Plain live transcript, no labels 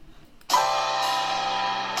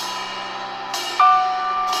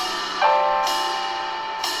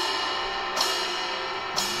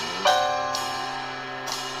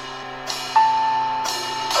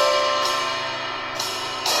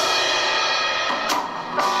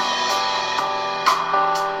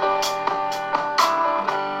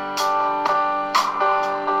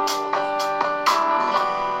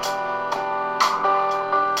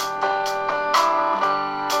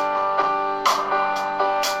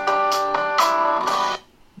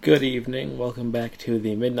Good evening. Welcome back to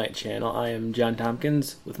the Midnight Channel. I am John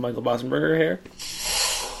Tompkins with Michael Bossenberger here.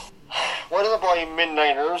 What is up, all you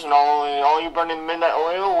midnighters and all you burning midnight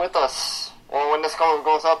oil with us? Well, when this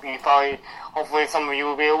goes up, hopefully some of you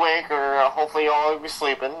will be awake, or hopefully you all will be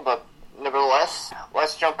sleeping, but nevertheless,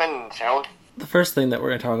 let's jump in, shall we? The first thing that we're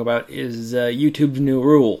going to talk about is YouTube's new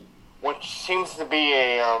rule. Which seems to be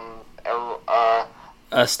a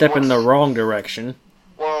step in the wrong direction.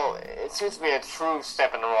 Well, it seems to be a true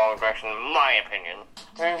step in the wrong direction, in my opinion.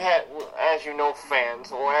 We've had, as you know,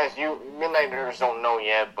 fans, or as you Midnighters don't know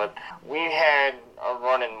yet, but we had a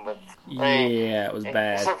run-in with it was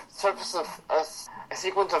bad. A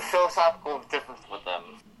sequence of philosophical difference with them.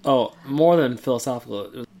 Oh, more than philosophical,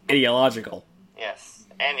 it was ideological. Yes,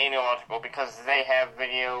 and ideological, because they have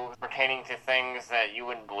videos pertaining to things that you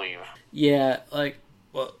wouldn't believe. Yeah,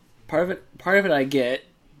 part of it I get,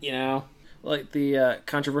 you know. Like the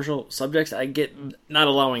controversial subjects, I get not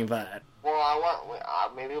allowing that. Well,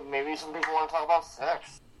 maybe some people want to talk about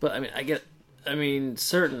sex. But I mean,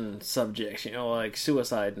 certain subjects, you know, like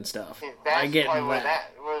suicide and stuff. That's I get probably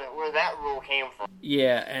that. Where that rule came from.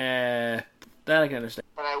 Yeah, that I can understand.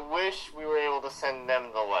 But I wish we were able to send them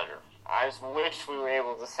the letter. I just wish we were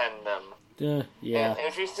able to send them. Yeah. And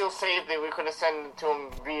if you still saved it, we could have sent it to them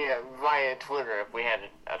via Twitter if we had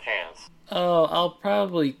a chance. Oh, I'll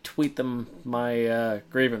probably tweet them my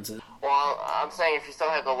grievances. Well, I'm saying if you still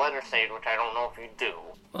have the letter saved, which I don't know if you do.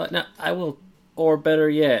 Well, no, I will. Or better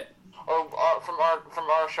yet. Or from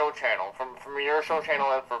our show channel, from your show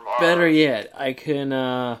channel, and from our. Better yet, I can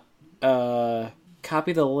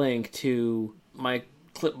copy the link to my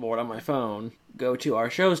clipboard on my phone, go to our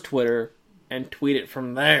show's Twitter, and tweet it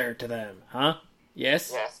from there to them, huh?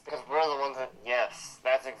 Yes? Yes, because we're the ones that... Yes,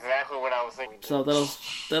 that's exactly what I was thinking. So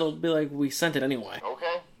that'll be like we sent it ananyway.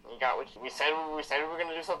 Okay, you got what we said. We said we were going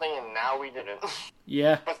to do something, and now we did it.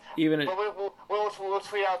 Yeah, but we'll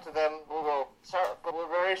tweet out to them. We'll go, sorry, but we're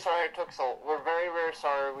very sorry it took so... We're very, very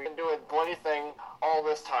sorry. We didn't do a bloody thing all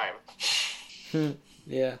this time.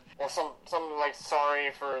 Yeah. Or some like,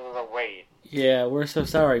 sorry for the wait. Yeah, we're so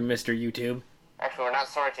sorry, Mr. YouTube. Actually, we're not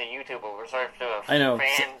sorry to YouTube, but we're sorry to the fans. I know.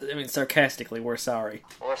 I mean, sarcastically, we're sorry.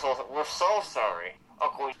 We're so sorry.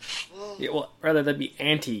 Okay. Yeah, well, rather that'd be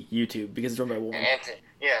anti-YouTube because it's run by a woman.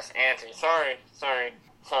 Yes, anti. Sorry.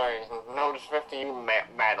 No disrespect to you,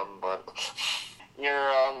 madam, but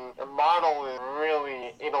your model is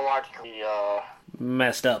really ideologically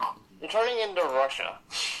messed up. You're turning into Russia.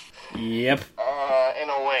 Yep. In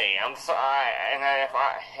a way, I'm sorry,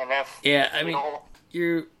 yeah, I mean,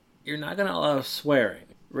 you're not gonna allow swearing,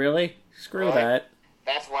 really? Screw that.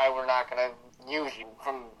 That's why we're not gonna use you.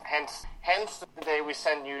 Hence the day we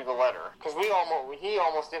send you the letter, because he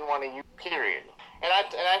almost didn't want to use period. And I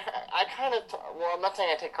kind of I'm not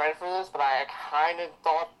saying I take credit for this, but I kind of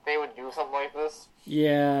thought they would do something like this.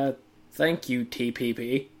 Yeah, thank you,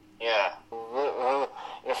 TPP. Yeah,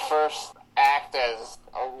 your first act as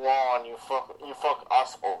a law, and you fuck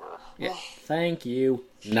us over. Yeah, thank you.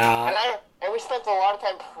 Nah. And we spent a lot of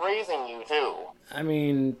time praising you too. I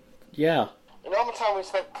mean, yeah. You know how much time we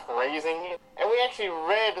spent praising you, and we actually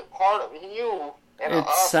read part of you. And it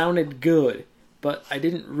sounded good, but I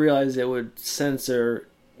didn't realize it would censor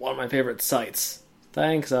one of my favorite sites.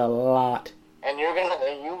 Thanks a lot. And you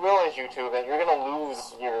realize, YouTube, that you're gonna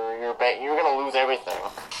lose you're gonna lose everything.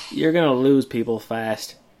 You're gonna lose people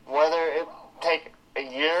fast. Whether it take a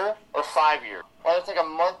year or 5 years, whether it take a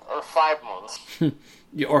month or 5 months,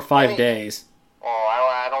 or 5 days. Oh,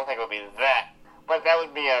 I don't think it would be that, but that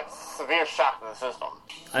would be a severe shock to the system.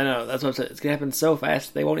 I know, that's what I'm saying. It's gonna happen so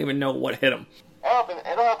fast they won't even know what hit them.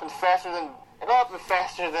 It'll happen faster than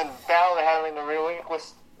Finn Balor having to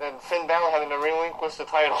relinquish the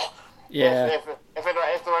title. Yeah. If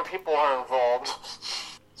the right people are involved.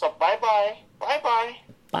 So bye.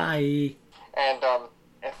 Bye. And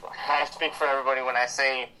if I speak for everybody when I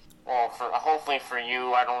say, well, hopefully for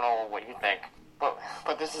you, I don't know what you think, but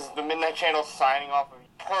this is the Midnight Channel signing off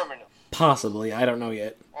permanently. Possibly, I don't know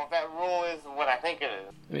yet. Well, if that rule is what I think it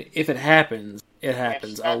is. I mean, if it happens, it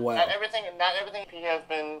happens. Oh well. Not everything has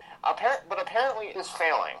been but apparently is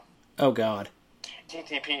failing. Oh God.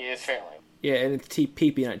 TTP is failing. Yeah, and it's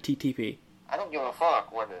TPP, not TTP. I don't give a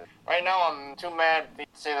fuck what it is. Right now, I'm too mad to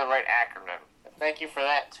say the right acronym. Thank you for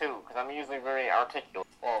that, too, because I'm usually very articulate.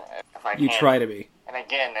 Well, if I can. You try to be. And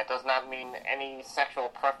again, that does not mean any sexual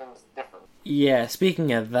preference different. Yeah,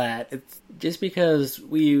 speaking of that, it's just because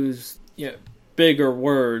we use, bigger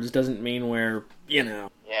words doesn't mean we're, Yeah,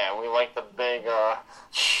 we like the big,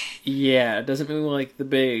 Yeah, it doesn't mean we like the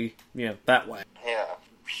big, that way. Yeah.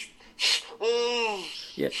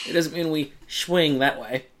 Yeah, it doesn't mean we swing that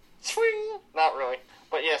way. Swing! Not really.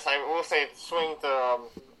 But But yes, I will say swing to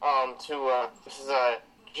this is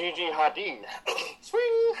Gigi Hadid.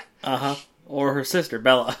 Swing. Or her sister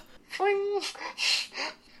Bella. Swing.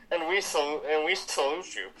 And we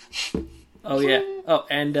salute you. Oh yeah. Oh,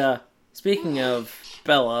 and speaking of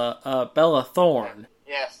Bella, Bella Thorne.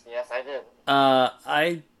 Yes, I did.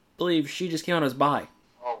 I believe she just came out as bi.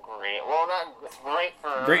 Oh, great. Well, not great for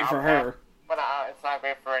her. Great for her. But it's not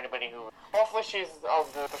great for anybody who... Hopefully she's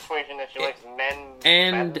of the persuasion that she likes men.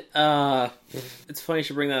 And, it's funny you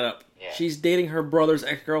should bring that up. Yeah. She's dating her brother's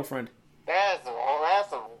ex-girlfriend. That's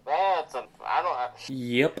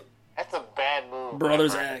Yep. That's a bad move.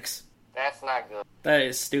 Brother's ex. That's not good. That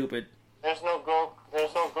is stupid. There's no girl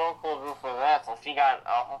code rule for that, so she got,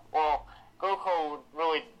 girl code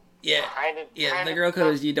really... Yeah, the girl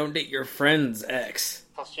code is you don't date your friend's ex.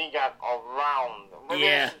 So she got around.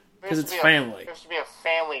 Yeah, because it's family. There should be a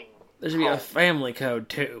family. There should be a family code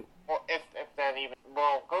too. Well, if that even.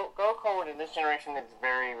 Well, girl code in this generation is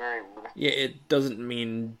very, very weird. Yeah, it doesn't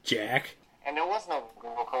mean jack. And there was no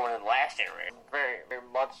girl code in last generation. Very, very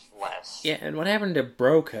much less. Yeah, and what happened to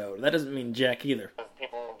bro code? That doesn't mean jack either. Because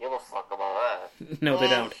people don't give a fuck about that. No, they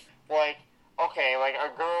don't. Okay,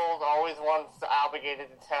 a girl always obligated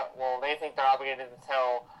to tell. Well, they think they're obligated to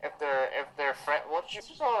tell if their friend. Which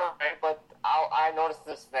is alright, but I noticed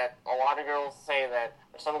that a lot of girls say that,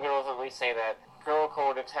 or some girls at least say that girl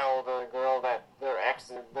code to tell the girl that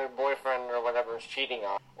their boyfriend or whatever is cheating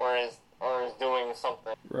on, or is doing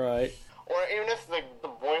something. Right. Or even if the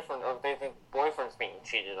boyfriend, or they think boyfriend's being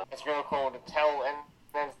cheated on, it's girl code to tell and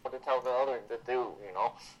then to tell the other the dude,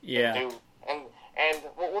 Yeah. The dude. And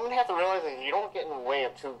what women have to realize is you don't get in the way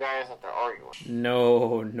of two guys that they're arguing.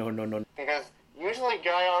 No. Because usually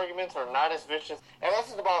guy arguments are not as vicious, unless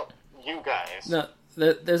it's about you guys. No,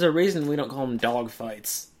 there's a reason we don't call them dog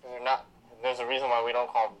fights. There's a reason why we don't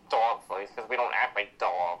call them dog fights, because we don't act like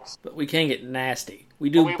dogs. But we can get nasty. We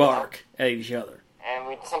do bark at each other. And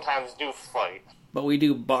we sometimes do fight. But we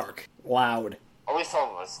do bark loud. At least some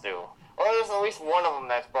of us do. Or there's at least one of them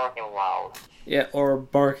that's barking loud. Yeah, or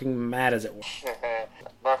barking mad as it were.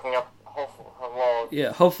 Barking up,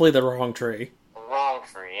 hopefully the wrong tree. The wrong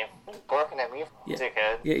tree. You're barking at me,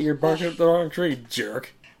 dickhead. Yeah, you're barking up the wrong tree,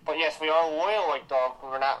 jerk. But yes, we are loyal like dogs,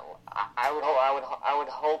 but we're not... I would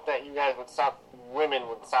hope that you guys would stop... Women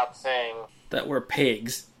would stop saying... That we're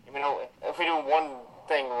pigs. Even though if we do one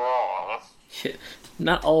thing wrong...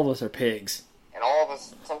 Not all of us are pigs. And all of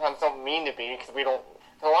us sometimes don't mean to be, because we don't...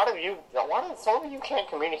 some of you can't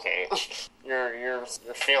communicate your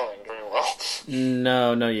feelings very well.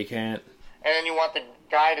 No, you can't. And then you want the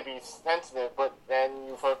guy to be sensitive, but then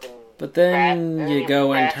you fucking... But then you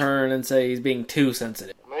go and turn and say he's being too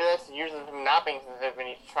sensitive. Maybe that's usually him not being sensitive, and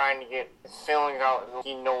he's trying to get his feelings out, and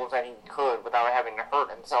he knows that he could without having to hurt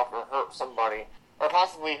himself or hurt somebody. Or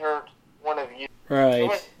possibly hurt one of you. Right.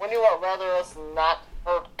 So when you would rather us not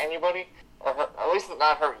hurt anybody, or at least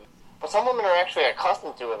not hurt you. But some women are actually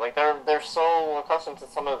accustomed to it. Like they're so accustomed to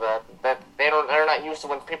some of that they're not used to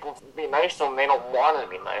when people be nice to them. They don't want to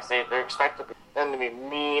be nice. They expect them to be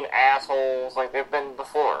mean assholes like they've been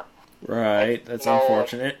before. Right. That's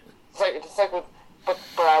unfortunate. It's like with, but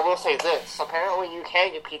I will say this. Apparently, you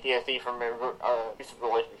can get PTSD from abusive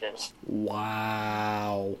relationships.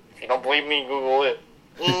 Wow. If you don't believe me, Google it.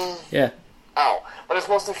 Yeah. Oh, but it's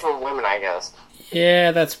mostly for women, I guess.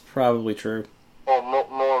 Yeah, that's probably true. Well,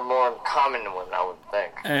 more common than women, I would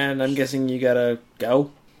think. And I'm guessing you gotta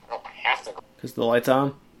go? I don't have to go. Because the light's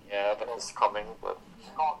on? Yeah, but it's coming. But...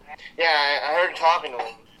 Yeah, I heard you talking to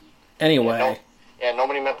him. Anyway.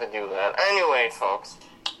 Nobody meant to do that. Anyway, folks.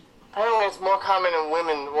 Apparently it's more common in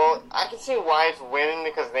women. Well, I can see why it's women,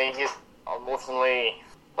 because they get emotionally...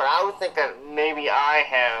 But I would think that maybe I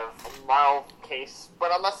have a mild case.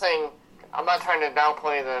 But I'm not trying to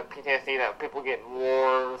downplay the PTSD that people get in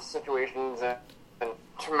war situations and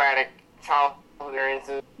traumatic childhood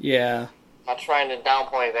experiences. Yeah. I'm not trying to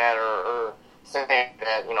downplay that or say that,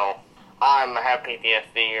 I have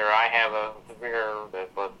PTSD or I have a severe...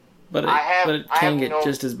 But it can get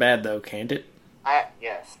just as bad, though, can't it?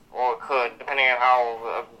 Yes. Well, it could, depending on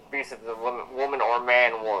how abusive the woman or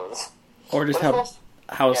man was. Or just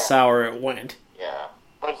how sour it went. Yeah.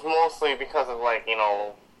 But it's mostly because of,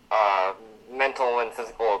 mental and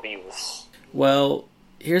physical abuse. Well,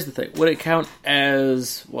 here's the thing. Would it count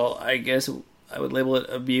as, well, I guess I would label it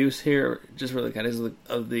abuse here, just for the kind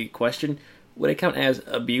of the question. Would it count as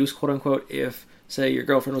abuse, quote-unquote, if, say, your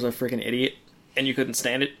girlfriend was a freaking idiot and you couldn't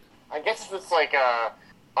stand it? I guess if it's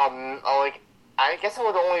I guess it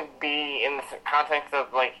would only be in the context of,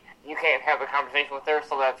 you can't have a conversation with her,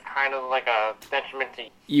 so that's kind of like a detriment to you.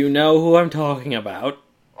 You know who I'm talking about.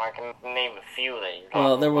 I can name a few that you're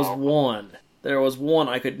Well, there was about. one. There was one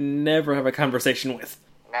I could never have a conversation with.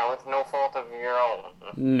 Now, it's no fault of your own.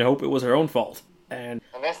 Nope, it was her own fault. And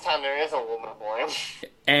this time there is a woman to blame.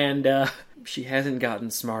 she hasn't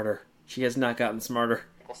gotten smarter. She has not gotten smarter.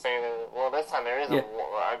 People say that, well, this time there is there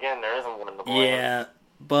is a woman to blame. Yeah,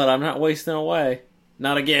 but I'm not wasting away.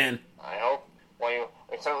 Not again. I hope. Well, you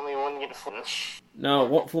certainly wouldn't get fooled. No,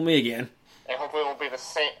 it won't fool me again. And hopefully it won't be the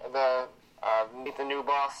same, meet the new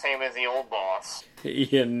boss, same as the old boss.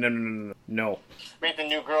 Yeah, no. Meet the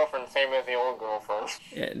new girlfriend, same as the old girlfriend.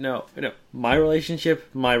 Yeah, no. My relationship,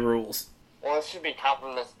 my rules. Well, it should be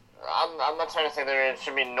compromise. I'm not trying to say there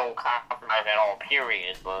should be no compromise at all,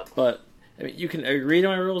 period, But, I mean, you can agree to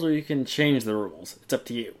my rules or you can change the rules. It's up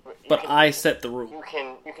to you. But I set the rules. You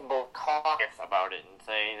can both caucus about it and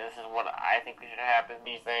say, this is what I think should happen,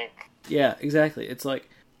 do you think? Yeah, exactly. It's like,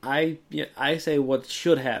 I say what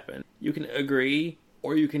should happen. You can agree,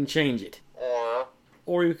 or you can change it.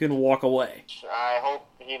 Or you can walk away. I hope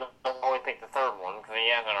he doesn't only pick the third one, because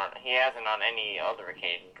he hasn't on any other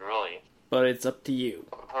occasions, really. But it's up to you.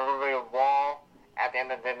 The proverbial wall, at the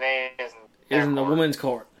end of the day, Isn't the women's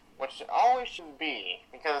court. Which always should be,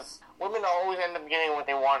 because women always end up getting what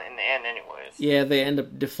they want in the end anyways. Yeah, they end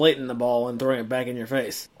up deflating the ball and throwing it back in your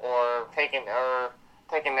face. Or taking their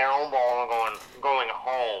own ball and going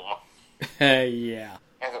home. Yeah.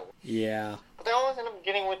 Yeah. But they always end up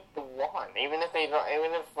getting what they want, even if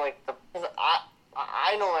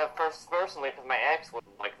I know that personally because my ex would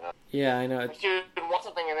like that. Yeah, I know. She would want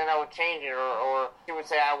something and then I would change it, or she would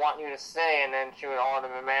say, I want you to stay, and then she would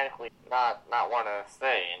automatically not want to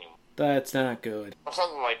stay anymore. That's not good. Or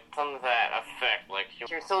something to that effect. Like, she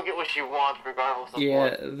would still get what she wants regardless of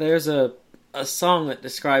what. There's a song that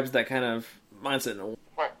describes that kind of mindset.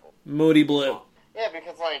 Moody Blue. Yeah,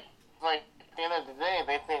 because, like, at the end of the day,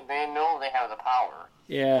 they know they have the power.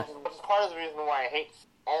 Yeah. Which is part of the reason why I hate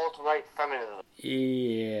alt-right feminism.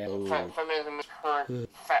 Yeah. Feminism is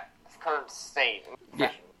current state.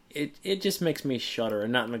 Yeah. It just makes me shudder,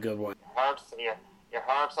 and not in a good way. Your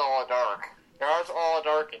heart's all dark. Your heart's all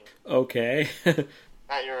darkened. Okay.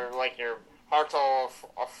 Not your heart's all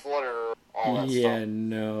aflutter. All that stuff. Yeah,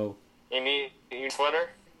 no. You need sweater.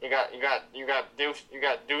 You got douche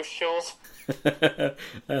chills. You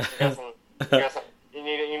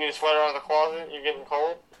need a sweater out of the closet. You're getting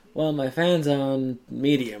cold. Well, my fan's on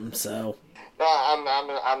medium, so. No,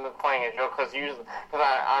 I'm playing a joke because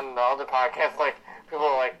on the other podcast, like, people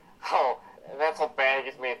are like, oh, that's so bad it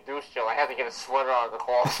gives me a douche chill. I had to get a sweater out of the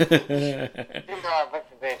closet. Even though I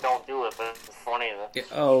bet they don't do it, but it's funny.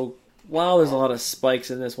 Wow, there's a lot of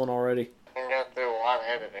spikes in this one already. You got to do a lot of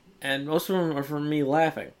editing. And most of them are from me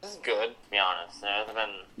laughing. This is good, to be honest. There's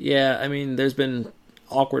been... Yeah, I mean, there's been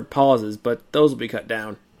awkward pauses, but those will be cut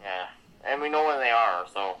down. Yeah, and we know where they are,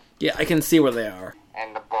 so... Yeah, I can see where they are.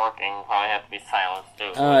 And the barking probably have to be silenced,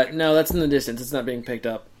 too. No, that's in the distance. It's not being picked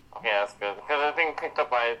up. Okay, that's good. Because it's being picked up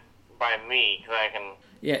by me, because I can...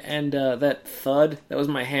 Yeah, and that thud, that was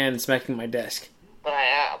my hand smacking my desk. But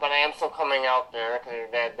I am still coming out there, because your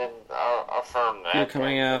dad did affirm that. You're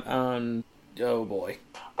coming out on... Oh, boy.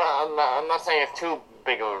 But I'm not saying it's too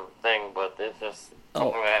big of a thing, but it's just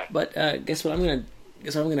something that... But guess what I'm gonna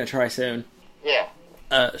try soon? Yeah.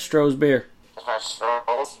 Stroh's beer. It's not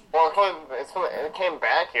Stroh's. Well, it came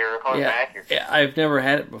back here. Yeah, I've never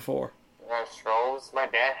had it before. Stroh's? My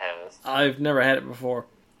dad has. I've never had it before.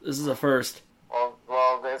 This is a first. Well,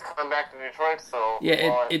 it's coming back to Detroit, so...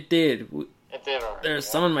 Yeah, it did. It did already. There's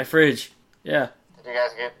some in my fridge. Yeah. Did you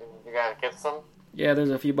guys get some? Yeah, there's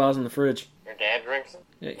a few bottles in the fridge. Your dad drinks them?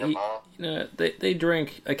 Yeah, they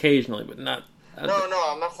drink occasionally, but not... No,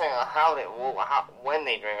 I'm not saying when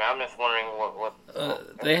they drink. I'm just wondering what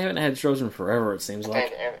they haven't had Stroh's in forever, it seems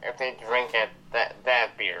like. If they drink at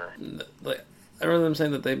that beer. I remember them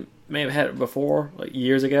saying that they may have had it before, like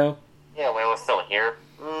years ago. Yeah, when it was still here.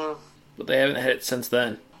 But they haven't had it since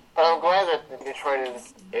then. But I'm glad that Detroit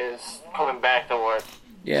is coming back to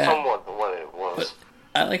somewhat what it was.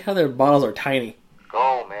 But I like how their bottles are tiny.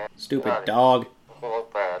 Oh, man. Stupid dog. They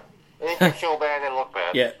look bad. They can feel bad and look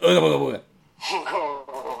bad. Yeah.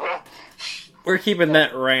 We're keeping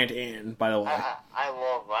that rant in, by the way. I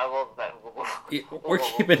love that. We're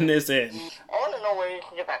keeping this in. I want to know where you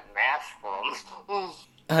can get that mask from.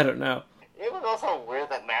 I don't know. You ever notice how weird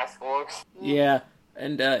that mask looks? Yeah,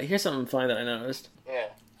 and here's something funny that I noticed. Yeah.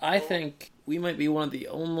 I think we might be one of the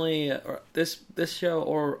only, or this show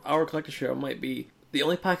or our collective show might be the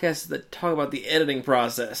only podcasts that talk about the editing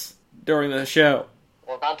process during the show.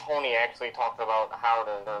 Well, not Tony actually talked about how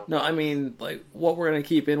to... No, I mean, like, what we're going to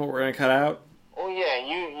keep in, what we're going to cut out. Well,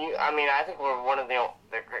 yeah, I mean, I think we're one of the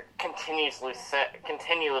that continuously says.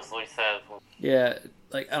 Yeah,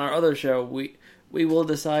 like on our other show, we will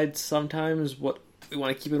decide sometimes what we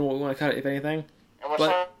want to keep and what we want to cut, if anything. And we're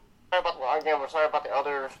sorry about the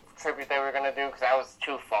other tribute they were gonna do because that was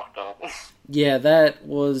too fucked up. Yeah, that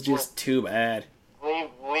was just too bad. Leave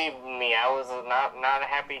me. I was not a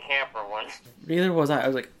happy camper once. Neither was I. I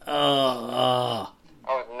was like, I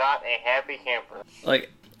was not a happy camper. Like,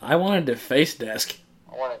 I wanted to face desk.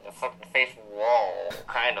 I wanted to fucking face wall,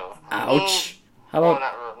 kind of. Ouch. How about...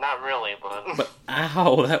 not really, but... But,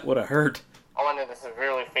 ow, that would have hurt. I wanted to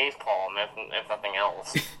severely facepalm, if nothing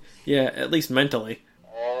else. Yeah, at least mentally.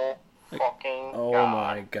 Oh, fucking Oh God.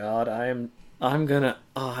 my god, I'm gonna...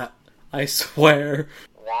 I swear.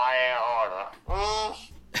 Why oughta?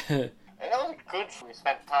 And that was a good... We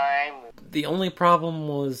spent time... The only problem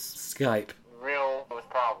was Skype. Real was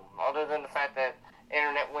problem. Other than the fact that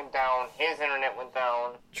internet went down, his internet went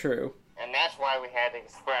down, True. and that's why we had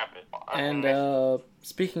to scrap it. And,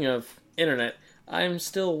 speaking of internet, I'm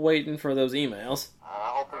still waiting for those emails. I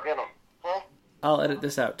hope we get them. Huh? I'll edit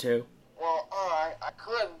this out, too. Well, alright, I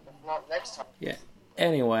could, if not next time. Yeah.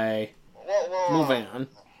 Anyway, Well, moving on.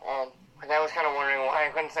 I was kind of wondering why I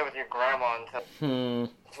couldn't stay with your grandma until...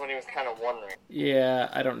 That's what he was kind of wondering. Yeah,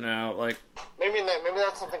 I don't know, like... Maybe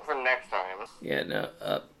that's something for next time. Yeah, no,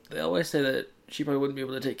 they always say that she probably wouldn't be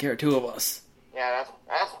able to take care of two of us. Yeah,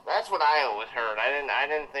 that's what I always heard. I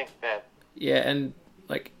didn't think that... Yeah, and,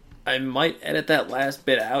 like, I might edit that last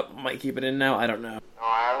bit out, might keep it in now, I don't know. No,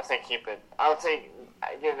 I would say keep it. I would say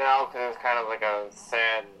get it out because it's kind of like a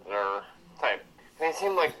sad or type. They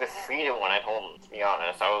seemed like defeated when I told them, to be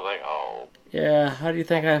honest. I was like, oh. Yeah, how do you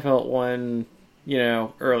think I felt when,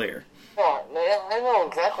 earlier? Well, I know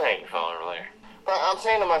exactly how you felt earlier. But I'm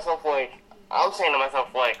saying to myself, like,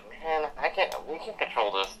 man, we can't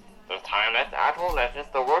control this time. I told them that's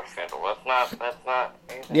just the work schedule. That's not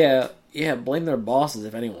anything. Yeah, blame their bosses,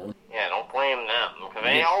 if anyone. Yeah, don't blame them. Because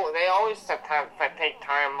they always take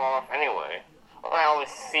time off anyway. Well, they always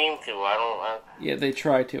seem to. Yeah, they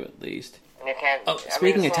try to, at least. And you can't... Oh,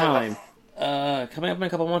 speaking of time, coming up in a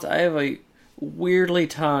couple months, I have a weirdly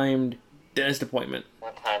timed dentist appointment.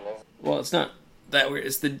 What time is it? Well, it's not that weird.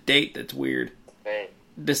 It's the date that's weird. Hey,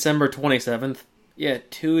 December 27th. Yeah,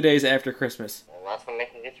 2 days after Christmas. well, that's when they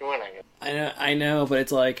can get you in, I guess. I know, but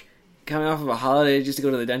it's like, coming off of a holiday just to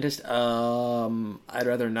go to the dentist, I'd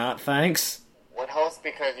rather not, thanks. What helps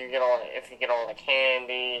because if you get all the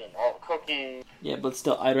candy and all the cookies. Yeah, but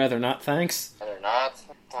still, I'd rather not, thanks. Rather not.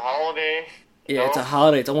 It's a holiday. Yeah, It's a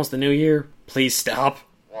holiday. It's almost the new year. Please stop.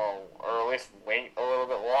 Well, or at least wait a little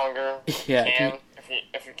bit longer. Yeah.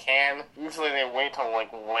 If you can. Usually they wait till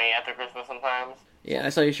like way after Christmas sometimes. Yeah, I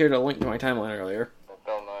saw you shared a link to my timeline earlier. But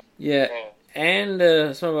they'll not. Yeah,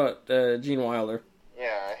 and something about Gene Wilder.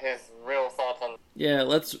 Yeah, his real thoughts on. Yeah,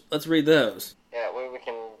 let's read those. Yeah, we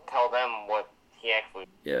can tell them what he actually.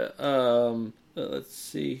 Yeah, let's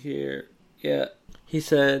see here. Yeah, he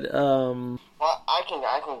said, Well, I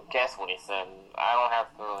can guess what he said. I don't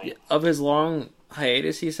have to really. Of his long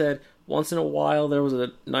hiatus, he said, once in a while there was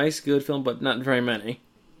a nice, good film, but not very many.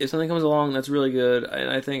 If something comes along that's really good, and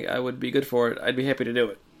I think I would be good for it, I'd be happy to do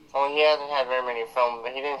it. Well, he hasn't had very many films.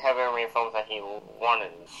 He didn't have very many films that he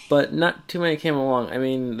wanted. But not too many came along. I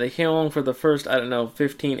mean, they came along for the first,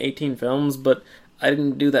 15, 18 films, but I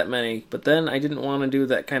didn't do that many. But then I didn't want to do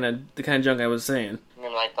the kind of junk I was saying. I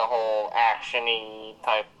mean, like the whole action-y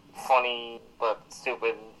type, funny but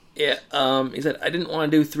stupid. Yeah, he said, I didn't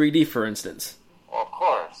want to do 3D, for instance. Well, of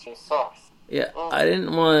course, he sucks. Yeah, I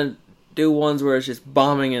didn't want to do ones where it's just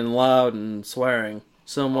bombing and loud and swearing.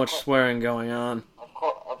 So much swearing going on. Of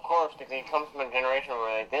course, because he comes from a generation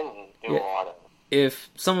where they didn't do a lot of it. If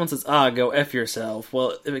someone says, go F yourself,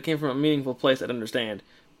 well, if it came from a meaningful place, I'd understand.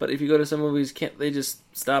 But if you go to some movies, can't they just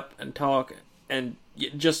stop and talk and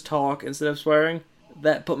just talk instead of swearing?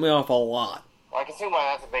 That put me off a lot. Well, I can see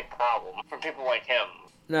why that's a big problem for people like him.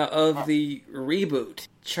 Now, of the reboot,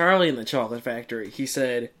 Charlie and the Chocolate Factory, he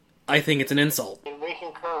said, I think it's an insult. And we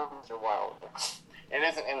concur, Mr. Wilder. It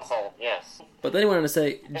is an insult, yes. But then he wanted to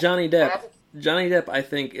say, Johnny Depp, I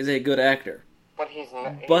think, is a good actor. But he's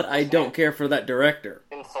not. But I don't care for that director.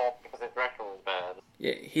 Insult because the director was bad.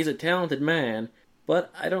 Yeah, he's a talented man,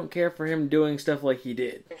 but I don't care for him doing stuff like he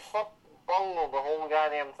did. He bungled the whole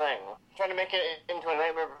goddamn thing. He tried to make it into A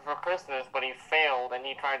Nightmare Before Christmas, but he failed, and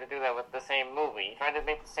he tried to do that with the same movie. He tried to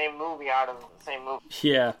make the same movie out of the same movie.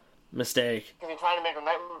 Yeah, mistake. Because he tried to make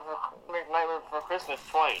Nightmare Before Christmas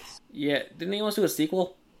twice. Yeah, didn't he want to do a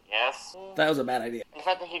sequel? Yes. That was a bad idea. The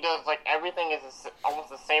fact that he does, like, everything is almost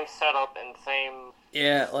the same setup and same...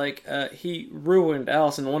 Yeah, like, he ruined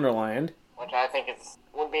Alice in Wonderland. which I think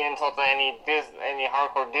would be insult to any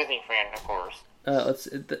hardcore Disney fan, of course.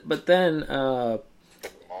 But then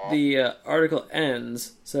the article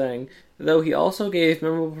ends saying, though he also gave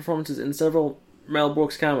memorable performances in several Mel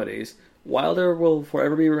Brooks comedies, Wilder will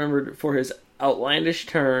forever be remembered for his outlandish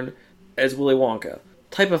turn as Willy Wonka,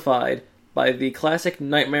 typified by the classic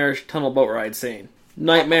nightmarish tunnel boat ride scene.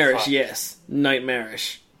 Nightmarish, yes.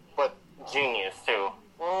 Nightmarish. But genius, too.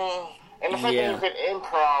 And the fact that you could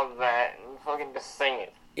improv that and fucking just sing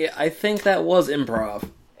it. Yeah, I think that was improv.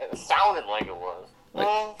 It sounded like it was.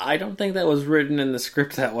 I don't think that was written in the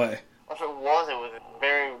script that way. If it was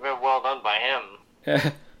very, very well done by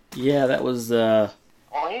him. Yeah, that was, Well,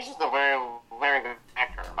 he's just a very, very good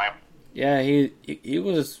actor. Yeah, he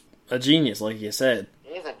was a genius, like you said.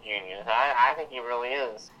 He's a genius. I think he really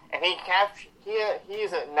is. And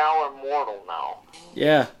he's now immortal now.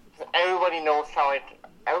 Yeah. Everybody knows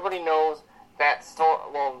everybody knows that story,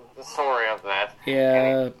 the story of that.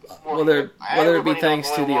 Yeah, whether it be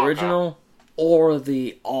thanks to the original or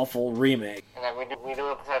the awful remake. And then we do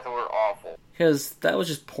emphasize the word awful. Because that was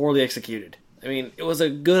just poorly executed. I mean, it was a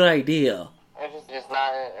good idea.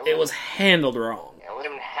 It was handled wrong. It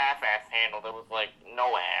wasn't even half-ass handled. It was like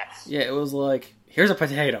no ass. Yeah, it was like, here's a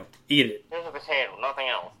potato. Eat it. Here's a potato, nothing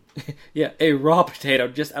else. Yeah, a raw potato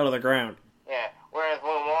just out of the ground. Yeah, whereas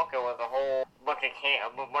Willy Wonka was a whole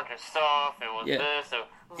bunch of stuff. It was this.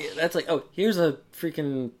 Yeah, that's like, oh, here's a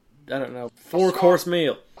freaking, I don't know, 4-course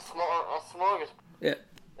meal. A smorgasbord. Yeah.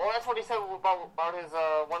 Well, that's what he said about his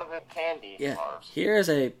one of his candy bars. Here's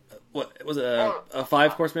a, what was it, a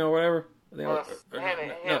 5-course meal or whatever? No,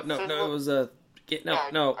 it was a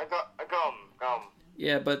gum.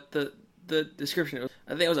 Yeah, but the description, I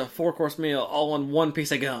think it was a 4-course meal all on one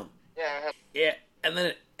piece of gum. Yeah, and then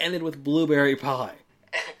it ended with blueberry pie.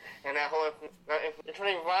 And that whole, if you're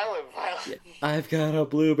turning violent. Yeah. I've got a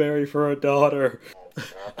blueberry for a daughter.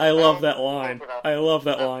 I love that line.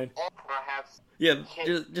 Perhaps. Yeah,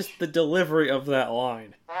 just the delivery of that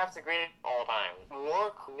line. Perhaps the greatest of all time.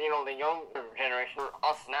 More, the younger generation, for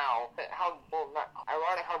us now,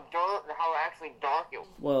 ironic how actually dark it was.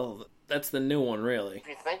 Well, that's the new one, really. If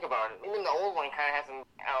you think about it, even the old one kind of has some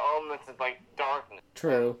elements of, darkness.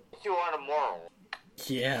 True. It's too moral.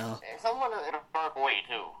 Yeah. Somewhat in a dark way,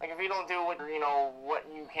 too. Like, if you don't do what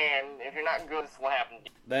you can, if you're not good, this will happen.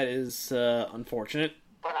 That is, unfortunate.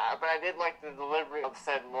 But I did like the delivery of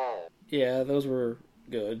said moral. Yeah, those were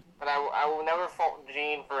good. But I will never fault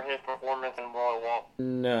Gene for his performance in Willy Wonka.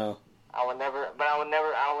 No. I would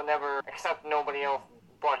never accept nobody else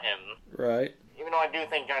but him. Right. Even though I do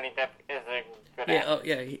think Johnny Depp is a good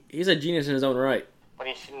actor. He's a genius in his own right. But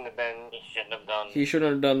he shouldn't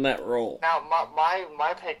have done that role. Now,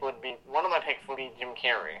 my pick one of my picks would be Jim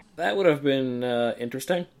Carrey. That would have been,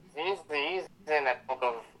 interesting. He's in that book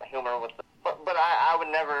of humor with but I would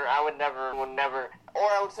never, or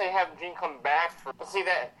I would say have Gene come back but see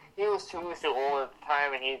that he was too old at the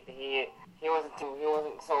time, and he wasn't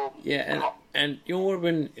so. Yeah, and you know what would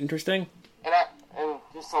have been interesting? And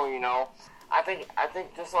just so you know, I think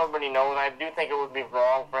just so everybody knows, I do think it would be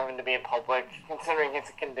wrong for him to be in public, considering his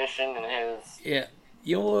condition and his. Yeah,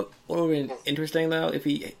 you know what would have been interesting though, if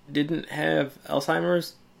he didn't have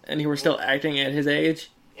Alzheimer's and he were still acting at his age.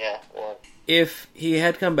 Yeah, well. If he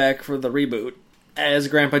had come back for the reboot as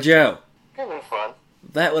Grandpa Joe. Could have been fun.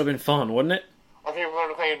 That would have been fun, wouldn't it? Or if he would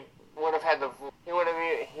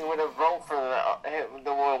have wrote for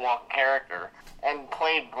the Willy Wonka character and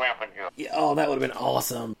played Grandpa Joe. Yeah, oh, that would have been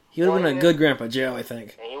awesome. He would have been a good Grandpa Joe, I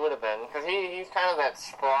think. Yeah, he would have been, because he's kind of that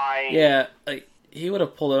spry. Yeah, he would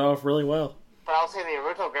have pulled it off really well. But I'll say the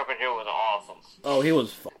original Grandpa Joe was awesome. Oh, he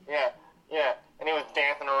was fun. Yeah, and he was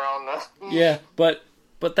dancing around the. Yeah, but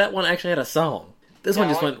that one actually had a song. This one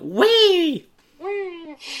just went wee,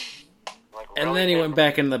 wee, and then he went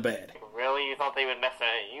back in the bed. Really, you thought they would mess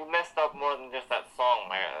it? You messed up more than just that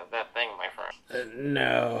song, that thing, my friend.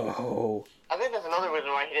 No. I think that's another reason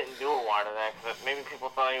why he didn't do a lot of that, because maybe people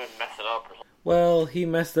thought he would mess it up or something. Well, he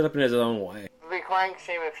messed it up in his own way. It would be a crying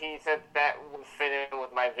shame if he said that would fit in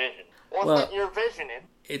with my vision. Well, it's not your vision.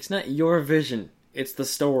 It's not your vision. It's the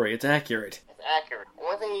story. It's accurate. It's accurate.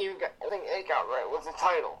 One thing it got right was the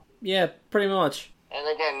title. Yeah, pretty much. And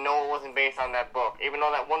again, no, it wasn't based on that book, even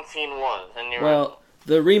though that one scene was.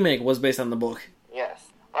 The remake was based on the book. Yes.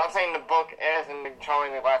 But I'm saying the book as in the Charlie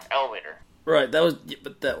and the Glass Elevator. Right,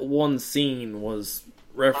 but that one scene was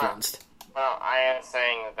referenced. Well, I am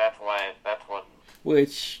saying that's what...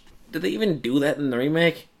 Which, did they even do that in the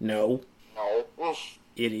remake? No. No.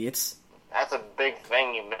 Idiots. That's a big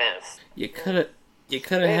thing you missed. You could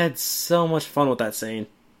have had so much fun with that scene.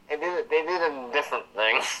 They did a different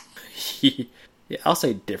thing. Yeah, I'll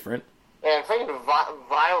say different. Yeah, and freaking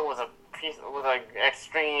Violet was a piece, was like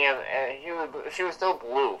extreme, and she was still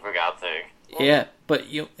blue, for God's sake. Yeah, but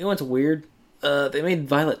you know what's weird? They made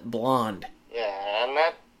Violet blonde. Yeah, and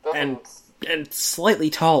that doesn't... And slightly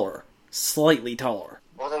taller. Slightly taller.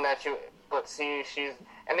 Wasn't that she... But see, she's...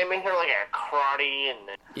 And they made her like a karate, and...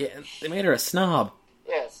 Yeah, they made her a snob.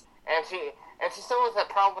 Yes, and she still has that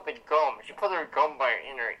problem with the gum. She put her gum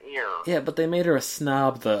in her ear. Yeah, but they made her a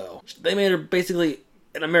snob, though. They made her basically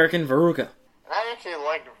an American Veruca. And I actually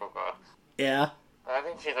liked Veruca. Yeah. But I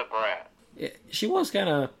think she's a brat. Yeah, she was kind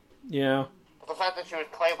of, you know... But the fact that she was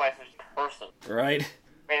played by such a person... Right?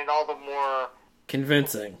 Made it all the more...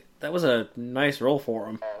 Convincing. That was a nice role for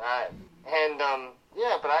him.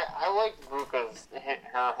 Yeah, but I liked Veruca's,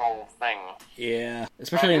 her whole thing. Yeah,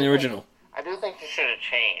 especially in the original. I do think she should have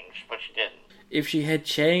changed, but she didn't. If she had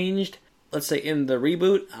changed, let's say in the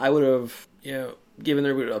reboot, I would have, given the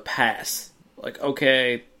reboot a pass. Like,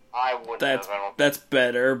 okay, I wouldn't have. That's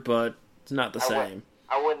better, but it's not the same.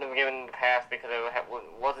 I wouldn't have given it a pass because it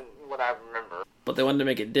wasn't what I remember. But they wanted to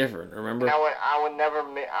make it different, remember? And I would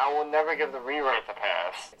never give the rewrite a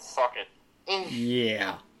pass. Suck it.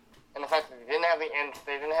 Yeah. And the fact that they didn't have the end,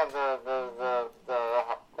 they didn't have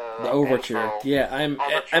the overture. Intro. Yeah, I'm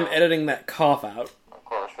editing that cough out. Of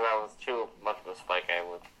course, that was too much of a spike. I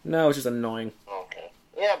would. No, it's just annoying. Okay.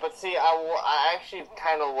 Yeah, but see, I actually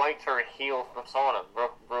kind of liked her heel persona,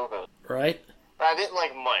 Veruca. Right? But I didn't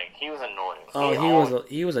like Mike. He was annoying. Oh,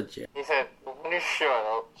 he was a jerk. He said, "Can you shut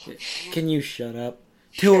up?" Can you shut up?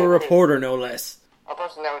 To a reporter, no less. A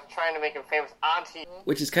person that was trying to make him famous on TV.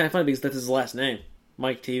 Which is kind of funny because that's his last name,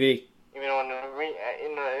 Mike TV. Even though in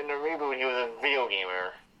the reboot he was a video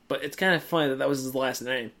gamer. But it's kind of funny that was his last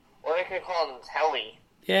name. Or they could call him Telly.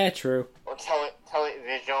 Yeah, true. Or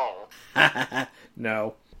Television.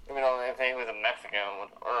 No. Even though if he was a Mexican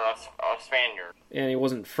or a Spaniard. And he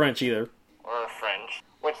wasn't French either. Or a French.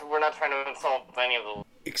 Which we're not trying to insult any of those.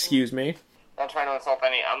 Excuse me? I'm not trying to insult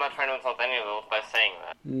any of those by saying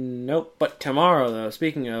that. Nope. But tomorrow, though,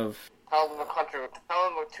 speaking of... Tell them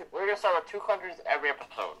we're going to start with 2 countries every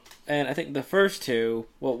episode. And I think the first two...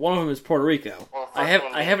 Well, one of them is Puerto Rico. Well, I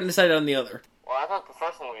haven't decided on the other. Well, I thought the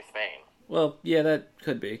first one would be Spain. Well, yeah, that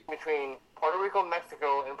could be. Between Puerto Rico,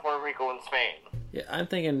 Mexico, and Puerto Rico and Spain. Yeah, I'm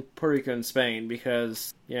thinking Puerto Rico and Spain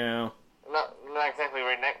because, Not exactly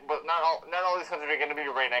right next, but not all these countries are going to be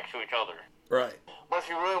right next to each other. Right. But if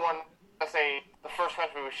you really want to say the first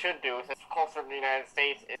country we should do, since it's closer to the United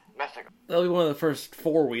States, is Mexico. That'll be one of the first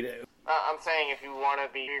 4 we do. I'm saying if you want to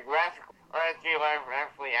be geographical, or as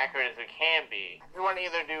geographically accurate as we can be, if you want to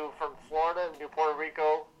either do from Florida and do Puerto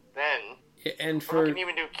Rico, then... Yeah, and we can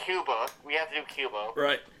even do Cuba. We have to do Cuba.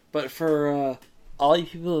 Right. But for all you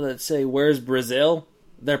people that say, where's Brazil?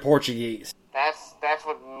 They're Portuguese. That's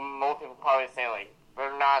what most people probably say, like,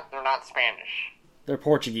 they're not Spanish. They're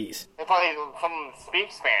Portuguese. They probably some of them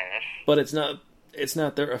speak Spanish. But it's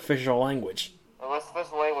not their official language. Unless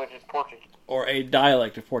this language is Portuguese. Or a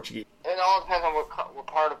dialect of Portuguese. It all depends on what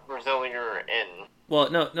part of Brazil you're in. Well,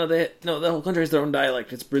 no, the whole country has their own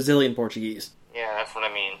dialect. It's Brazilian Portuguese. Yeah, that's what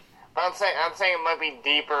I mean. But I'm saying it might be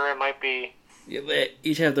deeper. It might be. Yeah, they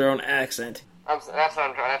each have their own accent. That's what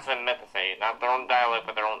I meant to say. Not their own dialect,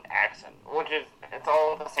 but their own accent. It's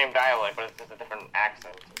all the same dialect, but it's just a different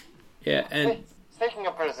accent. Yeah, and speaking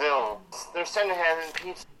of Brazil, their Senate has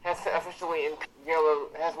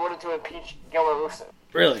voted to impeach Dilma Rousseff.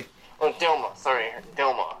 Really? Or Dilma, sorry,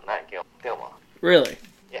 Dilma, not Gil. Dilma. Really?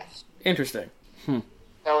 Yes. Interesting. That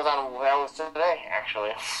was today,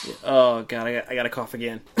 actually. Yeah. Oh god, I got to cough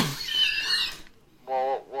again.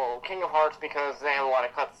 well, King of Hearts because they have a lot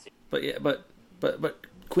of cutscenes. But yeah, but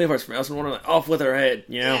Queen of Hearts for me, I was wondering, like, off with her head,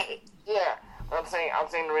 you know? Yeah. But I'm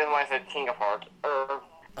saying the reason why I said King of Hearts.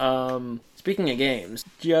 Speaking of games,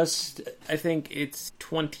 I think it's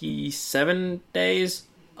 27 days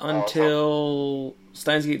until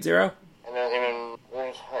Steins Gate Zero. And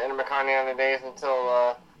there's Intermecania on the days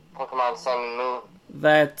until Pokemon Sun and Moon.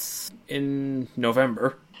 That's in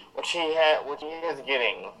November. Which he is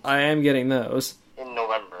getting. I am getting those. In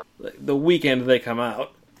November. The weekend they come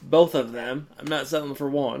out. Both of them. I'm not selling them for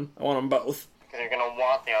one. I want them both. Because you're gonna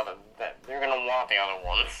want the other. You're gonna want the other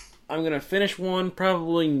one. I'm gonna finish one.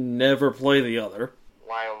 Probably never play the other.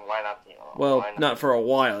 Why not the other? Well, not for a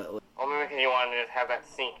while at least. Well, maybe because you want to just have that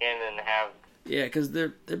sink in and have. Yeah, because they're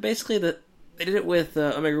basically they did it with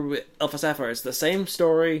Omega Ruby Alpha Sapphire. It's the same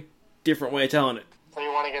story, different way of telling it. So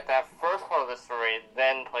you want to get that first part of the story,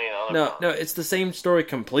 then play the other part? No, it's the same story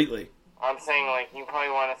completely. I'm saying, like, you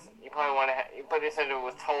probably want to, but they said it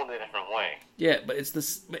was told a different way. Yeah, but it's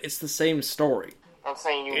the same story. I'm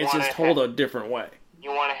saying it's just told a different way. you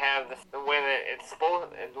want to have the way that it's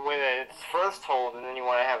supposed, the way that it's first told, and then you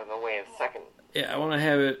want to have it the way it's second. Yeah, I want to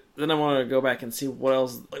have it. Then I want to go back and see what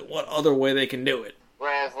else, like what other way they can do it.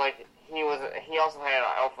 Whereas, like he also had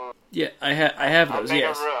Alpha. Yeah, I have those.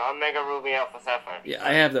 Yes. A Mega Ruby Alpha Sapphire. Yeah,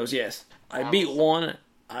 I have those. Yes, I beat one.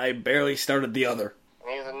 I barely started the other. And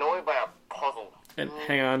he was annoyed by a puzzle. And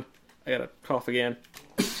hang on, I gotta cough again.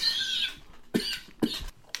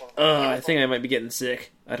 I think I might be getting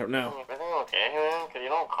sick. I don't know. Everything okay, man? Because you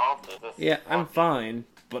don't cough this. Yeah, I'm fine,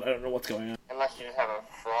 but I don't know what's going on. Unless you just have a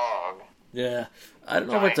frog. Yeah, I don't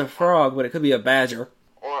know if it's a frog, but it could be a badger.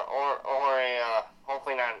 Or a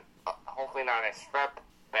hopefully not a strep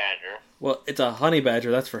badger. Well, it's a honey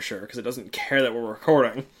badger, that's for sure, because it doesn't care that we're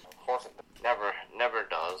recording. Of course, it never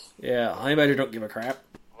does. Yeah, honey badger don't give a crap.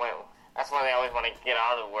 Well, that's why they always want to get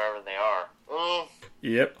out of wherever they are.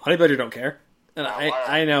 Yep, honey badger don't care. And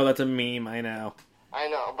I know that's a meme, I know. I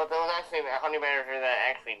know, but there was actually a honey badger that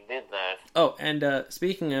actually did that. Oh, and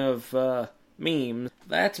speaking of memes,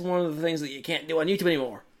 that's one of the things that you can't do on YouTube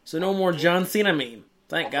anymore. So no more John Cena meme.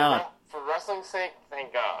 Thank God. For wrestling's sake,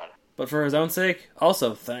 thank God. But for his own sake,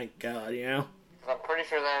 also thank God, you know? I'm pretty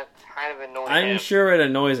sure that kind of annoys him. I'm sure it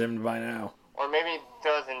annoys him by now. Or maybe it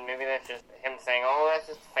doesn't. Maybe that's just him saying, oh, that's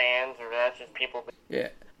just fans, or that's just people. Yeah.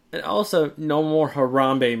 And also, no more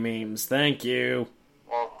Harambe memes. Thank you.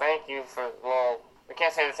 Well, thank you for... Well, we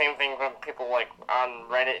can't say the same thing from people like on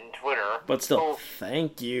Reddit and Twitter. But still,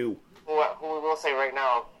 thank you. Who we will say right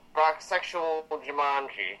now, Broxsexual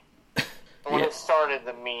Jumanji. The one who started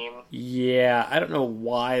the meme. Yeah, I don't know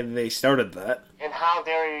why they started that. And how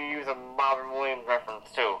dare you use a Robin Williams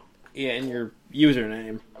reference, too. Yeah, and your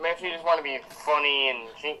username. I mean, if you just want to be funny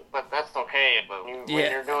but that's okay. But when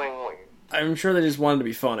you're doing... I'm sure they just wanted to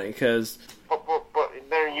be funny, because... But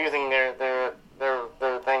they're using their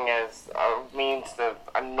thing as a means to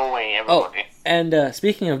annoy everybody. Oh, and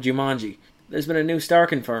speaking of Jumanji, there's been a new star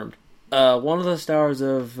confirmed. One of the stars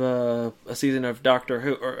of a season of Doctor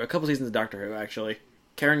Who, or a couple seasons of Doctor Who, actually.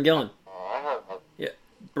 Karen Gillan. Oh, I heard that. Yeah,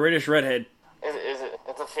 British redhead. Is it?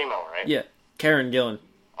 It's a female, right? Yeah, Karen Gillan.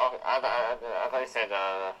 Oh, I thought you said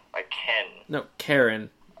like Ken. No, Karen.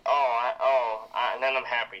 And then I'm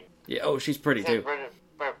happy. Yeah. Oh, she's pretty too.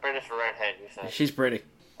 British redhead, you said. She's pretty.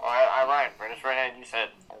 Oh, I right. British redhead, you said.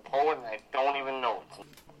 I'm Poland, I don't even know.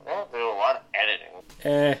 I have to do a lot of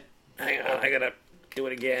editing. Hang on, I gotta do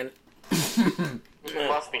it again. You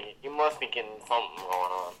must be getting something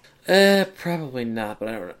going on. Probably not, but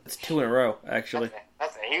I don't know. It's 2 in a row, actually.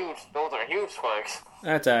 Those are huge spikes.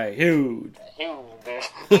 That's a huge. Huge.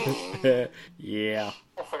 Yeah.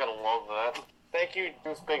 I fucking love that. Thank you,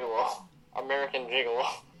 Deuce Bigelow. American Gigolo.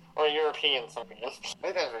 Or European something. I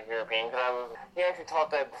think that's European, because he actually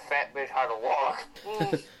taught that fat bitch how to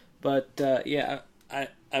walk. But, yeah,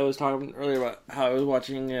 I was talking earlier about how I was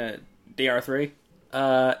watching DR3.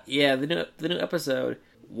 Yeah, the new episode.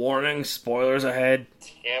 Warning, spoilers ahead.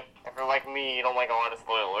 Yep. If you're like me, you don't like a lot of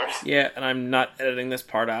spoilers. Yeah, and I'm not editing this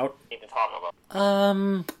part out. Need to talk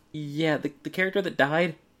about. Yeah, the character that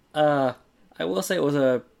died, I will say it was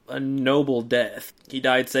a noble death. He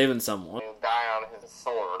died saving someone. He died on his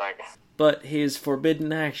sword, I guess. But his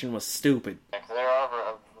forbidden action was stupid. Yeah, 'cause there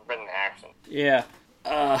are forbidden action. Yeah.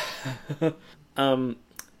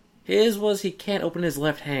 His was he can't open his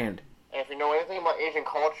left hand. And if you know anything about Asian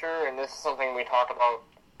culture, and this is something we talk about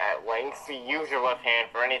at length, you use your left hand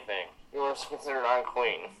for anything. You are considered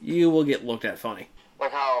unclean. You will get looked at funny.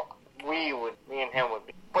 Like how me and him would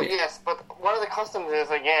be. But yes, but one of the customs is,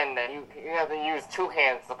 again, that you have to use 2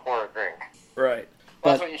 hands to pour a drink. Right.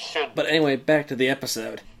 That's what you should do. But anyway, back to the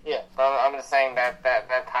episode. Yeah, but I'm just saying that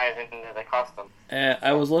ties into the custom.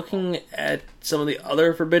 I was looking at some of the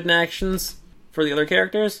other forbidden actions for the other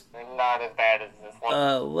characters. They're not as bad as this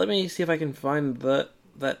one. Let me see if I can find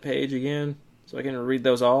that page again, so I can read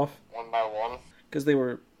those off. One by one. Because they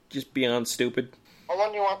were just beyond stupid. How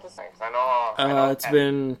long do you want this thing? 'Cause I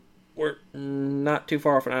know we're not too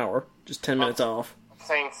far off an hour. Just 10 minutes off. I'm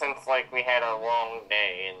saying since, like, we had a long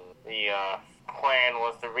day, and the, plan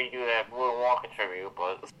was to redo that Blue Wonka tribute,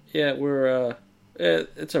 but... Yeah,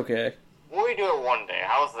 it's okay. We'll redo it one day.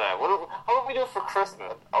 How's that? How about we do it for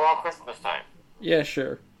Christmas? Around Christmas time? Yeah,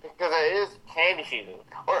 sure. Because it is candy season.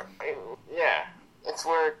 Or, yeah. It's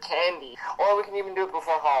where candy... Or we can even do it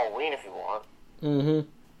before Halloween if you want. Mm-hmm.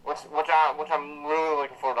 Which I'm really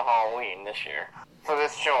looking forward to Halloween this year. For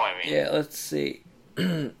this show, I mean. Yeah, let's see.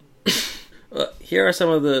 Here are some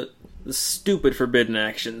of the stupid forbidden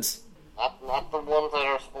actions. Not the ones that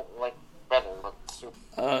are, like, better, but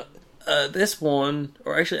stupid. This one,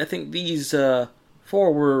 or actually I think these 4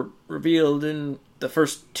 were revealed in the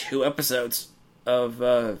first 2 episodes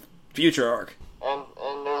of Future Arc. And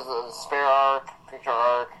Despair arc, Future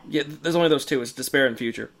arc. Yeah, there's only those two. It's Despair and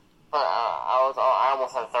Future. But I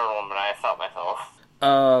almost had a third one, but I stopped myself.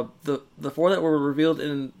 The four that were revealed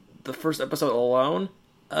in the first episode alone,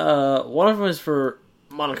 one of them is for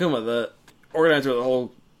Monokuma, the organizer of the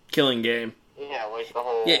whole killing game. Yeah, like the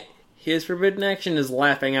whole... Yeah, his forbidden action is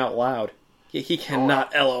laughing out loud. He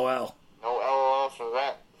cannot LOL. No LOL for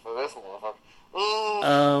this motherfucker.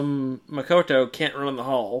 Makoto can't run in the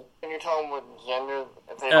hall. Can you tell them what gender,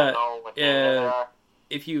 if they don't know what gender they are?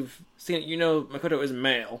 If you've seen it, you know Makoto is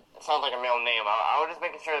male. It sounds like a male name. I was just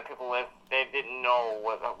making sure that people, if they didn't know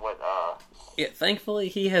what. Yeah, thankfully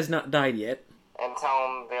he has not died yet. And tell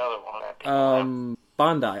them the other one that people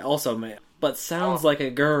Bandai, also male, but sounds like a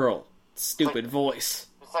girl. Stupid voice.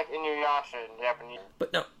 It's like Inuyasha in Japanese.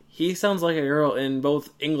 But no, he sounds like a girl in both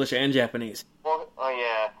English and Japanese. Well, oh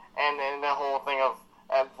yeah, and the whole thing of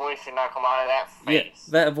that voice should not come out of that face.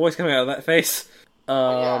 Yeah, that voice coming out of that face.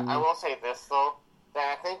 Yeah, I will say this though,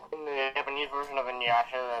 that I think in the Japanese version of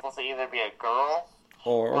Inuyasha, that's supposed to either be a girl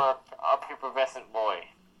or a prepubescent boy.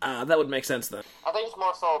 That would make sense then. I think it's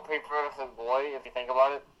more so a prepubescent boy if you think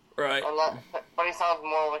about it. Right. But he sounds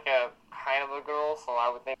more like a kind of a girl, so I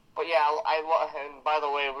would think. But yeah, and by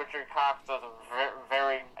the way, Richard Cox does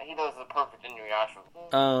he does the perfect Inuyasha.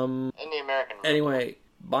 In the American version. Anyway,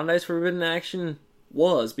 Bandai's forbidden action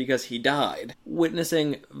was because he died,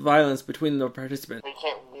 witnessing violence between the participants.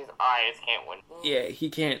 His eyes can't win. Yeah, he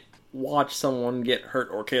can't watch someone get hurt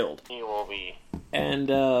or killed. He will be.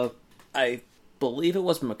 And, I believe it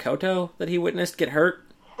was Makoto that he witnessed get hurt.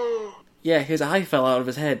 Yeah, his eye fell out of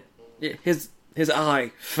his head. His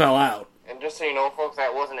eye fell out. And just so you know, folks,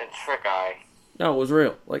 that wasn't a trick eye. No, it was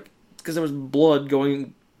real. Like, it's because there was blood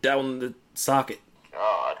going down the socket.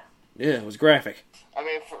 God. Yeah, it was graphic. I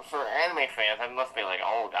mean, for anime fans, that must be like,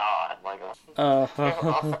 oh God, like a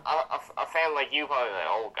fan like you probably like,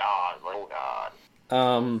 oh God, like, oh God.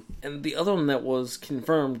 And the other one that was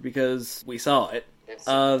confirmed because we saw it,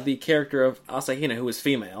 the character of Asahina, who is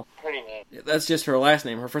female. Pretty name. That's just her last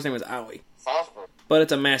name. Her first name is Aoi. Sounds pretty. But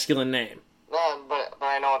it's a masculine name. No, but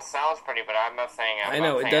I know it sounds pretty, but I'm not saying. I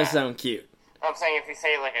know, it does sound cute. I'm saying if you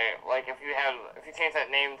say if you change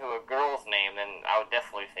that name to a girl's name, then I would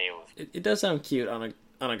definitely say it was. It does sound cute on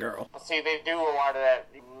a girl. See, they do a lot of that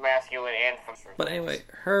masculine and feminine. But anyway,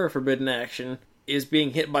 her forbidden action is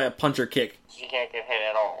being hit by a punch or kick. She can't get hit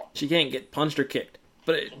at all. She can't get punched or kicked.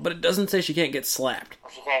 But it doesn't say she can't get slapped.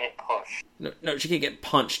 She can't get pushed. No, she can't get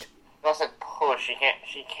punched. No, I said push. She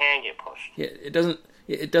can get pushed. Yeah,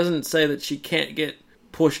 it doesn't say that she can't get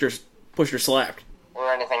pushed or slapped.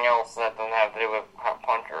 Or anything else that doesn't have to do with a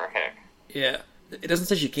punch or a kick. Yeah, it doesn't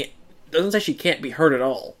say she can't. It doesn't say she can't be hurt at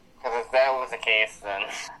all. Because if that was the case, then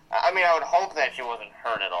I mean, I would hope that she wasn't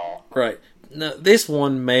hurt at all. Right. Now, this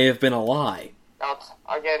one may have been a lie. Now,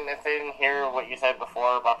 again, if they didn't hear what you said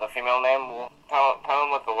before about the female name, we'll tell them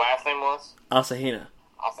what the last name was. Asahina.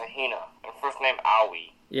 Asahina, and first name Aoi.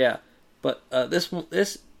 Yeah, but this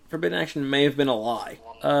forbidden action may have been a lie.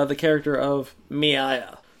 The character of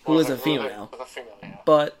Miaya, who is a female. Yeah.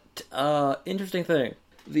 But interesting thing,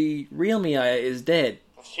 the real Miaya is dead.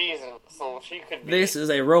 So she could be. This is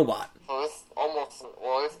a robot. So this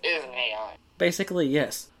is an AI. Basically,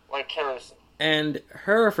 yes. Like Kerosene. And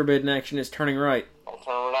her forbidden action is turning right. Don't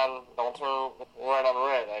turn right on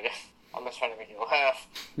red, I guess. I'm just trying to make you laugh.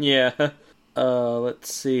 Yeah.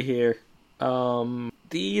 Let's see here.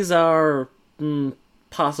 These are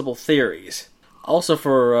possible theories. Also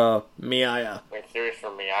for Miaya. Wait, theories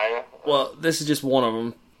for Miaya? Well, this is just one of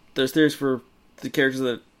them. There's theories for the characters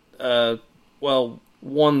that,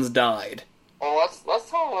 one's died. Well, let's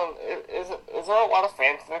tell them. Is there a lot of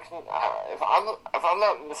fan fiction? If I'm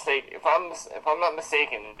not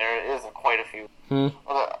mistaken, there is quite a few. Well,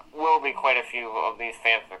 there will be quite a few of these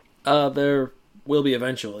fan fiction. There will be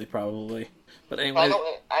eventually, probably. But anyway, I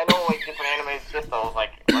know like different anime just those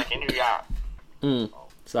like Inuyasha.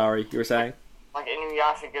 Sorry, you were saying? Like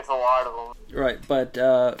Inuyasha gets a lot of them. Right, but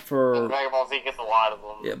for and Dragon Ball Z gets a lot of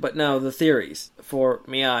them. Yeah, but now the theories for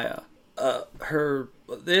Miaya.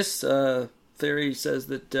 This theory says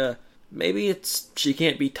that maybe she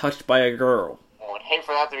can't be touched by a girl. I would hate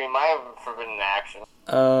for that to be my forbidden action.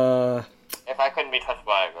 If I couldn't be touched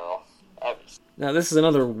by a girl. Now this is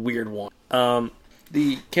another weird one.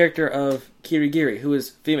 The character of Kirigiri, who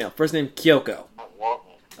is female, first name Kyoko.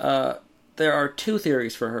 There are two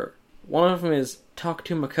theories for her. One of them is talk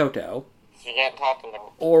to Makoto. She can't talk to me.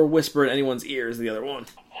 Or whisper in anyone's ear is the other one.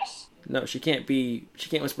 Yes. No, she can't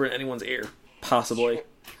whisper in anyone's ear. Possibly.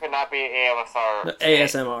 She could not be ASMR. No,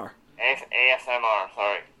 ASMR. ASMR,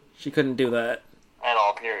 sorry. She couldn't do that. At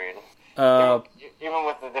all, period. Even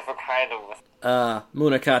with the different kind of...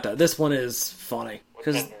 Munakata. This one is funny.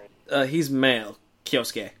 Because he's male.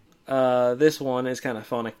 Kyosuke. This one is kind of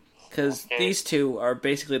funny. Because these two are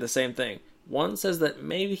basically the same thing. One says that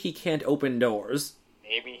maybe he can't open doors.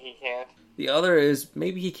 Maybe he can't. The other is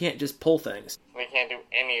maybe he can't just pull things. We can't do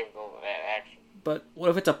any of that action. But what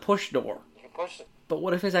if it's a push door? You can push it. But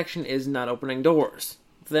what if his action is not opening doors?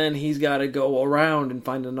 Then he's got to go around and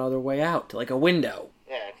find another way out, like a window.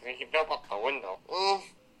 Yeah, because he can jump up the window.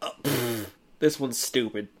 This one's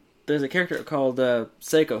stupid. There's a character called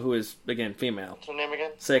Seiko, who is, again, female. What's her name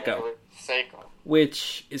again? Seiko. Seiko.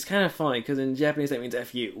 Which is kind of funny, because in Japanese that means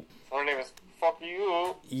F-U. So her name is Fuck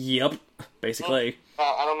You. Yep, basically.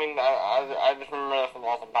 I don't mean... I just remember that from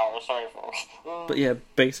Austin Powers. Sorry, folks. But yeah,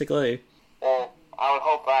 basically. Well, I would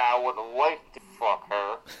hope that I would like to fuck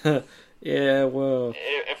her. Yeah, well...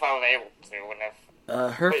 If I was able to, and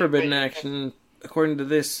if... her forbidden action, according to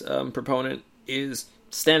this proponent, is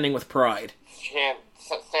standing with pride. She can't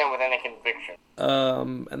stand with any conviction.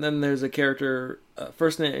 And then there's a character,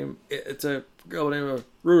 first name, it's a girl named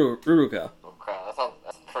Ruruka. Okay,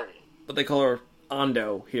 that's pretty. But they call her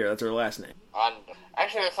Ando here, that's her last name. Ando.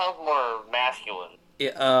 Actually, that sounds more masculine.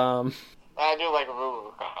 Yeah, I do like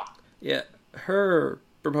Ruruka. Yeah, her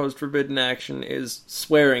proposed forbidden action is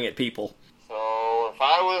swearing at people. So, if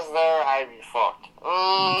I was there, I'd be fucked.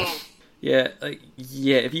 Yeah,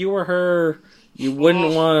 if you were her, you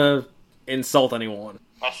wouldn't want to insult anyone.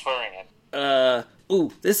 By swearing it.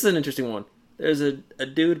 This is an interesting one. There's a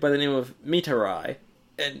dude by the name of Mitarai,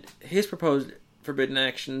 and his proposed forbidden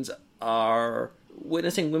actions are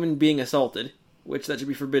witnessing women being assaulted, which that should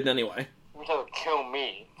be forbidden anyway. Kill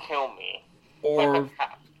me.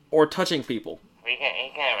 Or touching people. He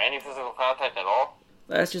can't have any physical contact at all?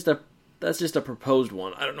 That's just a proposed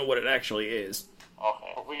one. I don't know what it actually is.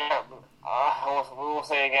 Okay. We will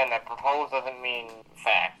say again that proposed doesn't mean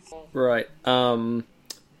facts. Right.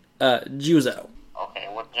 Juzo. Okay,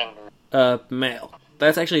 what gender? Male.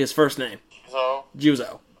 That's actually his first name.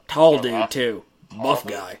 Juzo? Tall dude, too. Buff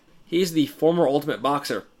guy. He's the former Ultimate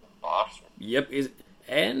Boxer. Boxer? Yep.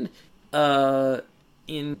 And,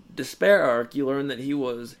 in Despair Arc, you learn that he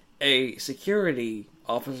was a security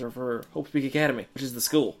officer for Hope Peak Academy, which is the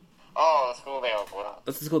school. Oh, the school they all went to.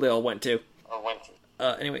 That's the school they all went to. Or went to.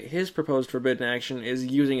 Anyway, his proposed forbidden action is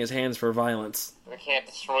using his hands for violence. We can't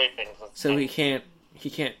destroy things. So he can't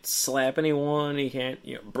slap anyone, he can't,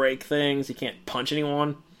 break things, he can't punch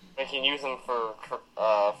anyone. We can use them for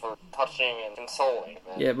touching and consoling.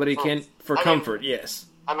 Yeah, but he can for comfort, yes.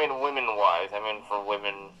 I mean women-wise, for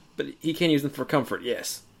women. But he can use them for comfort,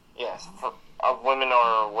 yes. Yes, for women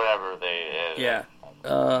or whatever they... Yeah.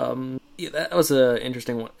 That was an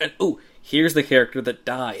interesting one. And, here's the character that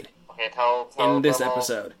died. Okay, tell in this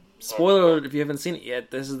episode. Spoiler alert, if you haven't seen it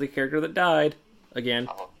yet, this is the character that died. Again.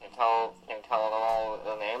 Can you tell them all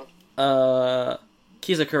the names?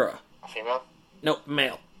 Kizakura. A female? Nope,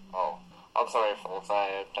 male. Oh, I'm sorry, folks.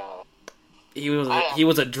 He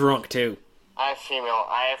was a drunk too. I have female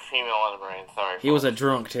on the brain. Sorry, folks. He was a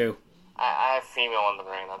drunk too. I have female on the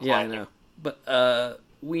brain. That's I know. But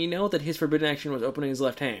we know that his forbidden action was opening his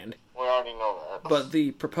left hand. We already know that. But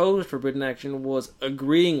the proposed forbidden action was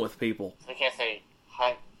agreeing with people. So he can't say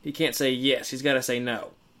hi. He can't say yes. He's got to say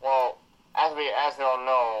no. Well, as we all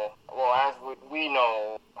know, as we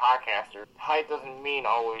know, podcasters, height doesn't mean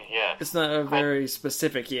always yes. It's not a very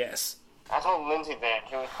specific yes. I told Lindsay that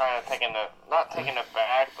she was kind of not taking it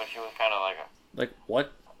back, but she was kind of like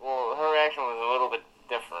what? Well, her reaction was a little bit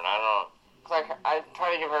different. I don't know. Like I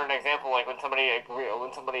try to give her an example, like when somebody is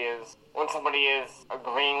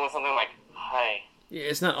agreeing with something, like hi. Yeah,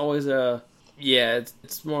 it's not always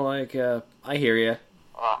it's more like I hear you.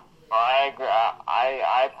 I agree.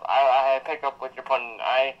 I pick up what you're putting.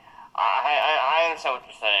 I understand what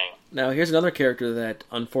you're saying. Now here's another character that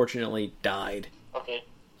unfortunately died. Okay.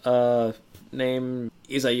 Name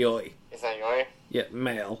Izayoi. Izayoi? Yeah,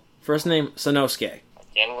 male. First name Sanosuke.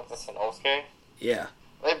 Again with the Sanosuke? Yeah.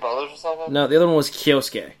 Are they brothers or something? No, the other one was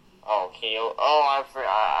Kyosuke. Oh, Kyo. Oh,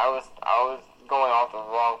 I was going off the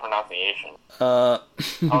wrong pronunciation. I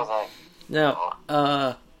was like...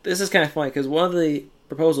 Now, this is kind of funny, because one of the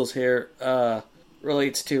proposals here,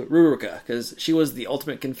 relates to Ruruka, because she was the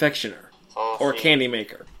ultimate confectioner, or candy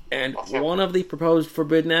maker. And one of the proposed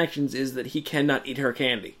forbidden actions is that he cannot eat her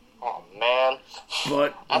candy. Oh, man.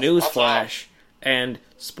 But, newsflash, and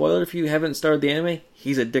spoiler if you haven't started the anime,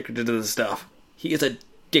 he's addicted to the stuff. He is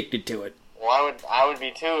addicted to it. Well, I would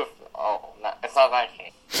be too if... Oh, no, it's not that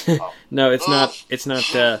candy. Oh. No, it's not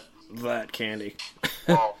that candy.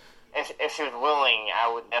 Well, if she was willing,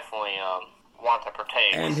 I would definitely, want to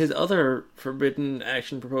partake. And his other forbidden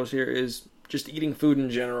action proposed here is just eating food in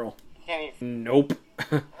general. He can't eat. Nope.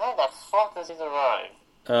 How the fuck does he survive?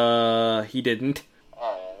 He didn't.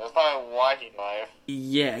 Oh, yeah, that's probably why he survived.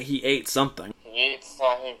 Yeah, he ate something. He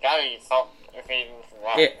gotta eat something if he didn't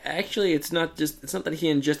survive. Actually, it's not that he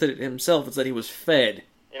ingested it himself, it's that he was fed.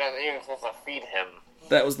 You're not even supposed to feed him.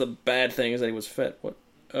 That was the bad thing, is that he was fed. What?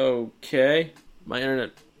 Okay. My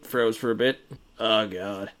internet froze for a bit. Oh,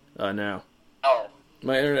 God. Oh, no. Oh.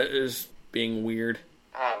 My internet is being weird.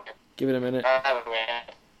 Give it a minute.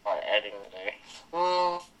 Editing today.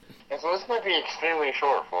 And so this might be extremely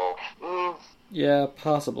short, folks. Yeah,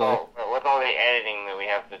 possibly. Oh, with all the editing that we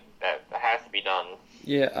have that has to be done.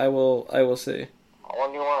 Yeah, I will see.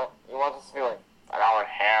 When you want this to be like an hour and a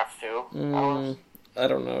half, 2 hours? I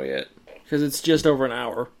don't know yet. Because it's just over an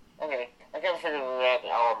hour. Okay. I kind of figured we were at the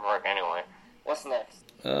hour mark anyway. What's next?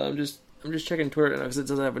 I'm just checking Twitter now because it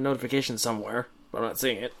doesn't have a notification somewhere, but I'm not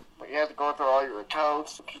seeing it. But you have to go through all your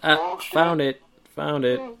accounts. Found it.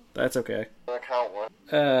 That's okay. Account one.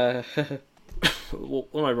 One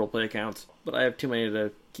of my roleplay accounts, but I have too many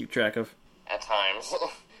to keep track of. At times.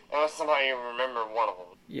 Unless somehow you remember one of them.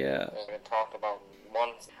 Yeah. As we talked about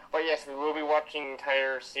once. But yes, we will be watching the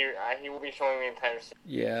entire series. He will be showing the entire series.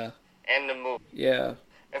 Yeah. And the movie. Yeah.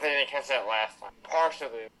 If they didn't catch that last time.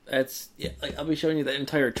 Partially. I'll be showing you the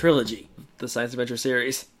entire trilogy, the Science Adventure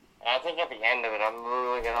series. I think at the end of it, I'm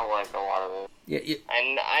really gonna like a lot of it. Yeah.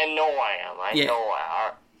 I know I am. I know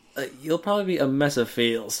I am. You'll probably be a mess of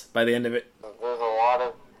feels by the end of it. There's a lot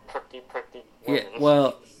of pretty women. Yeah,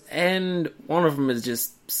 well, and one of them is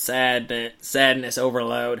just sadness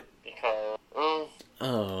overload. Because,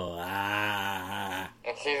 and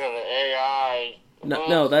she's an AI.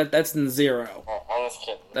 No, that's in Zero. Oh, I'm just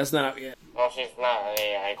kidding. That's not out yet. Well, she's not an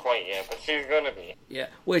AI quite yet, but she's gonna be. Yeah,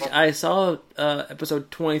 which I saw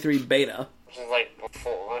episode 23 beta. Which is like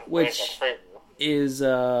before. Which is,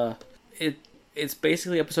 it's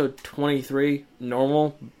basically episode 23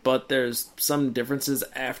 normal, but there's some differences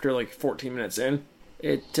after like 14 minutes in.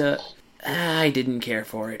 I didn't care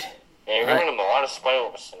for it. Yeah, you're giving them a lot of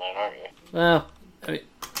spoilers tonight, aren't you? Well, I mean,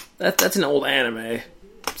 that's an old anime,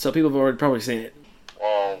 so people have already probably seen it.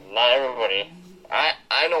 Well, not everybody. I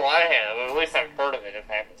know I have. At least I've heard of it. If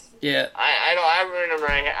it happens. Yeah. I know. I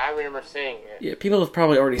remember seeing it. Yeah, people have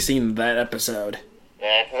probably already seen that episode.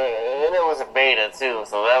 Yeah, and it was a beta too,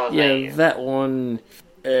 so that was. Yeah, that one.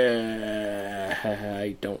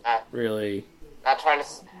 I don't really. Not trying to.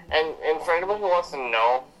 And for anybody who wants to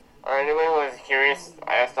know, or anybody who is curious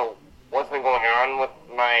as to what's been going on with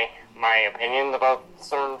my opinions about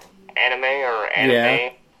certain anime or anime,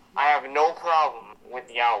 yeah. I have no problem with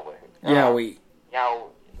Yaoi. Yaoi. Yaoi,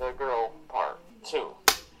 the girl part, too.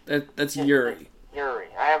 That's Yuri. Yuri.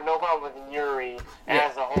 I have no problem with Yuri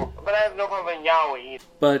as a whole, but I have no problem with Yaoi either.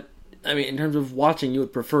 But, I mean, in terms of watching, you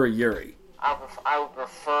would prefer Yuri. I would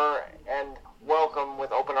prefer and welcome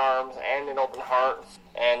with open arms and an open heart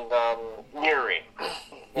and Yuri.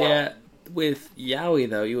 Yeah, with Yaoi,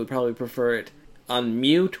 though, you would probably prefer it on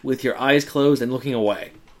mute with your eyes closed and looking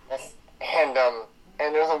away. Yes.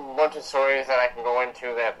 And there's a bunch of stories that I can go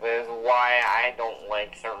into that is why I don't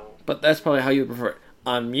like certain. But that's probably how you would prefer it.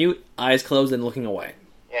 On mute, eyes closed, and looking away.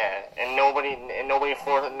 Yeah, and nobody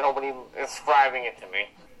describing it to me.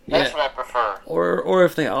 That's what I prefer. Or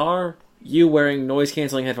if they are, you wearing noise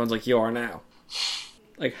canceling headphones like you are now.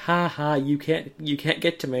 Like, ha, you can't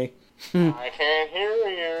get to me. I can't hear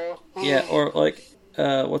you. Yeah, or like,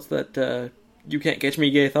 what's that? You can't catch me,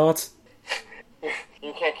 gay thoughts.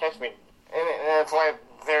 You can't catch me. And that's why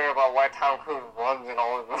theory about why Tom Cruise runs and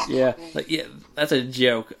all of this. Yeah, that's a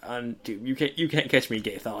joke on dude. You can't catch me,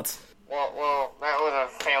 gay thoughts. Well, that was a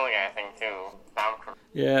Family Guy thing too. Tom Cruise.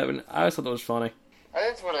 Yeah, but I always thought that was funny.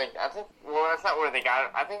 That's not where they got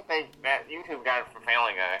it. I think that YouTube got it from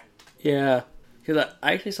Family Guy. Yeah, because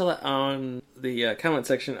I actually saw that on the comment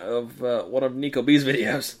section of one of Nico B's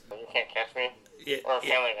videos. You can't catch me. Yeah, or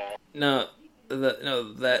Family Guy. No,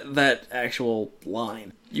 that actual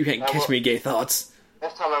line. You can't catch me, gay thoughts.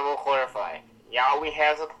 This time I will clarify. Yaoi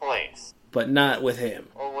has a place. But not with him.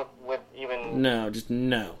 Or with even... No, just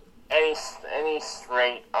no. Any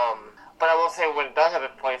straight, But I will say what it does have a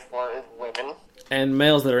place for is women. And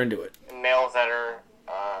males that are into it. And males that are,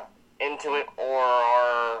 into it or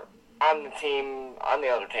are on the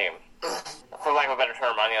other team. For lack of a better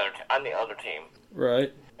term, on the other team.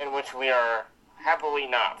 Right. In which we are... happily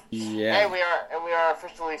not. Yeah. And we are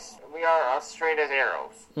officially straight as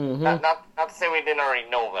arrows. Mm-hmm. Not to say we didn't already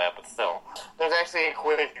know that, but still. There's actually a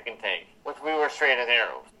quiz you can take, which we were straight as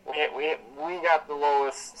arrows. we got the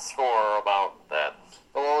lowest score about that.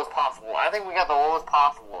 The lowest possible. I think we got the lowest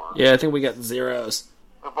possible. Yeah, I think we got zeros.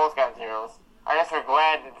 We both got zeros. I guess we're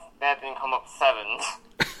glad that didn't come up sevens.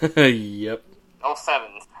 Yep. No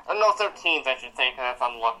sevens. No 13s, I should say, because that's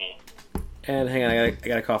unlucky. And hang on, I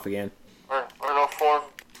gotta cough again. Or no 4s.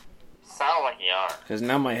 Sound like you are. Because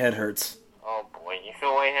now my head hurts. Oh boy, you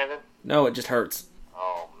feel lightheaded? No, it just hurts.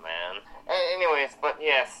 Oh man. Anyways, but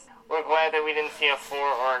yes, we're glad that we didn't see a 4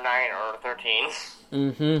 or a 9 or a 13.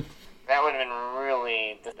 Mm-hmm. That would have been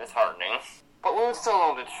really disheartening. But we would still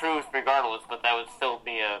know the truth regardless, but that would still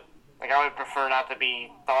be I would prefer not to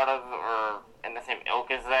be thought of or in the same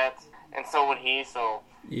ilk as that, and so would he, so...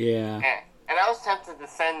 Yeah. And I was tempted to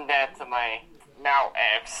send that to my now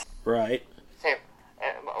ex. Right. Same.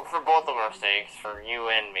 For both of our sakes, for you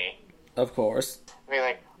and me. Of course. Be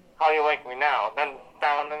like, how do you like me now? Then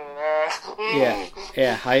down and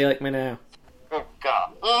Yeah, how you like me now? Good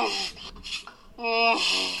God.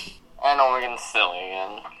 I know we're getting silly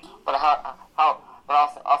again. But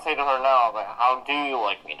I'll say to her now, but how do you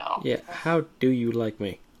like me now? Yeah, how do you like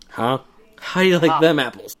me? Huh? How do you like them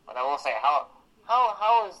apples? But I will say, how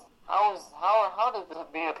does this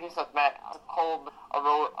be a piece of cold,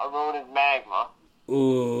 eroded magma?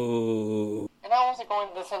 Ooh. And I wasn't going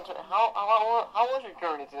to the center. How was your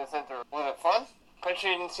journey to the center? Was it fun? Pretty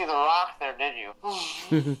sure you didn't see the rock there, did you?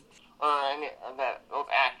 Those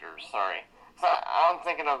actors, sorry. So I'm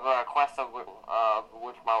thinking of Quest of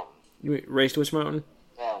Witch Mountain. You mean Race to Witch Mountain?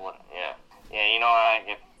 Yeah, you know I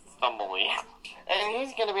get stumbly. And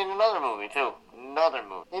he's gonna be in another movie too. Another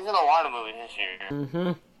movie. He's in a lot of movies this year. Mm-hmm.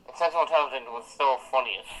 And Central Television was so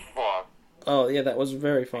funny as fuck. Oh, yeah, that was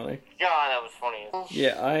very funny. God, that was funny.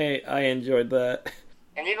 Yeah, I enjoyed that.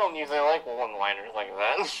 And you don't usually like one-liners like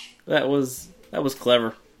that. That was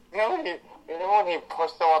clever. You know when he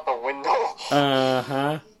pushed them out the window?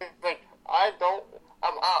 Uh-huh. Like, I'm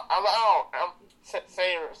out.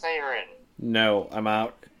 Say you're in. No, I'm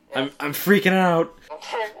out. I'm freaking out. I'm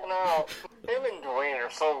freaking out. Him and Dwayne are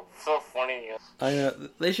so funny. I know.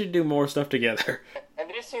 They should do more stuff together. And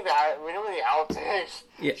did you see remember the outtakes?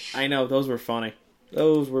 Yeah, I know. Those were funny.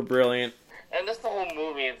 Those were brilliant. And just the whole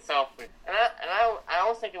movie itself. And I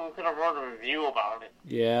was thinking we could have wrote a review about it.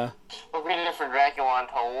 Yeah. But we did it for Dracula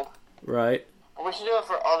Untold. Right. But we should do it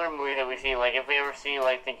for other movies that we see. Like, if we ever see,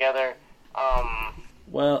 like, together,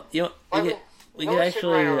 Well, you know, we could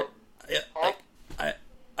actually...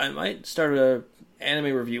 I might start a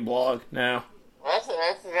anime review blog now. Well,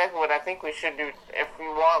 that's exactly what I think we should do. If we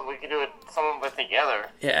want, we could do some of it together.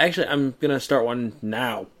 Yeah, actually, I'm gonna start one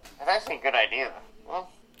now. That's actually a good idea. Well,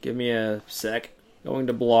 give me a sec. Going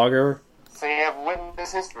to Blogger. So you have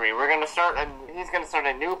Witness History. He's gonna start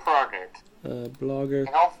a new project. Blogger.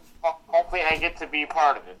 And hopefully I get to be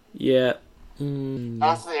part of it. Yeah.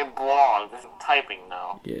 Honestly, a blog. This is typing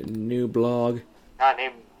now. Yeah, new blog. Not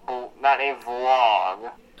a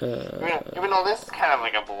vlog. Even though this is kind of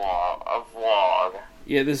like a vlog.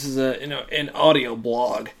 Yeah, this is an audio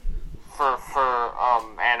blog for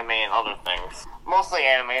anime and other things. Mostly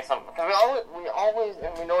anime, because we always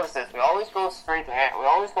and we notice this. We always go almost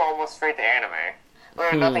straight to anime. We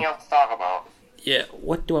have nothing else to talk about. Yeah,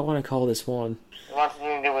 what do I want to call this one? You want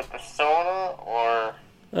something to do with Persona, or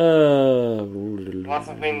you want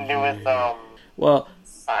something to do with Well,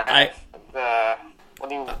 what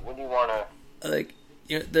do you want to like?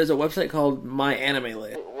 You know, there's a website called My Anime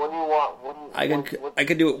List. What do you want? I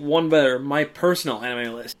could do it one better. My personal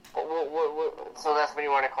anime list. So that's what you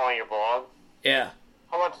want to call your blog? Yeah.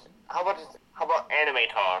 How about Anime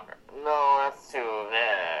Talk? No, that's too.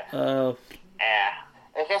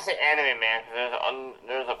 I can't say Anime Man because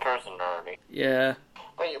there's a person already. Yeah.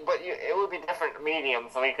 But it would be different medium,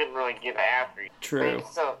 so he couldn't really get after you. True.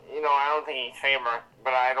 So I don't think he's trademark,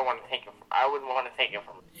 but I don't want to take it. I wouldn't want to take it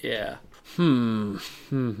from him. Yeah.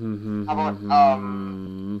 How about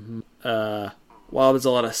Well, there's a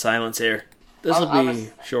lot of silence here. This will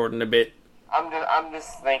be shortened a bit. I'm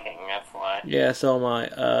just thinking. That's why. Yeah. So am I.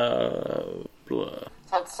 Blah.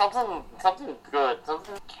 Something good,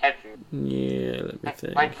 something catchy. Yeah. Let me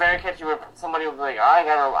think. Like very catchy, where somebody will be like, I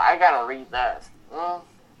gotta read that.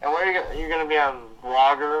 And where you're gonna be on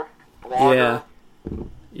Blogger? Yeah.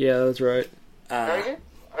 Yeah, that's right. Are you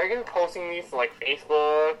gonna be posting these to like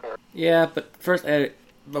Facebook or? Yeah, but first,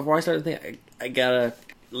 before I start the thing, I gotta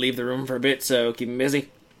leave the room for a bit, so keep me busy.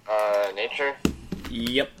 Nature.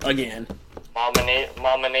 Yep, again.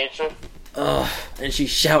 Mama Nature. Ugh, and she's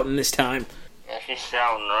shouting this time. Yeah, she's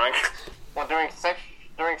shouting, right? Well, during sex,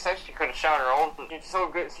 she could have shouted her own. She's so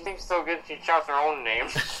good. She thinks so good. She shouts her own name.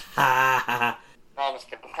 Ha ha ha. No, I'm just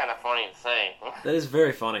kidding. Kind of funny to say. That is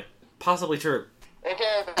very funny. Possibly true. They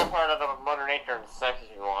can edit that part out of Mother Nature and sex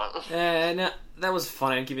if you want. No, that was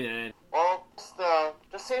funny. I'm keeping it in. Well,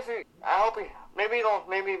 just see if you. I hope you. Maybe you don't.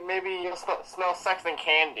 Maybe you'll smell sex and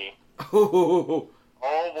candy. Oh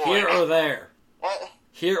boy. Here or there. What?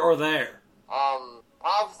 Here or there.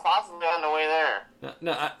 Possibly on the way there.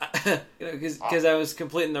 No, because I was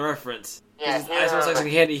completing the reference. Yeah, I smell sex and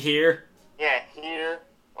candy here. Yeah, here,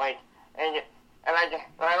 like, and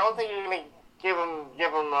I don't think you're gonna give him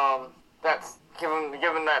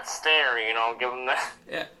that stare, you know, give him that.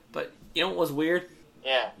 Yeah, but you know what was weird?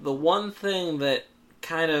 Yeah. The one thing that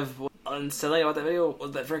kind of was unsettling about that video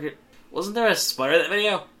was that freaking wasn't there a spider in that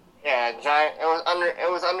video? Yeah, giant. It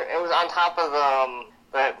was on top of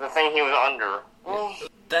the thing he was under.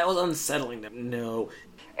 That was unsettling. No.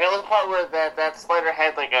 And it was the part where that spider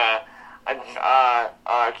had like a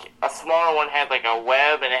smaller one had like a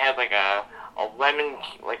web, and it had like a lemon,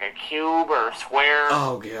 like a cube or a square.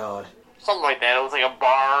 Oh god. Something like that. It was like a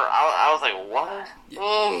bar. I was like, what?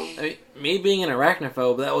 I mean, me being an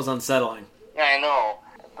arachnophobe, that was unsettling. Yeah, I know.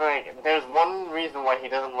 But like, there's one reason why he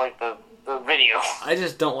doesn't like the video. I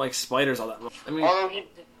just don't like spiders all that much. I mean,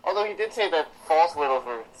 although he did say that false widows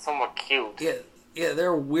were somewhat cute. Yeah,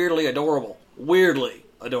 they're weirdly adorable. Weirdly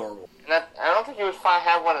adorable. And I don't think he would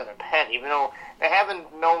have one as a pet, even though they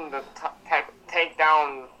haven't known to take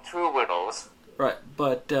down true widows. Right,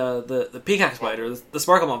 but the peacock spider, the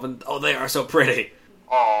sparkle muffin, oh, they are so pretty.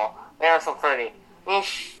 Oh, they are so pretty. And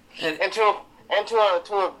to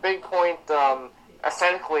a big point,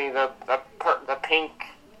 aesthetically, the pink.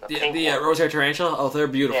 The rose-haired tarantula, oh, they're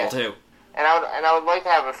beautiful too. And I would like to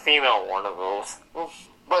have a female one of those.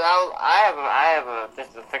 But I have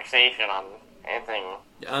just a fixation on anything.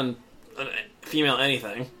 On female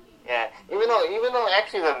anything. Yeah, even though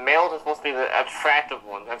actually the males are supposed to be the attractive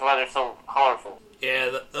ones. That's why they're so colorful.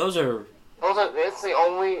 Yeah, those are. It's the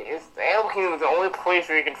Animal Kingdom is the only place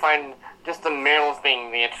where you can find just the males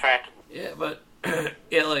being the attractive. Yeah, but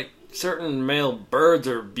yeah, like certain male birds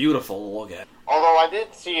are beautiful to look at. Although I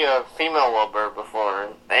did see a female lovebird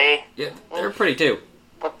before. They're pretty too.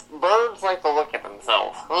 But birds like to look at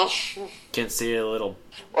themselves. Can see a little.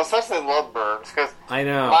 Well, especially lovebirds, because I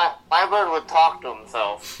know my bird would talk to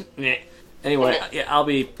himself. Yeah. Anyway, I'll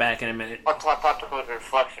be back in a minute. Or talk to his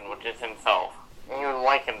reflection, which is himself. And he would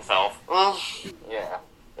like himself. Yeah.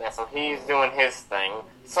 So he's doing his thing.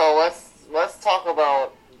 So let's talk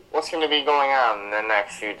about what's going to be going on in the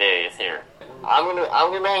next few days here. I'm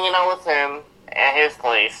gonna be hanging out with him at his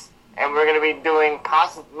place, and we're gonna be doing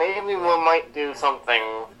maybe we might do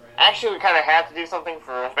something. Actually, we kind of have to do something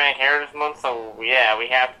for Hispanic Heritage Month, so yeah, we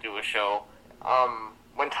have to do a show.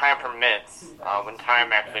 When time permits. When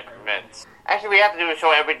time actually permits. Actually, we have to do a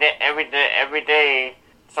show every day,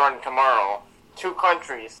 starting tomorrow. 2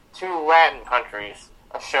 Latin countries,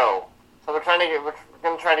 a show. So we're gonna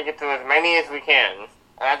try to get to as many as we can.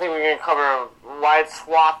 And I think we're going to cover a wide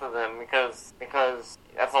swath of them because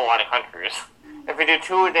that's a lot of countries. If we do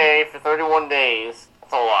 2 a day for 31 days,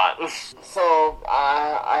 that's a lot. So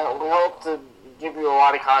we hope to give you a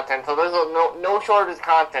lot of content. So there's no shortage of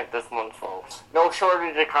content this month, folks. No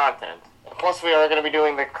shortage of content. Plus, we are going to be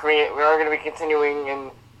doing the Korean. We are going to be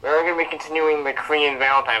continuing the Korean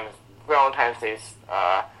Valentine's Day's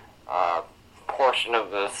portion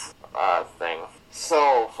of this thing.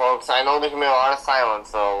 So, folks, I know there's going to be a lot of silence,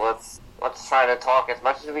 so let's try to talk as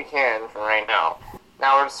much as we can for right now.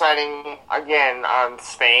 Now we're deciding, again, on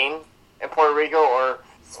Spain and Puerto Rico, or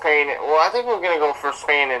Spain. Well, I think we're going to go for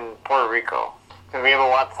Spain and Puerto Rico, because we have a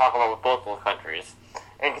lot to talk about with both those countries.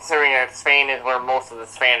 And considering that Spain is where most of the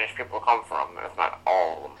Spanish people come from, if not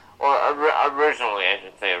all of them. Or originally, I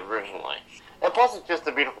should say, originally. And plus, it's just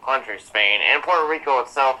a beautiful country, Spain. And Puerto Rico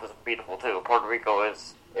itself is beautiful, too. Puerto Rico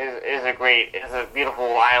is a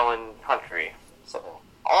beautiful island country. So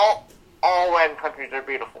all Latin countries are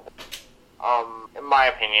beautiful, in my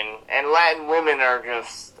opinion. And Latin women are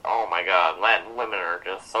just, oh my god, Latin women are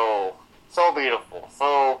just so beautiful.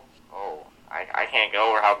 I can't get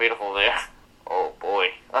over how beautiful they are. Oh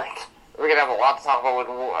boy, like we're gonna have a lot to talk about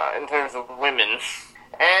in terms of women.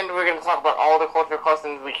 And we're gonna talk about all the cultural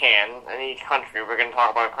customs we can in each country. We're gonna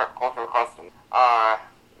talk about cultural customs,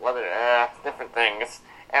 different things.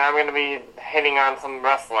 And I'm going to be hitting on some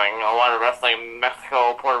wrestling, a lot of wrestling,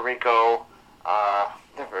 Mexico, Puerto Rico,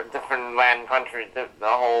 different Latin countries, the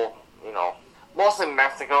whole, mostly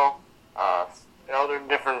Mexico. There are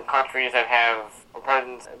different countries that have a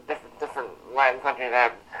presence, different Latin countries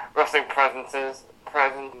that have wrestling presences,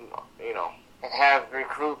 and have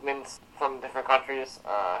recruitments from different countries,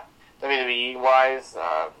 WWE-wise,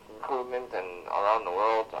 recruitment and around the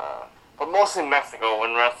world, but mostly Mexico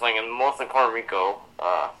when wrestling, and mostly Puerto Rico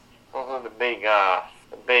Those are the big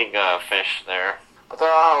fish there. But there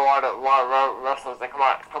are a lot of wrestlers that come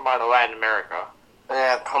out of Latin America.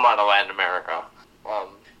 Yeah, come out of Latin America.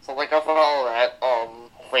 So like up with all that,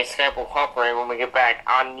 hopefully Skype will cooperate when we get back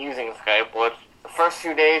on using Skype. Which the first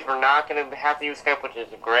few days we're not going to have to use Skype, which is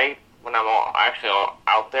great when I'm actually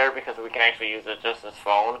out there because we can actually use it just as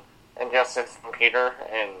phone and just as computer,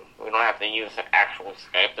 and we don't have to use actual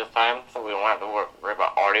Skype this time, so we don't have to worry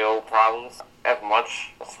about audio problems as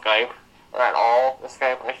much as Skype, or at all with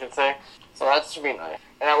Skype, I should say. So that should be nice.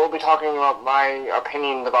 And I will be talking about my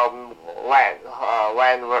opinions about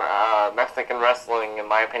Mexican wrestling and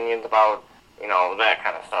my opinions about, that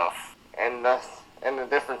kind of stuff. And the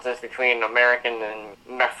differences between American and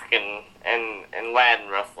Mexican and Latin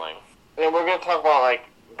wrestling. And we're going to talk about, like,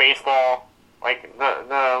 baseball, like the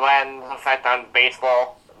Latin effect on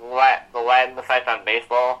baseball, the Latin effect on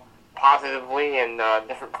baseball, positively, and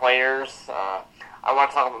different players. I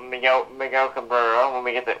want to talk about Miguel Cabrera when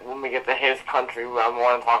we get to his country. I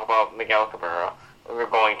want to talk about Miguel Cabrera. We're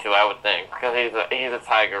going to, I would think, because he's a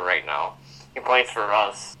Tiger right now. He plays for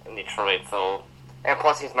us in Detroit, and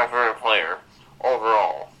plus he's my favorite player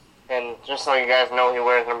overall. And just so you guys know, he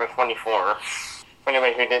wears number 24. If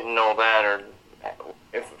anybody who didn't know that or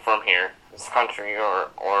is from here, this country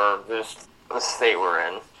or this state we're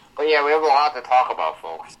in. But yeah, we have a lot to talk about,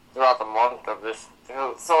 folks, throughout the month of this.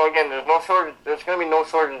 So again, there's going to be no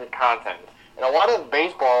shortage of content. And a lot of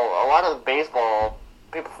baseball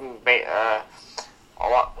people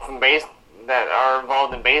that are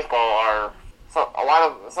involved in baseball are some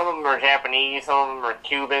of them are Japanese, some of them are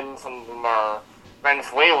Cuban, some of them are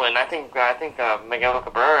Venezuelan. I think Miguel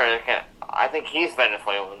Cabrera, I think he's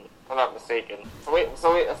Venezuelan, if I'm not mistaken.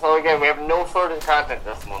 So again, we have no shortage of content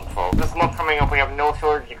this month, folks. This month coming up, we have no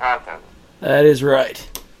shortage of content. That is right.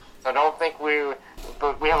 So don't think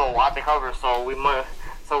but we have a lot to cover. So we're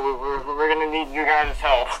gonna need you guys'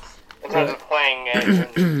 help in terms of playing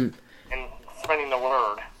and spreading the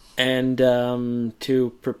word. And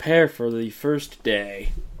to prepare for the first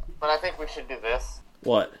day. But I think we should do this.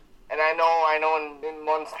 What? And I know in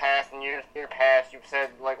months past and years past, you've said,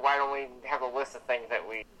 like, why don't we have a list of things that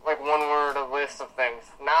like one word, a list of things.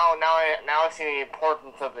 Now I see the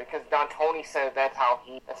importance of it, because Don Tony said that's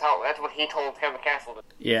what he told Kevin Castle to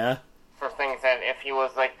do. Yeah. For things that if he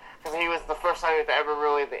was, like, because he was the first time to ever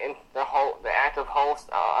really the active host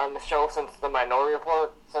on the show since the Minority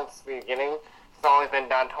Report, since the beginning. It's always been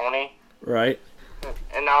Don Tony. Right.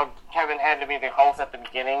 And now Kevin had to be the host at the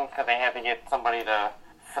beginning, because they had to get somebody to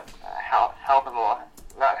help him along.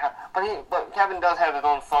 But Kevin does have his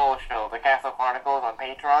own solo show, the Castle Chronicles, on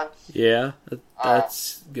Patreon. Yeah,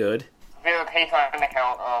 that's good. If you have a Patreon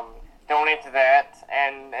account, donate to that,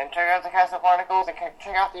 and check out the Castle Chronicles, and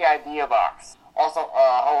check out the Idea Box. Also,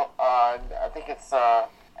 I think it's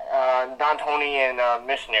Don Tony and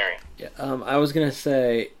Missionary. Yeah, I was gonna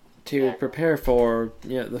say to prepare for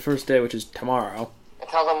the first day, which is tomorrow. And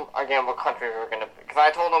tell them again what country we're gonna, because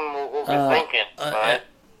I told them what we're thinking. But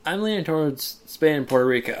I'm leaning towards Spain and Puerto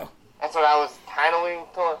Rico. That's what I was kind of leaning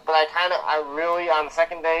towards, but I really, on the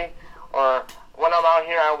second day, or when I'm out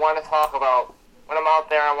here, I want to talk about, when I'm out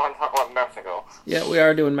there, I want to talk about Mexico. Yeah, we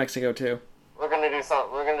are doing Mexico too. We're gonna do some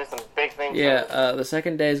big things. Yeah, the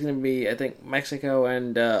second day is gonna be, I think, Mexico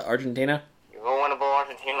and Argentina. You want to go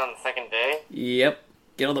Argentina on the second day? Yep.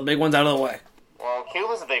 Get all the big ones out of the way. Well,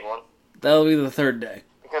 Cuba's a big one. That'll be the third day.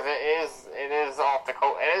 Because it is off the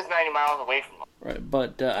coast. It is 90 miles away from us. Right,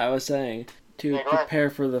 but I was saying to prepare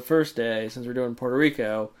for the first day, since we're doing Puerto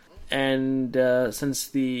Rico, and since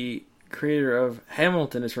the creator of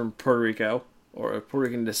Hamilton is from Puerto Rico, or of Puerto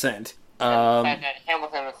Rican descent.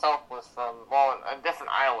 Hamilton himself was from, a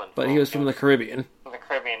different island. But he was from the Caribbean. From the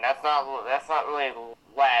Caribbean. That's not really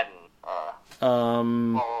Latin.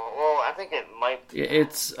 I think it might be.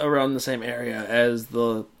 It's around the same area as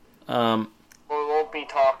the, We won't be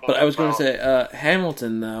talking But I was going to say,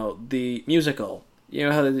 Hamilton, though, the musical. You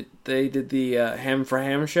know how they did the Ham for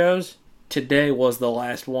Ham shows? Today was the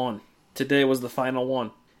last one. Today was the final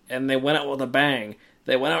one. And they went out with a bang.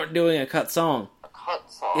 They went out doing a cut song. A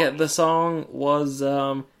cut song? Yeah, the song was,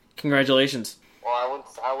 Congratulations. Well,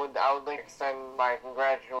 I would like to extend my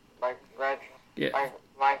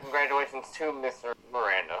congratulations to Mr.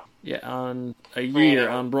 Miranda. Yeah, on a year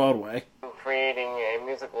on Broadway. Creating a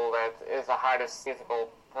musical that is the hottest musical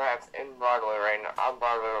perhaps in Broadway right now, on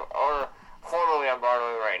Broadway, or formerly on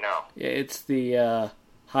Broadway right now. Yeah, it's the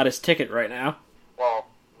hottest ticket right now. Well,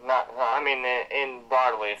 in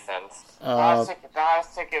Broadway sense. The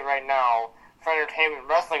hottest ticket right now for entertainment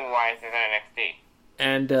wrestling-wise is NXT.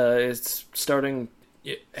 And it's starting.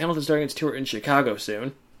 Hamilton's starting its tour in Chicago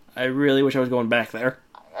soon. I really wish I was going back there.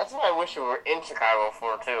 That's what I wish we were in Chicago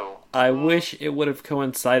for too. I wish it would have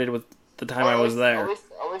coincided with the time I was there. At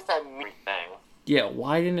least that meat thing. Yeah,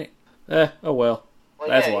 why didn't it? Oh well. Well,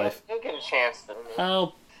 That's yeah, life. You'll get a chance to.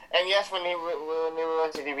 Oh, And yes, when he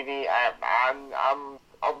released the DVD, I'm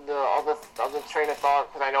of the train of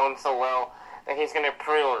thought, because I know him so well, that he's gonna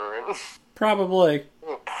pre-order it. probably.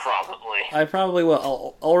 Probably. I probably will.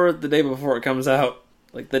 I'll order it the day before it comes out.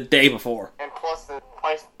 Like the day before. And plus, if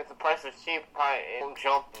the price is cheap, it won't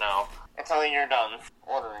jump now until you're done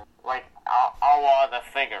ordering. Like, a la the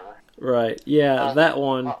figure. Right. Yeah, that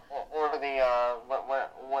one. Or the,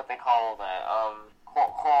 what they call that,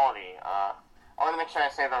 quality. I want to make sure I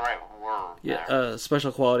say the right word. Yeah,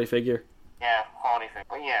 special quality figure. Yeah, quality figure.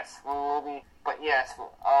 But yes, we will be. But yes,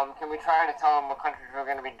 can we try to tell them what countries we're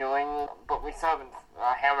going to be doing? But we still haven't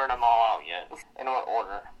hammered them all out yet. In what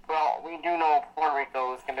order? Well, we do know Puerto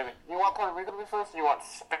Rico is going to be. You want Puerto Rico to be first, or you want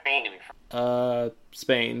Spain to be first?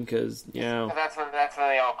 Spain, because you know. 'Cause that's where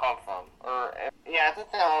they all come from. Yeah, I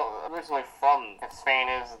think they're all originally from. Spain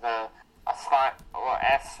is the España.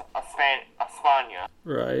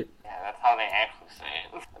 Right. Yeah, that's how they actually say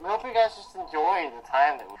it. I hope you guys just enjoy the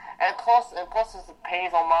time that and plus it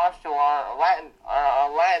pays homage to our Latin.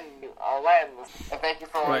 And thank you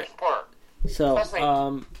for all your support. So,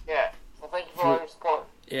 yeah. So thank you for all your support.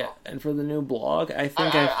 Yeah, and for the new blog, I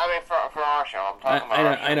think I mean for our show. I'm talking about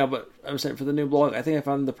our show. I know, but I'm saying for the new blog, I think I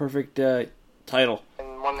found the perfect title.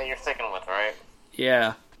 And one that you're sticking with, right?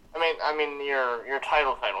 Yeah. I mean your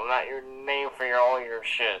title, not your name for all your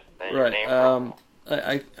shit. Right.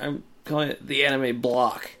 I'm calling it the anime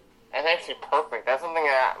block. That's actually perfect. That's something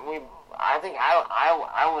that I think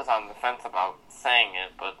I was on the fence about saying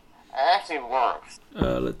it, but it actually works.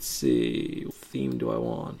 Let's see. What theme do I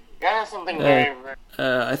want? You gotta have something very.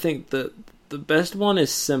 I think the best one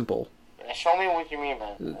is simple. Yeah, show me what you mean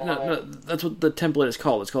by that. No, that's what the template is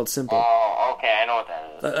called. It's called simple. Oh, okay, I know what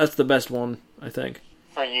that is. That's the best one, I think.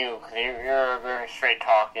 For you, because you're a very straight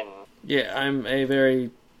talking. Yeah, I'm a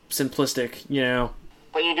very simplistic, you know.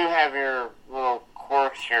 But you do have your little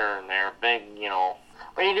quirks here and there, big, you know.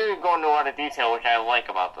 But you do go into a lot of detail, which I like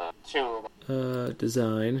about the two.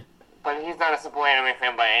 Design. But he's not a simple anime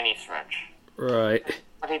fan by any stretch. Right.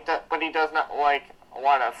 But he does not like a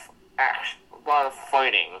lot of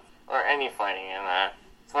fighting or any fighting in that.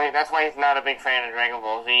 So that's why he's not a big fan of Dragon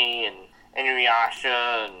Ball Z and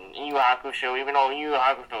Inuyasha and Yu Yu Hakusho, even though Yu Yu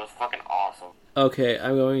Hakusho is fucking awesome. Okay,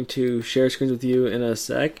 I'm going to share screens with you in a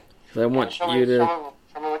sec. Because I want you to...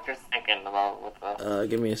 Show me what you're thinking about with the...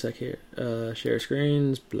 give me a sec here. Share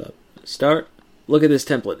screens, blah. Start. Look at this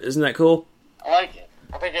template. Isn't that cool? I like it.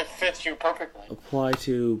 I think it fits you perfectly. Apply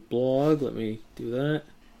to blog. Let me do that.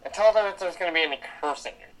 And tell them if there's going to be any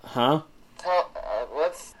cursing. Huh? I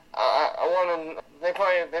want to... They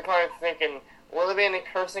probably thinking... Will there be any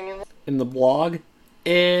cursing in this? In the blog?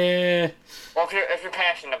 Well, if you're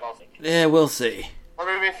passionate about it. Yeah, we'll see. Or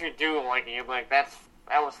maybe if you do like it, you'll be like, that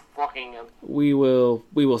was fucking... We will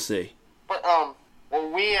see. But,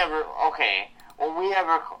 when we ever... I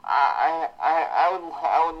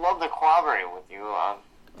would love to collaborate with you.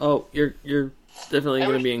 Oh, you're definitely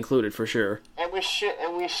going to be included for sure. And we should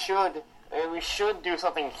do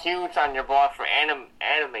something huge on your blog for Anime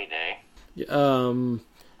Day.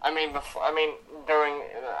 During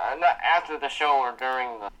not after the show or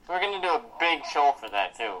during the. So we're gonna do a big show for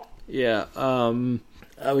that too. Yeah.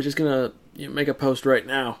 I was just gonna make a post right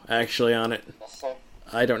now, actually, on it.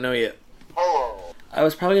 I don't know yet. Hello. I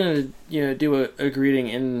was probably gonna do a greeting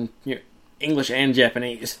in English and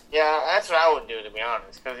Japanese. Yeah, that's what I would do, to be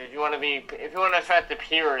honest. Because if you want to attract the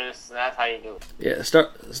purists, that's how you do it. Yeah.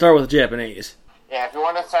 Start with Japanese. Yeah, if you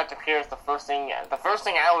want to attract the purists, the first thing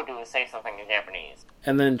I would do is say something in Japanese.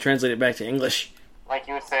 And then translate it back to English. Like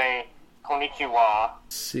you would say, konnichiwa.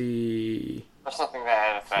 See. Or something to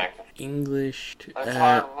that effect. English to It's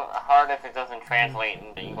hard if it doesn't translate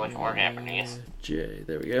into English or Japanese. J.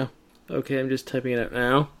 There we go. Okay, I'm just typing it out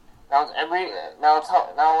now. Now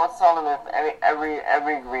let's tell them if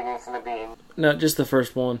every greeting's gonna be in. No, just the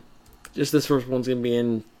first one. Just this first one's gonna be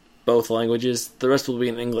in both languages. The rest will be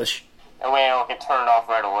in English. That way I don't get turned off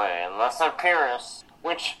right away, unless they're purists.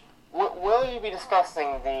 Which will you be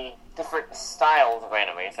discussing the different styles of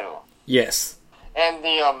anime too? Yes. And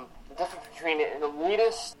the difference between an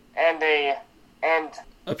elitist and a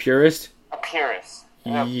purist. A purist.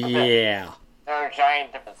 Yeah. There are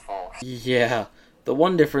giant differences, folks. Yeah. The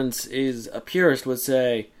one difference is a purist would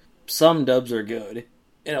say some dubs are good,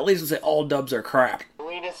 and at least would say all dubs are crap.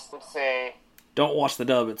 Elitists would say don't watch the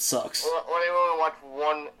dub; it sucks. Or they only watch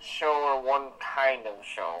one show or one kind of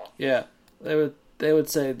show. Yeah, they would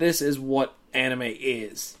say this is what anime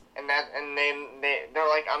is. and they're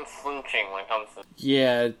like unflinching, like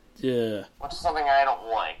Yeah. which is something I don't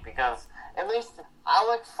like, because at least I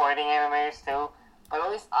like fighting animes too, but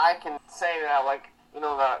at least I can say that, like, you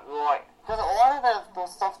know, that, like, because a lot of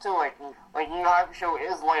those stuff too, like Yu Yu Hakusho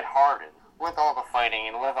is lighthearted with all the fighting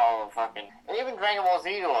and with all the fucking, and even Dragon Ball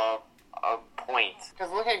Z to a point.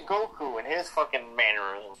 Because look at Goku and his fucking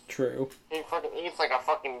mannerisms. True. He fucking eats like a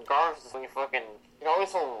fucking garfish.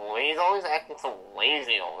 He's always acting so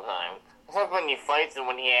lazy all the time. Except when he fights and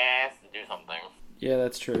when he has to do something. Yeah,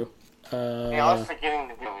 that's true. He's always forgetting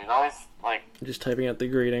to do. He's always like. I'm just typing out the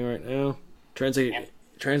greeting right now. Translating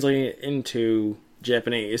it into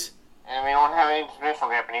Japanese. And we don't have any traditional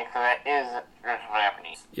Japanese, because that is traditional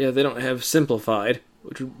Japanese. Yeah, they don't have simplified,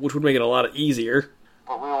 which would make it a lot easier.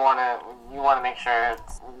 But you want to make sure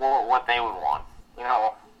it's what they would want. You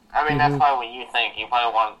know, I mean, that's probably what you think. You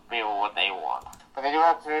probably want people what they want. But they do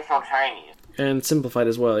have traditional Chinese. And simplified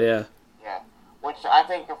as well, yeah. Yeah. Which I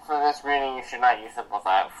think for this reading, you should not use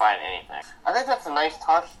simplified anything. I think that's a nice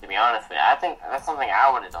touch, to be honest with you. I think that's something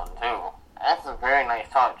I would have done too. That's a very nice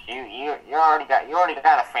touch. You already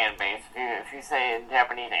got a fan base if you say in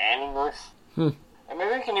Japanese and English. And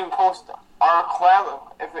maybe we can even post our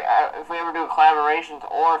if we ever do collaborations,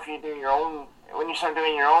 or if you do your own. When you start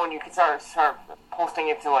doing your own, you can start posting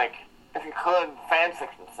it to, like, if you could, fan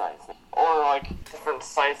fiction sites, or like different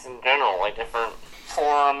sites in general, like different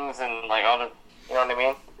forums and like other. You know what I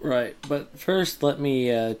mean? Right. But first, let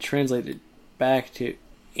me translate it back to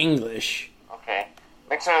English. Okay.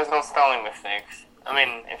 Make sure there's no spelling mistakes. I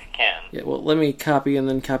mean, if you can. Yeah. Well, let me copy and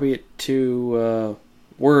then copy it to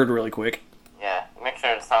Word really quick. Yeah. Make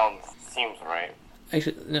sure it seems right.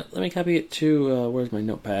 Actually, no. Let me copy it to where's my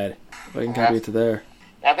notepad? If I can copy it to there.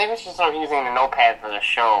 Yeah, I think we should start using the notepad for the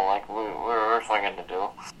show, like we were originally going to do.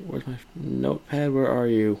 Where's my notepad? Where are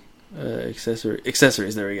you?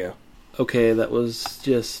 Accessories. There we go. Okay, that was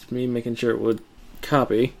just me making sure it would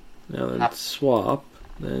copy. Now then swap.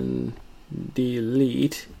 Then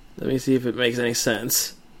delete. Let me see if it makes any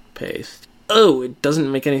sense. Paste. Oh, it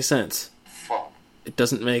doesn't make any sense. Fuck. It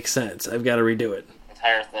doesn't make sense. I've got to redo it.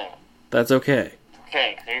 Entire thing. That's okay.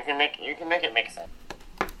 Okay, so you can make it make sense.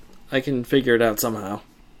 I can figure it out somehow.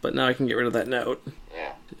 But now I can get rid of that note.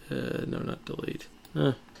 Yeah. No, not delete.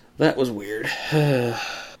 That was weird.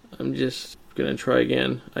 I'm just gonna try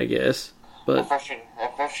again, I guess. But at first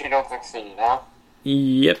you don't succeed, huh?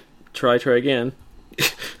 Yep. Try again.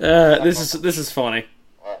 This is funny.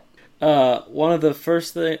 One of the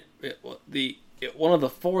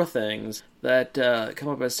four things that come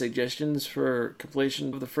up as suggestions for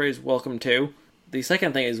completion of the phrase "welcome to." The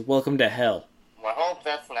second thing is "welcome to hell." I hope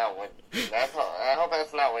that's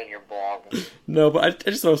not what your blog is. No, but I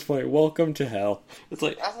just thought it was funny. Welcome to hell. It's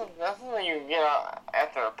like that's what you get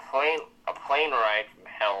after a plane ride from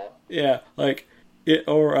hell. Yeah, like it,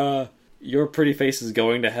 or Your Pretty Face is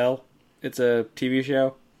Going to Hell. It's a TV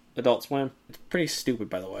show, Adult Swim. It's pretty stupid,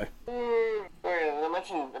 by the way. They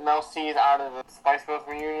mentioned Mel C is out of the Spice Girls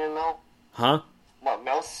reunion, though. Huh? What,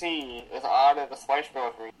 Mel C is out of the Spice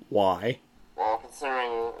Girls reunion? Why? Well,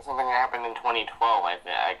 considering something happened in 2012,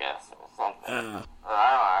 I guess, or something.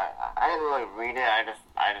 I didn't really read it.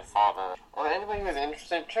 I just saw the. Well, anybody who's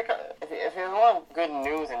interested, check out if you want good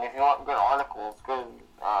news and if you want good articles, good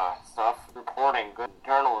stuff, reporting, good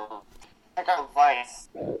journalism. Check out Vice.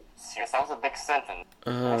 Seriously, that was a big sentence.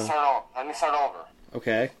 Let me start over.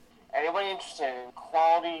 Okay. Anybody interested in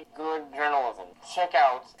quality, good journalism, check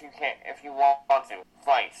out, if you want to,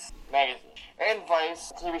 Vice magazine. And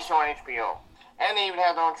Vice TV show on HBO. And they even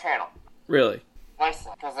have their own channel. Really? Vice,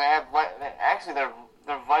 because their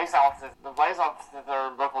Vice offices, the Vice offices are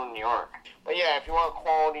in Brooklyn, New York. But yeah, if you want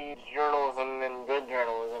quality journalism and good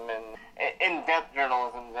journalism and in-depth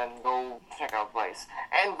journalism, then go check out Vice.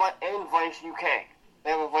 And Vice UK.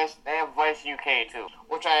 They have Vice UK too,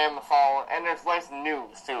 which I am a follower. And there's Vice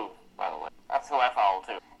News too, by the way. That's who I follow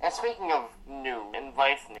too. And speaking of news and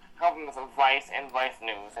Vice News, helping with Vice and Vice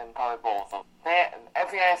News, and probably both of them,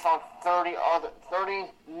 FBI found 30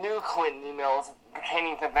 new Clinton emails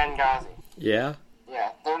pertaining to Benghazi. Yeah? Yeah,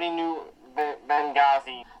 30 new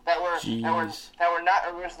Benghazi that were not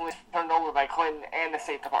originally turned over by Clinton and the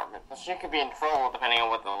State Department. So she could be in trouble depending on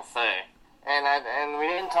what they'll say. And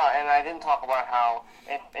I didn't talk about how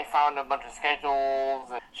they found a bunch of schedules.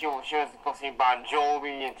 And she was supposed to see Bon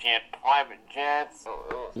Jovi, and she had private jets.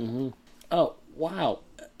 Oh wow!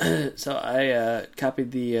 So I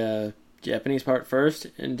copied the Japanese part first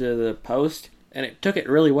into the post, and it took it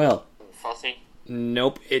really well. Fussy?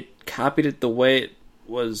 Nope, it copied it the way it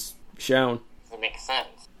was shown. Does it make sense?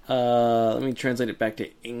 Let me translate it back to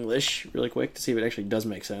English really quick to see if it actually does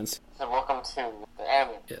make sense. So welcome to the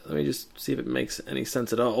anime. Yeah, let me just see if it makes any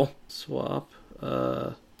sense at all. Swap.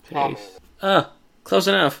 Tell me. Paste. Close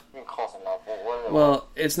enough. You're close enough. What Well,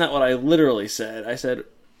 it's not what I literally said. I said,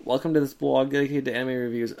 welcome to this blog dedicated to anime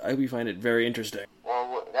reviews. I hope you find it very interesting.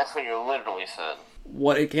 well, that's what you literally said.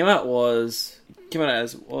 What it came out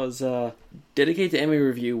as was dedicated to anime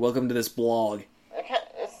review. Welcome to this blog,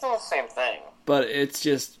 It's still the same thing. but it's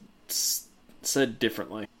just said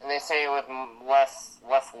differently. And they say it with less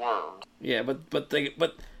words. Yeah, but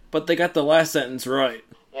they got the last sentence right.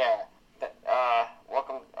 Yeah.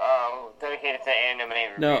 Welcome. Dedicated to anime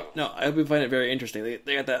reviews. No, I hope you find it very interesting.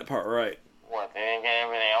 They got that part right. What? They didn't get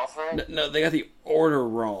everything else right? No, they got the order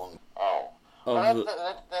wrong Oh. of Well, the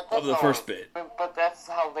that's the all- first bit. But that's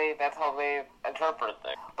how they interpret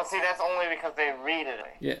things. But see, that's only because they read it.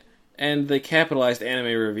 Yeah, and they capitalized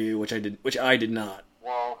anime review, which I did not.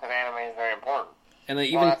 Well, because anime is very important. And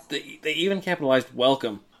they Well, they even capitalized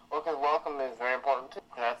welcome, Well, because welcome is very important too.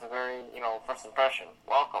 'Cause that's a very, first impression.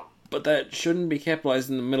 Welcome. but that shouldn't be capitalized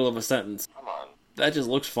in the middle of a sentence. Come on. That just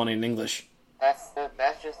looks funny in English. That's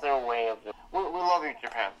just their way of it. We love you,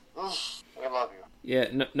 Japan. We love you.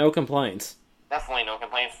 Yeah, no complaints. Definitely no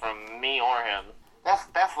complaints from me or him. That's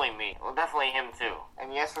definitely me. Well, definitely him too.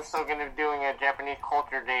 And yes, we're still going to be doing a Japanese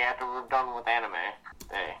Culture Day after we're done with anime.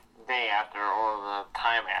 Day after, or the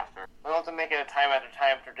time after. We'll have to make it a time after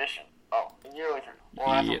time tradition. Oh, a yearly tradition.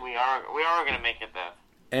 Well, that's Yep. what we are going to make it that.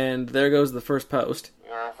 And there goes the first post. We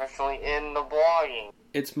are officially in the blogging.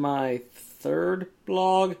 It's my third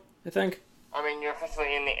blog, I think. I mean, you're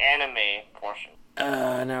officially in the anime portion.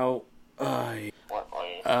 Now, What are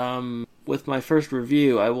you? with my first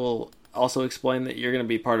review, I will also explain that you're going to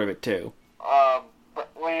be part of it too. But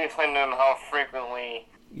will you explain to them how frequently,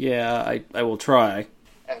 Yeah, I will try.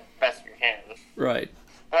 as best you can? Right.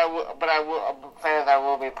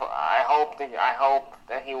 I hope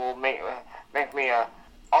that he will make me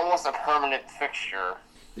almost a permanent fixture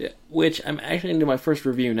Yeah, which I'm actually going to do my first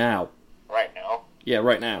review now. right now, Yeah,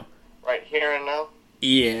 right now. right here and now.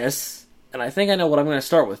 Yes. And I think I know what I'm going to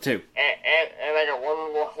start with too. And I got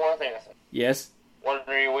one more thing to say. Yes. What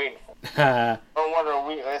are you waiting for? Ha. Or what are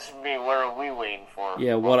we? This should be what are we waiting for?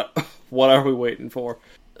 Yeah, what are we waiting for?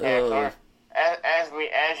 Yeah,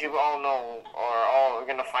 as you all know, or all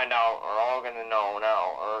gonna find out, or all gonna know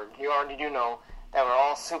now, or you already do know that we're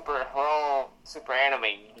all super anime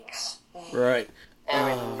geeks, Right.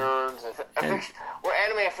 anime nerds, we're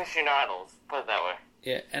anime aficionados. Put it that way.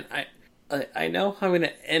 Yeah, and I know how I'm going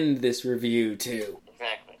to end this review too.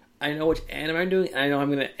 Exactly. I know which anime I'm doing, and I know how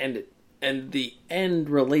I'm going to end it. And the end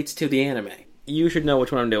relates to the anime. You should know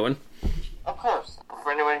which one I'm doing. Of course.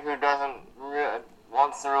 For anyone who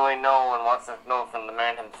wants to really know and wants to know from the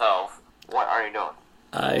man himself, what are you doing?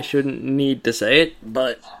 I shouldn't need to say it,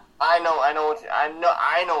 but I know what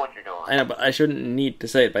you're doing. I know, but I shouldn't need to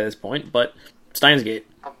say it by this point. But Steins Gate.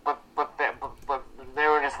 But they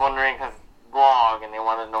were just wondering because blog and they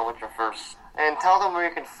want to know what your first. And tell them where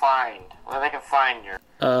they can find your.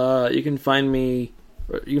 You can find me.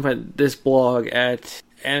 You can find this blog at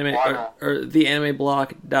anime or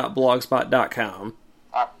theanimeblog.blogspot.com.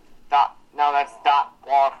 Now that's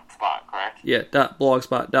 .blogspot, correct? Yeah,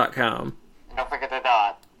 .blogspot.com. And don't forget the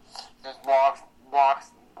dot. Just blogspot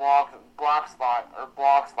or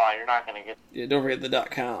blogspot. You're not gonna get. Yeah, don't forget the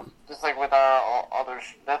 .com. Just like with our other.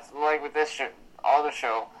 That's like with this other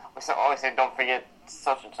show. We always say don't forget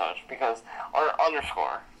such and such because or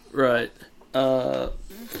underscore. Right. So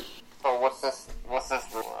what's this?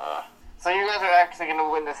 So you guys are actually gonna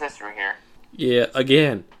win this history here. Yeah,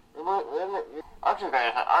 again. Aren't you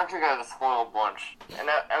guys a spoiled bunch? And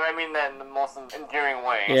I mean that in the most endearing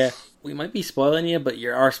way. Yeah, we might be spoiling you, but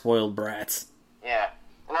you are spoiled brats. Yeah.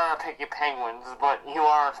 You're not a picky penguins, but you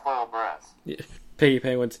are spoiled brats. Yeah. Piggy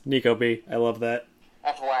Penguins, Nico B. I love that.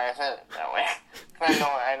 That's why I said it that way.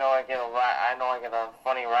 I know I get a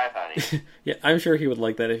funny rise out of you. Yeah, I'm sure he would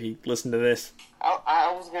like that if he listened to this.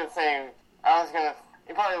 I was gonna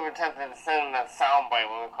you probably were tempted to send him that soundbite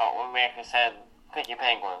when we actually said picky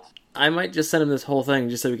penguins. I might just send him this whole thing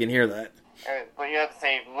just so we can hear that. But you have to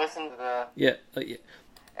say, listen to the... Yeah,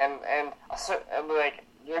 And like,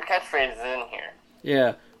 your catchphrase is in here.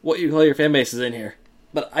 Yeah, what you call your fan base is in here.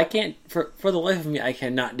 But I can't, for the life of me, I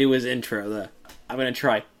cannot do his intro, though. I'm gonna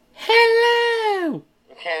try. Hello!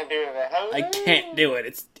 You can't do that. Hello? I can't do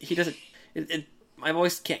it. My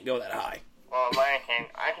voice can't go that high. Well, mine can.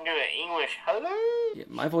 I can do the English. Hello? Yeah,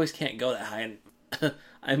 my voice can't go that high, and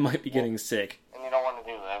I might be getting sick. And you don't want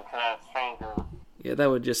to do that, because that's stranger. Yeah, that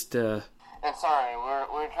would just, And sorry,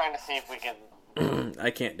 we're trying to see if we can...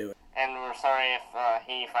 I can't do it. And we're we're sorry if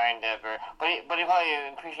he find it, but he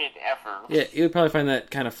probably appreciate the effort. Yeah, he would probably find that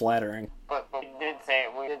kind of flattering. But we did say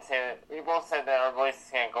that we both said that our voices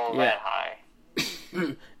can't go that high.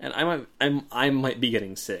 And I might be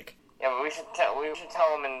getting sick. Yeah, but we should tell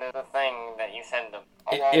him in the thing that you send him.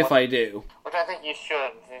 If I do. Which I think you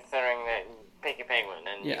should, considering that Pinky Penguin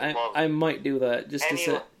and yeah, I might do that just to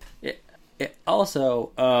say. Yeah.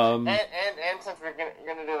 Also, and since we're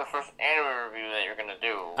gonna do the first anime review that you're gonna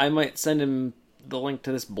do, I might send him the link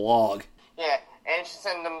to this blog. Yeah, and you should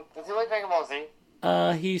send him. Does he like Dragon Ball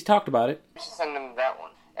Z? He's talked about it. You should send him that one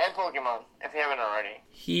and Pokemon if you haven't already.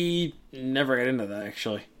 He never got into that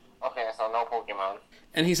actually. Okay, so no Pokemon.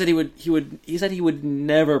 And he said he would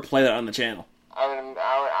never play that on the channel.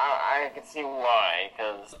 I can see why,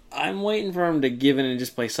 because I'm waiting for him to give in and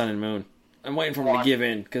just play Sun and Moon. I'm waiting for him to give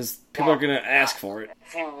in, because people are going to ask for it.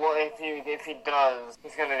 If he does,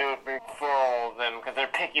 he's going to do it for all of them, because they're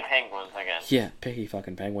picky penguins again. Yeah, picky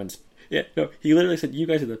fucking penguins. Yeah, no, he literally said, you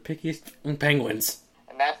guys are the pickiest penguins.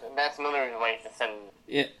 And that's another reason why you should send...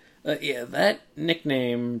 Yeah, that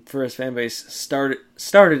nickname for his fanbase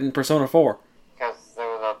started in Persona 4. Because there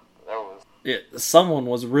was... Yeah, someone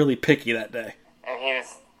was really picky that day. And he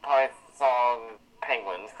just probably saw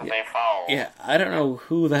penguins, because they foul. Yeah, I don't know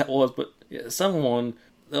who that was, but someone...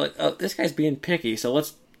 They're like, oh, this guy's being picky, so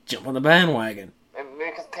let's jump on the bandwagon. And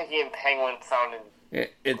because picky and penguin sounded... Yeah,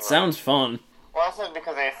 it sounds fun. Well, I said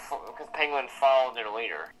because penguin followed their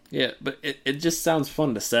leader. Yeah, but it just sounds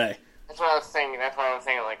fun to say. That's what I was saying.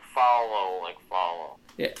 Like follow.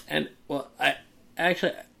 Yeah, and well, I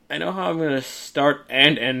know how I'm gonna start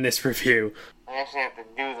and end this review. I actually have to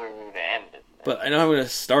do the review to end it. But I know how I'm gonna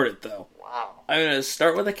start it though. Wow. I'm gonna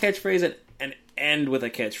start with a catchphrase and end with a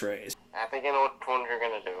catchphrase. I think I know which one you're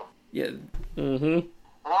gonna do. Yeah. Mm-hmm.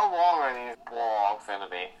 How long are these blogs gonna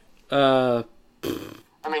be?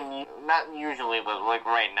 I mean, not usually, but like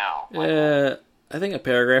right now. I think a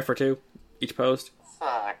paragraph or two each post. It's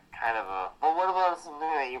kind of a... Well, what about something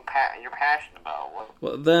that you're passionate about?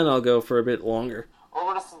 Well, then I'll go for a bit longer. Or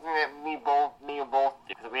what is something that me and both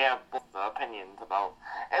do, because we have both opinions about...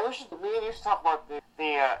 And you should talk about the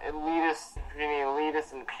elitist,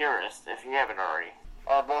 and purist, if you haven't already.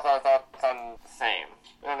 Or both our thoughts on the same.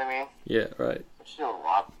 You know what I mean? Yeah, right. We should do a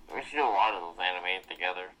lot of those anime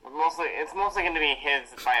together. But it's mostly going to be his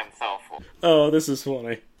by himself. Oh, this is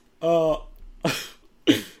funny.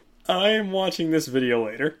 I am watching this video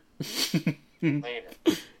later. Later.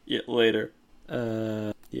 Yeah, later.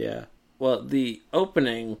 Yeah. Well, the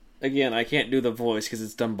opening, again, I can't do the voice because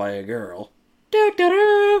it's done by a girl.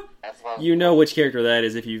 You know which character that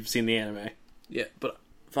is if you've seen the anime. Yeah, but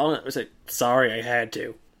following that, I say, sorry, I had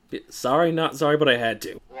to. Sorry, not sorry, but I had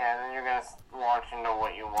to. Yeah, and then you're going to launch into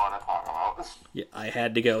what you want to talk about. Yeah, I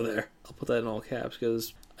had to go there. I'll put that in all caps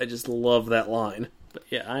because I just love that line. But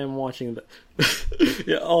yeah, I am watching the...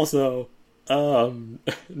 Yeah, also,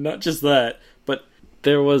 not just that, but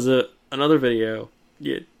there was another video.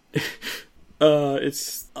 Yeah, I'll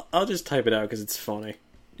just type it out because it's funny.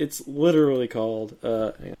 It's literally called,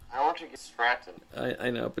 I want you to get distracted. I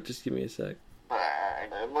know, but just give me a sec.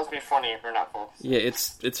 It must be funny if you're not focused. Yeah,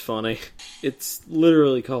 it's funny. It's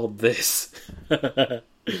literally called this.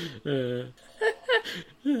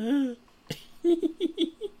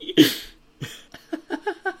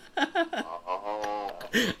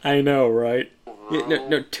 I know, right? Yeah,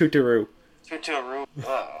 no, Tutaroo. Tutaroo.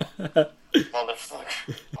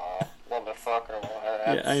 Motherfucker. Motherfucker.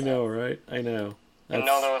 Yeah, I know, right? I know. I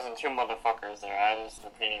know there wasn't two motherfuckers there. I was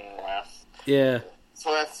repeating the last. Yeah.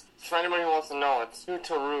 So that's, for anybody who wants to know, it's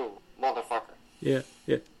Tutaroo, motherfucker. Yeah.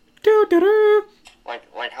 Tutaroo.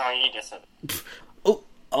 Like how you just said it. Oh,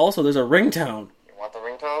 also there's a ringtone. You want the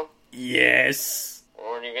ringtone? Yes.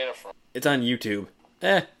 Where do you get it from? It's on YouTube.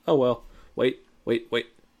 Oh well. Wait.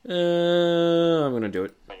 I'm gonna do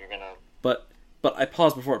it. But you're gonna... But I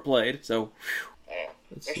paused before it played, so...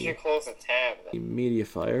 Make sure you close the tab.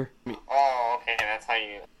 Mediafire. Oh, okay, that's how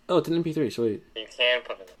you... Oh, it's an MP3, sweet. You can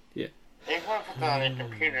put it in. Yeah. You can put that on your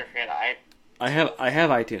computer if you had I have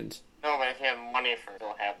iTunes. No, but if you have money for it,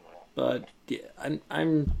 you'll have money. But, yeah,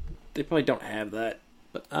 I'm... They probably don't have that.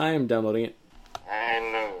 But I am downloading it. I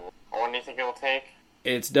know. When do you think it'll take?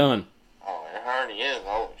 It's done. Oh, it already is.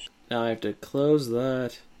 Oh, shit. Now I have to close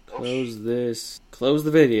that, close this, close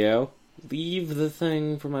the video, leave the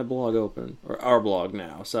thing for my blog open. Or our blog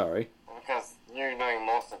now, sorry. Because you're doing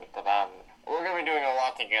most of it, but we're going to be doing a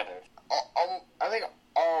lot together. I think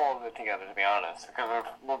all of it together, to be honest, because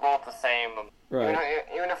we're both the same. Right.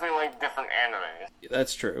 Even if we like different animes.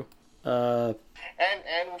 That's true. And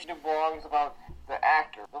we should do blogs about the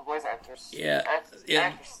voice actors. Yeah.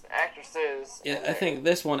 Actresses Yeah, I think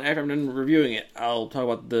this one, after I'm done reviewing it, I'll talk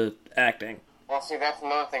about the acting. Well, see, that's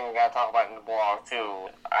another thing we gotta talk about in the blog, too.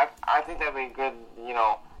 I think that'd be good, you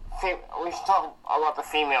know, we should talk about the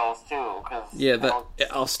females, too, because... Yeah,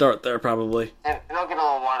 I'll start there, probably. And they'll get a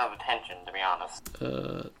lot of attention, to be honest.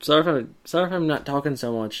 Sorry if I'm not talking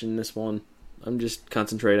so much in this one. I'm just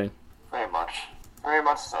concentrating. Very much. Very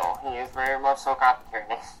much so. He is very much so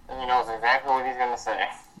concentrating. And he knows exactly what he's gonna say.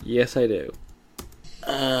 Yes, I do.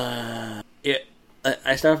 Yeah,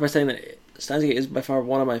 I start off by saying that Steins Gate is by far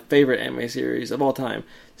one of my favorite anime series of all time.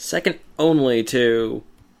 Second only to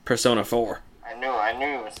Persona 4. I knew I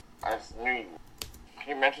just knew you. Can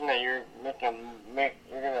you mention that you're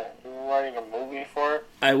writing a movie for it?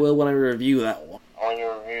 I will when I review that one. Oh,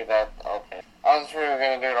 you review that? Okay. I was sure you were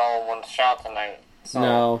gonna do it all in one shot tonight. So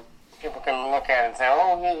No. People can look at it and say,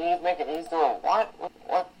 oh, he's doing what?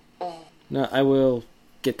 What? No, I will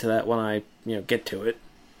get to that when I, get to it.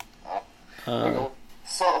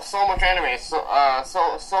 So much anime, so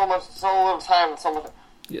little time, so much...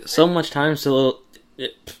 Yeah, so much time, so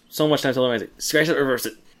much time. Scratch that, reverse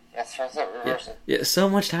it. Yeah, scratch that, reverse it. Yeah, so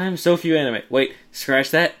much time, so few anime. Wait, scratch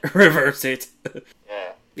that, reverse it.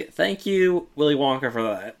 Yeah. Yeah, thank you, Willy Wonka, for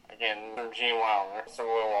that. Again, Gene Wilder, so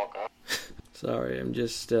Willy Wonka. Sorry, I'm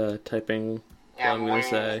just typing what I'm waiting. gonna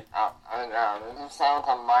say. There's silence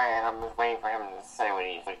on my end. I'm just waiting for him to say what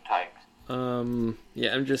he typed.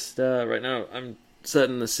 Yeah, I'm just right now. I'm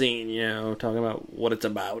setting the scene, talking about what it's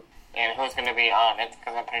about. And who's gonna be on it?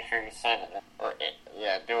 Because I'm pretty sure you said it. Or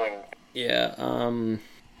doing. Yeah. Now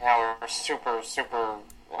we're super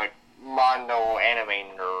like mondo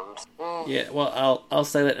anime nerds. Yeah. Well, I'll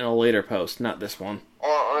say that in a later post, not this one.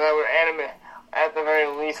 Or that we're anime. At the very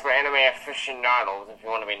least, we're anime aficionados, if you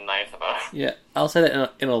want to be nice about it. Yeah, I'll say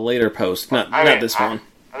that in a later post, not this one.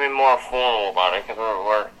 I mean, more formal about it, because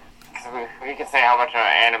we can say how much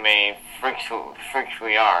anime freaks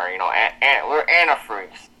we are. We're Anna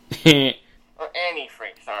freaks. Or Annie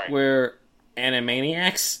freaks, sorry. We're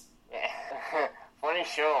Animaniacs? Yeah. Funny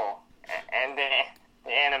show. And the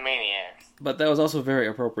Animaniacs. But that was also very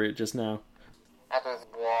appropriate just now. After this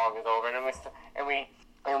blog is over, and we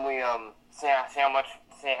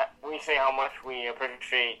say how much we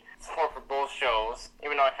appreciate support for both shows.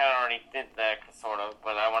 Even though I kind of already did that, sort of,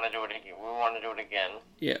 but I want to do it again. We want to do it again.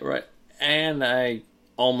 Yeah, right. And I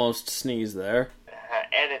almost sneezed there.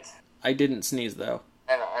 Edit. I didn't sneeze though.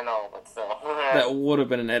 I know, but still. That would have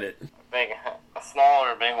been an edit. A small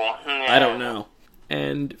or a big one? Yeah. I don't know.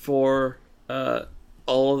 And for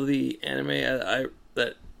all of the anime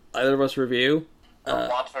that either of us review,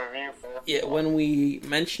 want to review for. Yeah, when we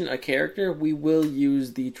mention a character, we will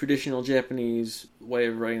use the traditional Japanese way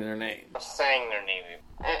of writing their name. Saying their name.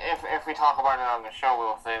 If we talk about it on the show,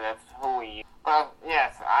 we'll say that's who we use. But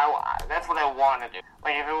yes, that's what I want to do.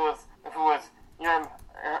 Like if it was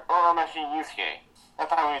Urameshi Yusuke,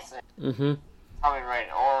 that's how we say. Mm-hmm. Probably right.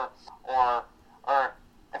 Or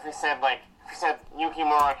if we said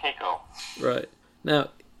Yukimura Keiko. Right. Now,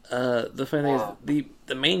 the funny thing is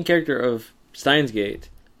the main character of Steins Gate,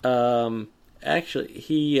 actually,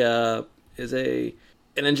 he is an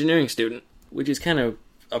engineering student, which is kind of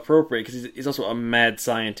appropriate because he's also a mad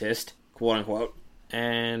scientist, quote unquote,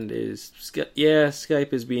 and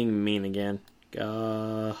Skype is being mean again.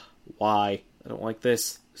 Why? I don't like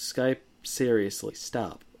this. Skype, seriously,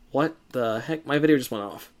 stop. What the heck? My video just went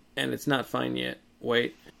off, and it's not fine yet.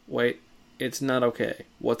 Wait, it's not okay.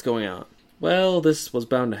 What's going on? Well, this was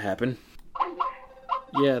bound to happen.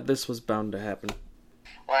 Yeah, this was bound to happen.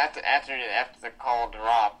 Well, after the call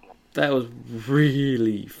dropped. That was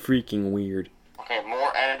really freaking weird. Okay,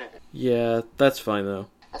 more edited. Yeah, that's fine though.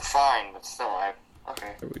 That's fine, but still,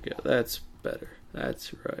 okay. There we go. That's better.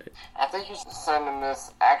 That's right. I think you should send them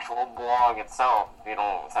this actual blog itself. If you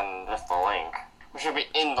don't send them just the link. We should be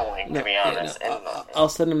in the link, to be honest. I'll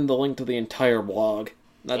send him the link to the entire blog,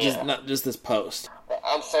 not just this post.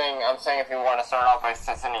 I'm saying if you want to start off by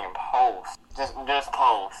sending a post, just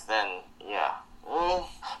post, then yeah.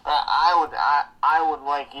 But I would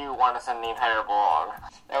like you want to send the entire blog.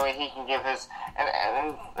 That way he can give his and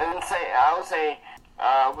say I would say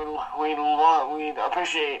we'd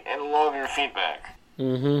appreciate and love your feedback.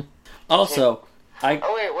 Mm-hmm. Also, wait.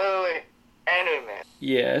 Anime Man.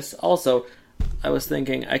 Yes. Also, I was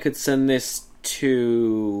thinking I could send this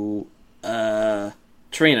to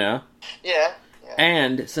Trina. Yeah.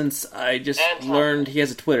 And since I just learned he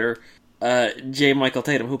has a Twitter, J. Michael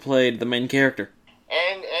Tatum, who played the main character.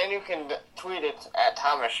 And you can tweet it at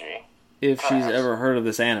Tamashi. If she's ever heard of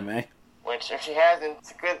this anime. Which, if she hasn't,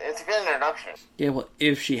 it's a good introduction. Yeah, well,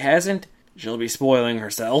 if she hasn't, she'll be spoiling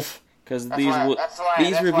herself. Because these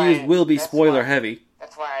reviews will be spoiler heavy.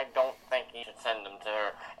 That's why I don't think you should send them to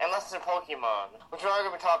her. Unless they're Pokemon. Which we are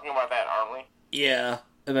going to be talking about that, aren't we? Yeah,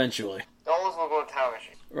 eventually. Those will go to Time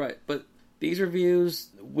Machine. Right, but these reviews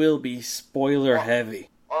will be spoiler heavy.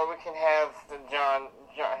 Or we can have the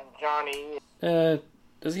Johnny.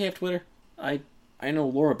 Does he have Twitter? I know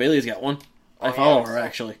Laura Bailey's got one. I Oh, follow yeah, her,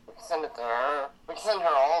 actually. We can send it to her. We can send her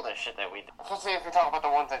all this shit that we did. Especially if we talk about the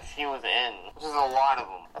ones that she was in, which is a lot of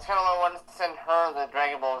them. That's kind of why I wanted to send her the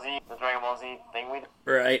Dragon Ball Z thing we did.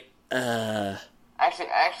 Right.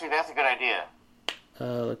 Actually, that's a good idea.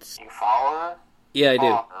 Let's... You follow her? Yeah, I do.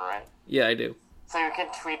 Follow her, right? Yeah, I do. So you can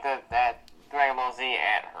tweet that Dragon Ball Z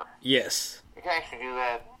at her. Yes. You can actually do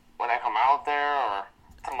that when I come out there, or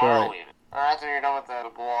tomorrow Right. even. Or after you're done with the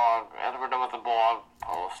blog, after we're done with the blog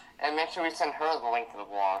post. And make sure we send her the link to the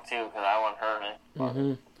blog, too, because I want her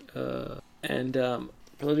to... And,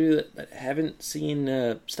 for those of you that haven't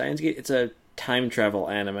seen, Steins Gate, it's a time travel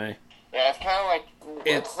anime. Yeah, it's kind of like...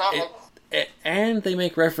 It's not like... And they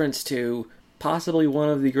make reference to possibly one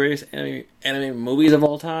of the greatest anime movies of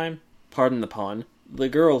all time. Pardon the pun. The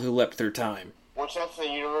Girl Who Leapt Through Time. Which that's a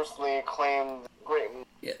universally acclaimed great movie.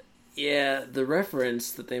 Yeah, the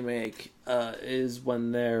reference that they make is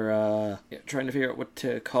when they're trying to figure out what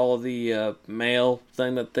to call the mail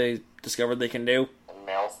thing that they discovered they can do. The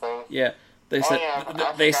male thing? Yeah, they said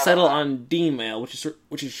they settle on D-mail,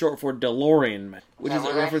 which is short for DeLorean mail, which is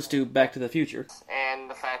a reference to Back to the Future. And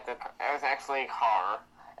the fact that it was actually a car,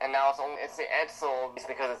 and now it's the Edsel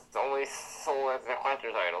because it's only sold as a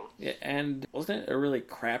collector's item. Yeah, and wasn't it a really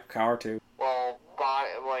crap car too? Well,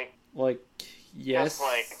 Yes. Just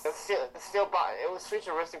like the steel body, it was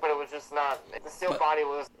futuristic, but it was just not. The steel body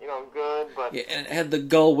was, good, but Yeah, and it had the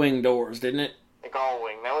gull wing doors, didn't it? the gull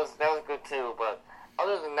wing that was good too. But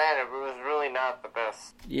other than that, it was really not the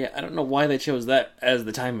best Yeah, I don't know why they chose that as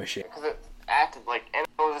the time machine. because it acted like, and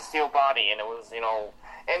it was a steel body, and it was,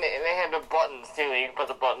 and they had the buttons too. You can put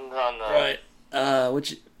the buttons on the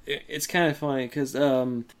Which it's kind of funny because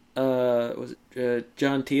was it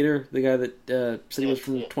John Teeter, the guy that said he was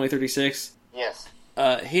from 2036? Yes,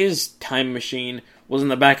 His time machine was in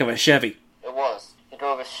the back of a Chevy. it was. He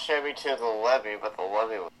drove a Chevy to the levee, but the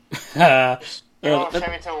levee was. He Well, drove a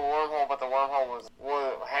Chevy to a wormhole, but the wormhole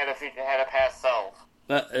had a past self.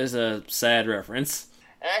 that is a sad reference.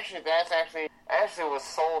 And actually, that's actually was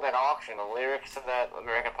sold at auction. The lyrics to that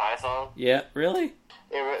American Pie song. Yeah, really?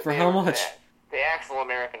 For They how were much? The actual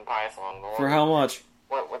American Pie song. For how much?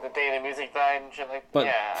 With the day the music died and shit like that. But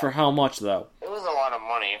Yeah. for how much though? It was a lot of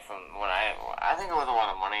money from what I think it was a lot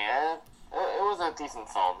of money. It was a decent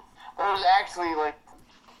song. But it was actually like...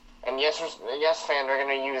 And yes fans are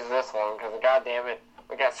going to use this one because, goddamn it,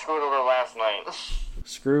 we got screwed over last night.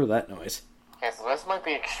 Screw that noise. Okay, so this might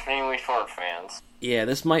be extremely short, fans. Yeah,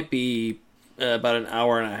 this might be about an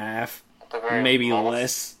hour and a half, At the very maybe most.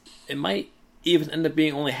 less. It might even end up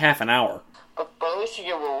being only half an hour. But at least you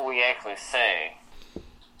get what we actually say.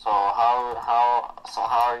 So how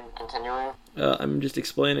are you continuing? I'm just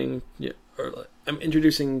explaining, I'm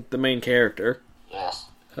introducing the main character. Yes.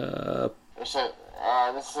 This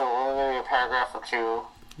This is only a paragraph or two.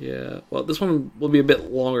 Yeah, well, this one will be a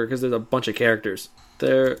bit longer because there's a bunch of characters.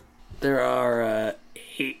 There are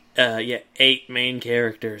 8 main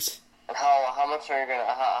characters. And how much are you gonna?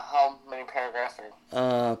 How many paragraphs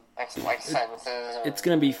are like sentences? It's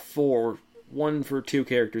gonna be 4, 1 for 2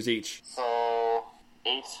 characters each. So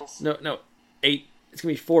 8. No, 8. It's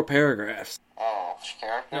gonna be 4 paragraphs. Oh, each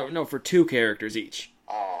character. No, for 2 characters each.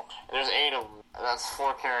 Oh, and there's 8 of them. And that's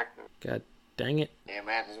 4 characters. God dang it. Yeah,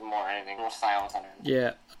 man, there's more anything. More silence on it.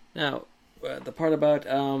 Yeah. Now, the part about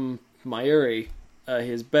Mayuri,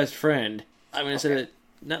 his best friend, I'm gonna say that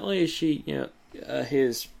not only is she,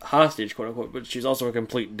 his hostage, quote unquote, but she's also a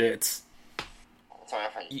complete ditz. Sorry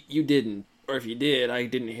if I. You didn't, or if you did, I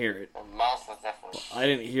didn't hear it. The mouse was definitely. I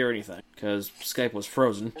didn't hear anything because Skype was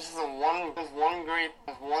frozen. This is one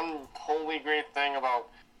totally great thing about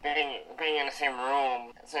being in the same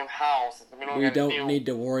room, same house. We don't need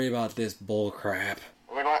to worry about this bull crap.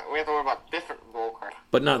 We have to worry about different bullcrap.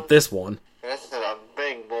 But not this one. This is a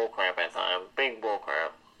big bullcrap at time. Big bullcrap.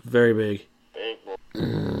 Very big. Big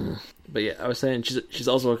bull. But yeah, I was saying she's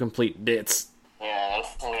also a complete ditz. Yeah, that's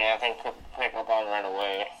something I think to pick up on right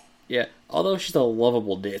away. Yeah, although she's a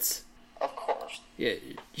lovable ditz. Of course. Yeah,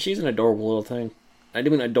 she's an adorable little thing. I do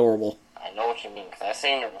mean adorable. I know what you mean, because I've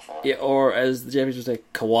seen her before. Yeah, or as the Japanese would say,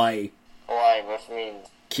 kawaii. Kawaii, which means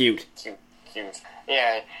Cute. cute.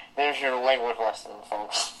 Yeah, there's your language lesson,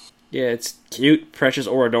 folks. Yeah, it's cute, precious,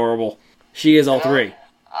 or adorable. She is all three.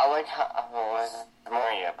 I like how... Well, this is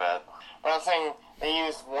more yet, but I'm saying they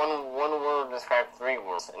use one word to describe 3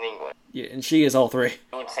 words in English. Yeah, and she is all three.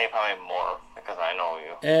 I would say probably more, because I know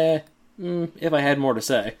you. If I had more to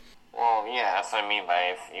say. Well, yeah, that's what I mean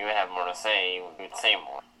by if you have more to say, you would say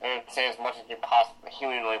more. You would say as much as you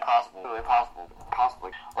humanly possible,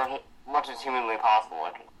 or much as humanly possible.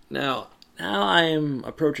 Now I am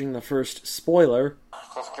approaching the first spoiler.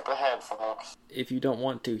 So skip ahead, folks. If you don't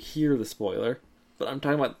want to hear the spoiler. But I'm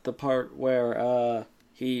talking about the part where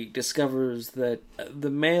he discovers that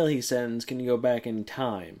the mail he sends can go back in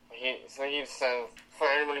time. He sends, for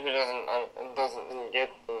anybody who doesn't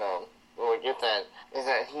get that, is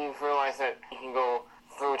that he realized that he can go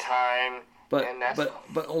through time, but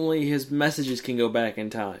only his messages can go back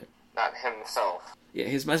in time. Not himself. Yeah,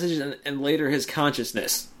 his messages and later his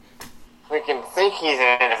consciousness. We can think he's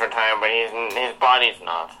in a different time, but his body's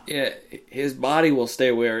not. Yeah, his body will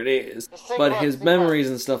stay where it is, but his memories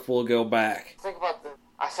and stuff will go back. Think about the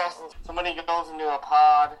assassins. Somebody goes into a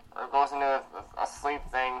pod, or goes into a sleep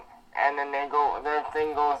thing, and then their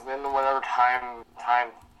thing goes into whatever time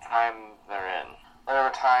they're in.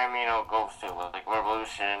 Whatever time, goes to, like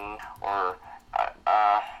Revolution, or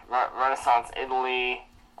Renaissance Italy,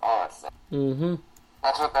 all that stuff. Mm-hmm.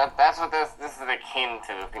 That's what this is akin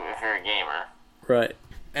to if you're a gamer. Right.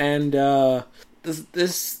 And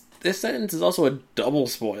this sentence is also a double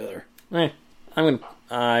spoiler.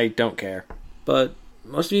 I don't care. But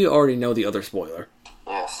most of you already know the other spoiler.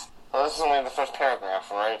 Yes. Well, this is only the first paragraph,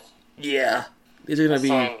 right? Yeah. These are gonna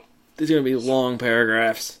be long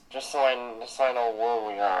paragraphs. Just so I know where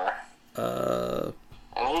we are.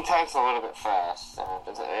 And he types a little bit fast, so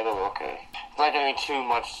it'll be okay. It's not going to be too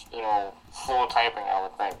much, slow typing, I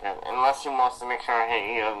would think. Unless he wants to make sure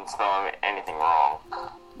he doesn't spell anything wrong.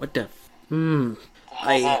 What the...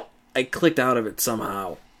 I clicked out of it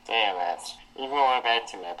somehow. Damn it. You can go right back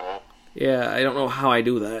to that, but... Yeah, I don't know how I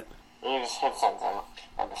do that. You just hit something.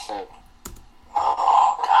 By mistake.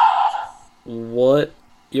 Oh, God. What?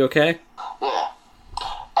 You okay? Yeah.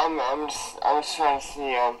 I'm just trying to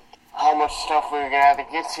see, how much stuff we were gonna have to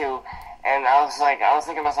get to, and I was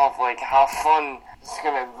thinking to myself, how fun this is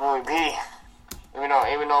gonna really be. Even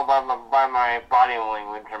though by my body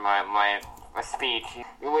language or my speech,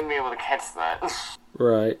 you wouldn't be able to catch that.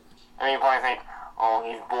 Right. I mean, you probably think, oh,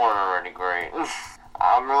 he's bored already, great.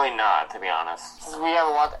 I'm really not, to be honest. Since we have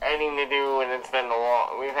a lot of editing to do, and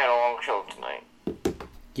we've had a long show tonight.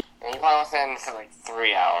 Yeah. And you probably want to end this at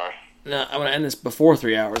 3 hours. No, I want to end this before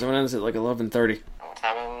 3 hours. I want to end this at 11:30. What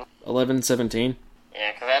time is it? 11:17.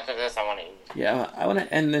 Yeah, because after this I want to eat. Yeah, I want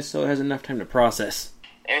to end this so it has enough time to process.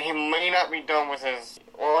 And he may not be done with his...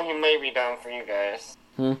 Well, he may be done for you guys.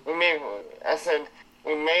 I said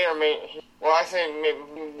we may or may... Well, I said he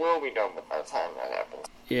will be done by the time that happens.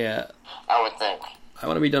 Yeah. I would think. I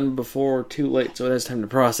want to be done before too late so it has time to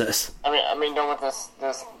process. I mean done with this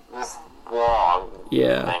vlog.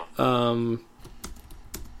 Yeah. Thing.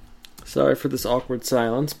 Sorry for this awkward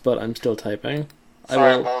silence, but I'm still typing.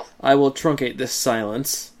 I will truncate this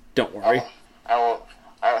silence. Don't worry. I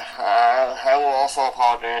will also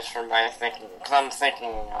apologize for my thinking, because I'm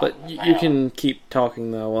thinking... But you can keep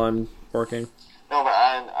talking, though, while I'm working. No, but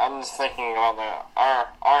I'm just thinking about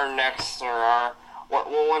our next, or what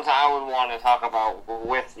ones I would want to talk about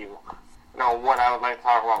with you. What I would like to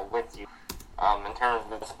talk about with you, in terms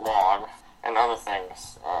of this blog, and other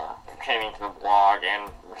things, pertaining to the blog, and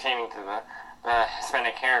pertaining to the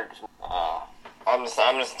Hispanic characters. I'm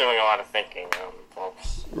just doing a lot of thinking,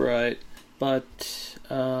 folks. Right. But,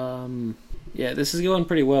 yeah, this is going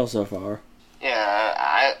pretty well so far. Yeah,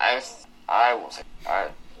 I will say,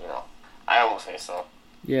 I will say so.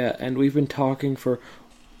 Yeah, and we've been talking for...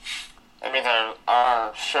 That means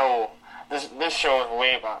our show, this show is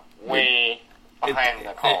way behind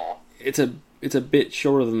the call. It's a bit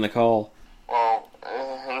shorter than the call. Well,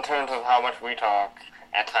 in terms of how much we talk,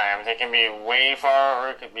 at times, it can be way far, or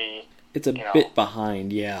it could be... It's a bit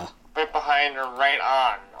behind, yeah. Bit behind or right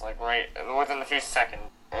on, right within a few seconds.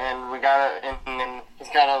 And we gotta, and then he's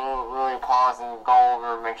gotta really pause and go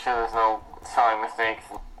over, make sure there's no spelling mistakes.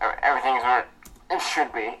 Everything's where it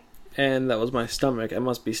should be. And that was my stomach. I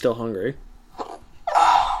must be still hungry. Oh,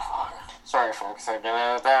 fuck. Sorry, folks. I can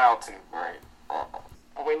edit that out too. Right.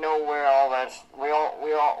 We know where all that. We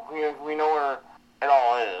know where it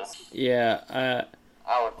all is. Yeah.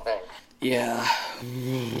 I would think. Yeah.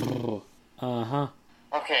 Uh-huh.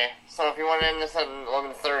 Okay, so if you want to end this at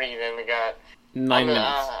 11:30, then we got 9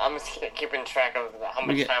 minutes. I'm just keeping track of how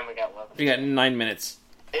much time we got left. We got 9 minutes.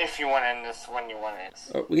 If you want to end this, when you want to end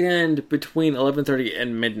this. We can end between 11:30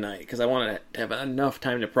 and midnight, because I want to have enough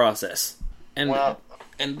time to process. And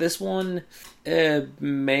this one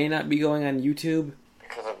may not be going on YouTube.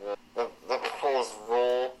 Because of the proposed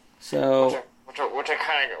rule. So...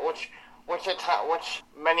 Which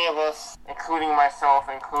many of us, including myself,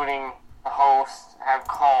 including the hosts have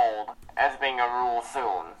called as being a rule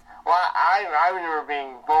soon. Well, I remember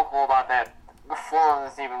being vocal about that before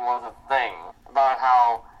this even was a thing, about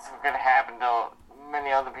how this could happen to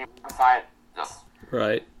many other people besides just,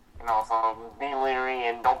 Right. you know, so be leery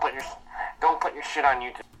and don't put your shit on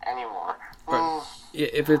YouTube anymore. Right.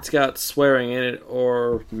 If it's got swearing in it,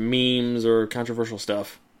 or memes, or controversial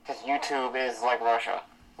stuff. Because YouTube is like Russia.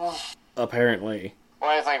 Apparently.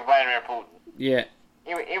 Well, it's like Vladimir Putin. Yeah.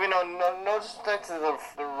 Even though no disrespect to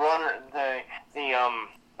the runner,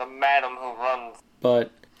 the madam who runs.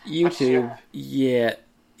 But YouTube, yeah,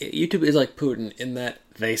 YouTube is like Putin in that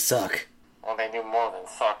they suck. Well, they do more than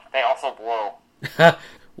suck. They also blow.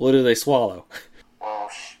 What do they swallow? Well,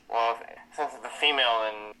 since it's a female,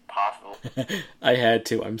 then possible. I had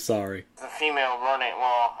to, I'm sorry. The female running.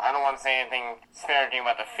 Well, I don't want to say anything disparaging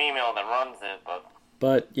about the female that runs it,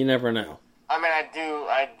 But you never know. I mean, I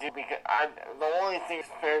do, because the only thing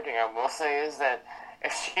disparaging I will say is that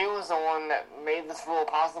if she was the one that made this rule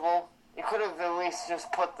possible, you could have at least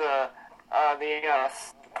just put the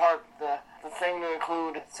thing to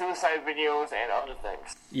include suicide videos and other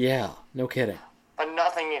things. Yeah, no kidding. But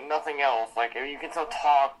nothing else. Like, you can still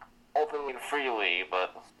talk openly and freely,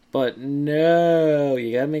 But no,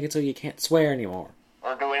 you gotta make it so you can't swear anymore.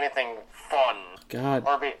 or do anything fun. God,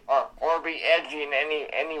 Or be edgy in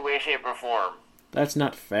any way, shape, or form. that's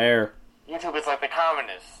not fair. YouTube is like the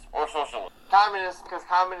communists or socialists. Communists, because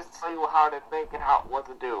communists tell you how to think and what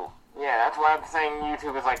to do. Yeah, that's why I'm saying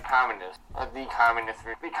YouTube is like communist, or the communist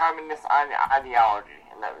ideology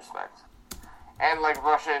in that respect. And like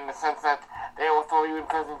Russia, in the sense that they will throw you in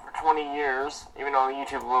prison for 20 years, even though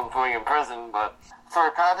YouTube won't throw you in prison. But for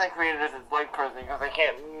content creators, it's like prison because they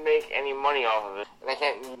can't make any money off of it, and they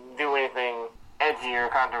can't do anything edgy or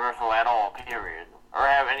controversial at all. Period. Or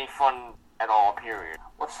have any fun at all. Period.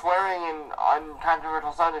 With swearing and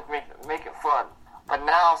uncontroversial subjects make it fun. But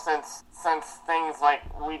now, since things like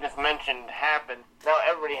we just mentioned happen, now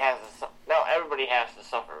everybody has to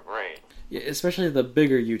suffer. Great. Yeah, especially the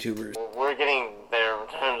bigger YouTubers. We're getting there in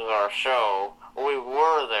terms of our show. Well, we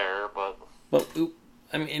were there, but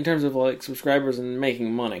I mean, in terms of like subscribers and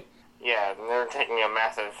making money. yeah, they're taking a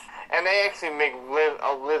massive, and they actually make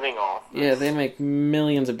a living off this. Yeah, they make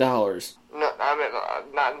millions of dollars. No, I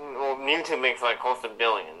mean, not well. YouTube makes like close to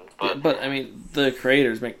billions, but Yeah, but I mean, the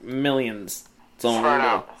creators make millions. spread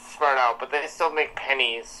out, but they still make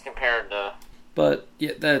pennies compared to. But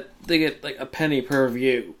yeah, that they get like a penny per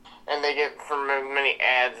view. And they get from many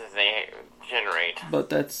ads as they generate. But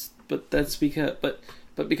that's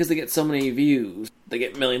because they get so many views, they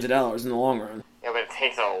get millions of dollars in the long run. Yeah, but it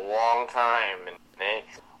takes a long time,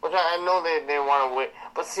 which I know they want to wait.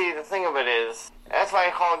 But see, the thing of it is, that's why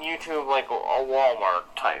I call YouTube like a Walmart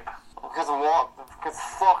type. Because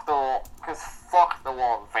fuck the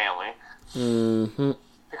Walton family. Mm-hmm.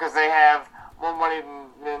 Because they have more money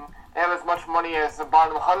than they have as much money as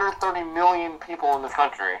about 130 million people in this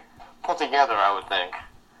country put together. I would think.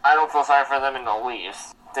 I don't feel sorry for them in the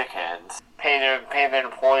least. Dickheads pay their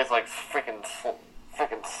employees like freaking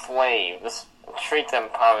slaves. Treat them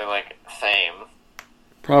probably like the same.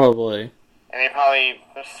 Probably. And they probably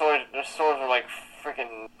their stores are like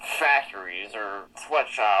freaking factories or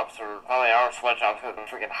sweatshops, or probably our sweatshops because they're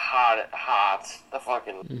freaking hot. The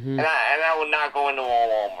fucking and I would not go into a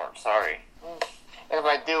Walmart. Sorry. And if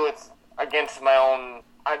I do, it's against my own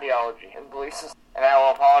ideology and beliefs. And I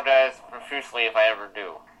will apologize profusely if I ever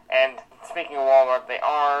do. And speaking of Walmart, they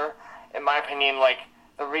are, in my opinion, like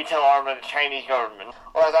the retail arm of the Chinese government.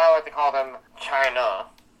 Or as I like to call them, China.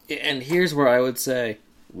 And here's where I would say,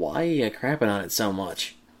 why are you crapping on it so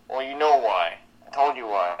much? Well, you know why. I told you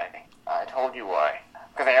why.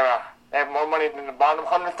 Because they have more money than the bottom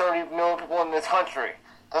 130 million people in this country.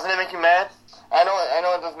 Doesn't it make you mad? I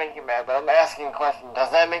know it does make you mad, but I'm asking a question.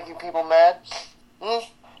 Does that make you people mad?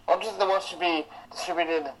 Or just the ones should be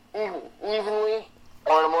distributed evenly?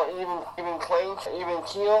 Or a more even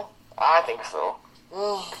keel? I think so.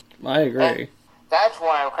 I agree. And that's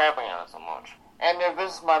why I'm crapping on it so much. And their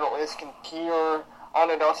business model is pure,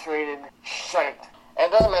 unadulterated shite. And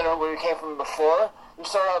it doesn't matter where you came from before. You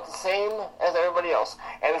start out the same as everybody else.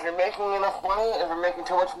 And if you're making enough money, if you're making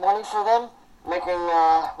too much money for them, making,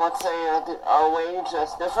 let's say, a wage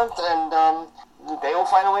that's different, and they will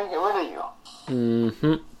find a way to get rid of you.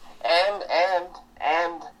 Mm-hmm.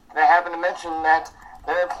 And they happen to mention that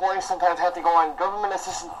their employees sometimes have to go on government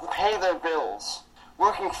assistance to pay their bills,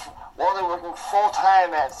 while they're working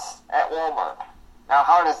full-time at Walmart. Now,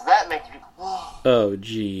 how does that make you? Oh,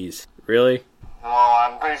 jeez. Really? Well,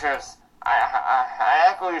 I'm pretty sure I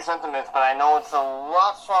echo your sentiments, but I know it's a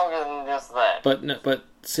lot stronger than just that. But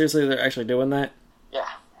seriously, they're actually doing that? Yeah.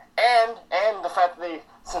 and the fact that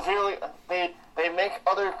they make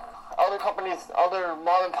other companies, other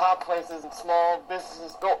mom and pop places and small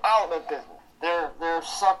businesses go out of business. They're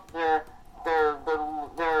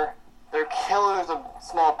killers of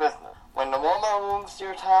small business. When the Walmart moves to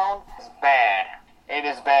your town, it's bad. It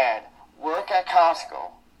is bad. Work at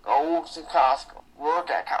Costco. Go to Costco. Work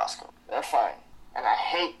at Costco. They're fine. And I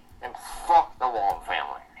hate and fuck the Walton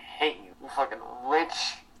family. I hate you. You fucking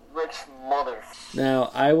rich mother.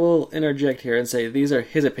 Now, I will interject here and say these are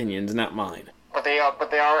his opinions, not mine. But they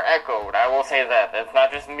are echoed. I will say that. It's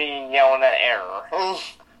not just me yelling at error.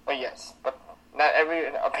 But yes, but not every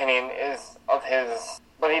opinion is of his.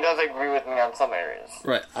 But he does agree with me on some areas.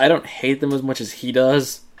 Right. I don't hate them as much as he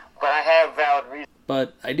does. But I have valid reasons.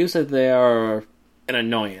 But I do say they are an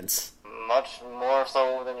annoyance. Much more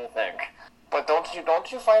so than you think. But don't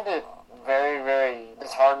you find it very, very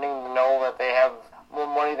disheartening to know that they have more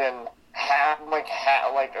money than like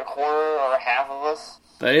a quarter or half of us?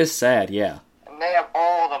 That is sad, yeah. And they have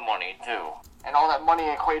all the money too. And all that money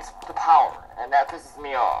equates to power. And that pisses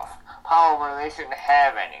me off. Power where they shouldn't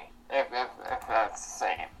have any. If that's the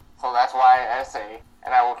same. So that's why I say,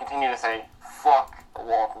 and I will continue to say, fuck the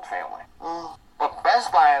Walton family. But Best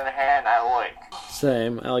Buy, on the other hand, I like.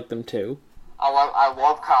 Same. I like them too. I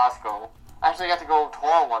love Costco. I actually got to go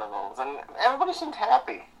tour one of those, and everybody seemed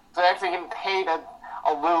happy. So they're actually getting paid a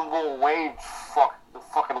livable wage. Fuck the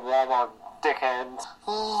fucking Walmart dickheads.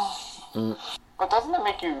 But doesn't it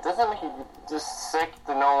make you just sick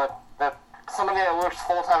to know that somebody that works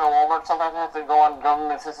full time at Walmart sometimes has to go on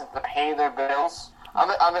government assistance to pay their bills?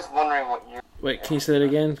 I'm just wondering what you're. Wait, can you say that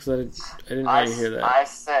again? Because I didn't really hear that. I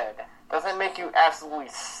said, does it make you absolutely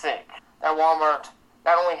sick that Walmart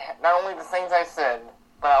not only the things I said,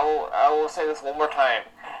 but I will say this one more time,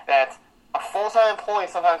 that a full-time employee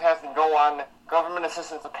sometimes has to go on government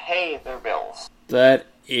assistance to pay their bills. That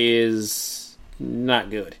is not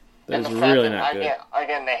good. That is really not good.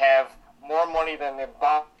 Again, they have more money than they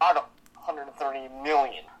bought, 130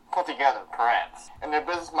 million put together, perhaps. And their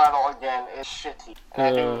business model, again, is shitty.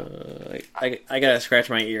 I gotta scratch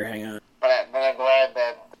my ear, hang on. But I'm glad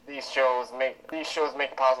that these shows make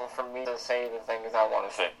it possible for me to say the things I want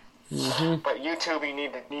to say. Mm-hmm. But YouTube, you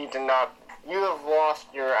need to not. You have lost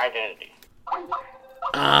your identity.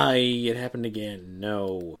 It happened again.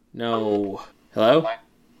 No. Hello?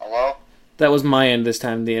 Hello? That was my end this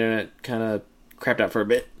time. The internet kind of crapped out for a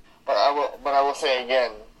bit. But I will say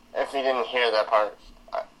again, if you didn't hear that part,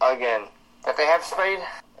 again, that they have strayed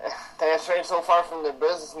so far from their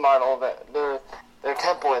business model, that their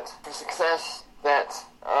template for success, that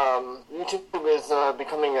YouTube is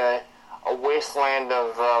becoming a wasteland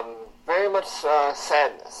of very much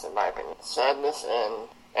sadness, in my opinion. Sadness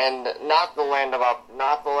and not the land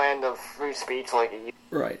of free speech like it used.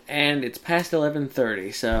 Right, and it's past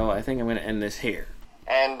 11:30, so I think I'm going to end this here.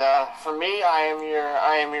 And for me, I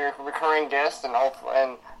am your recurring guest, and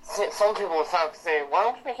some people will start to say, why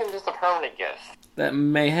don't you make him just a permanent guest? That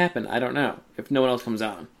may happen. I don't know if no one else comes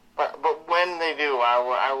on. But when they do, I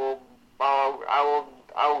will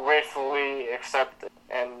gratefully accept it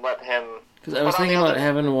and let him. Because I was thinking about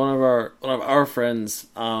having one of our friends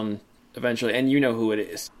eventually, and you know who it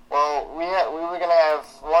is. Well, we were gonna have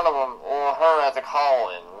one of them or her as a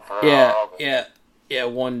call-in for. Yeah,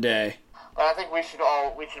 one day. But I think we should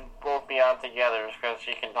both be on together because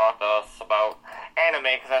she can talk to us about anime,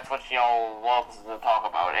 because that's what she all loves to talk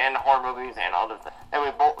about, and horror movies and other things that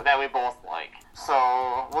we both like.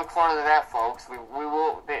 So look forward to that, folks.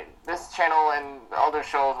 This channel and other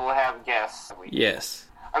shows will have guests. Yes.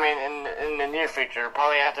 I mean, in the near future,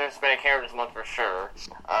 probably after Hispanic Heritage Month for sure.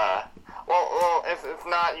 Well, if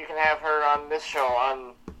not, you can have her on this show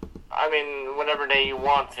on. I mean, whatever day you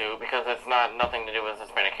want to, because it's nothing to do with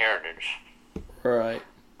Hispanic heritage. Right.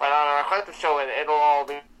 But on our collective show, it'll all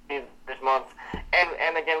be this month.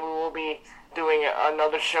 And again, we will be doing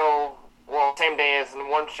another show, well, same day as in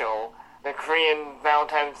one show, the Korean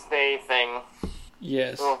Valentine's Day thing.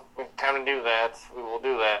 Yes. So we have time to do that. We will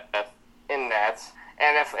do that in that.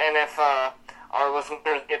 And if our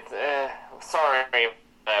listeners get sorry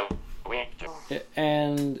that we.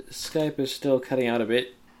 And Skype is still cutting out a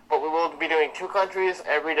bit. But we will be doing 2 countries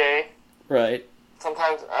every day. Right.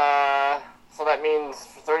 Sometimes, so that means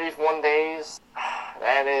 31 days.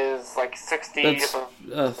 That is like 60.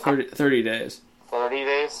 That's 30 days. 30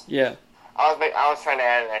 days? Yeah. I was trying to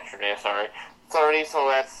add an extra day, sorry. 30, so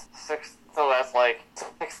that's 6, so that's like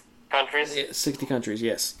 6 countries. Yeah, 60 countries,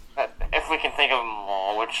 yes. If we can think of them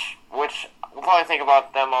all, which we'll probably think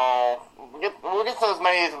about them all. We'll get to as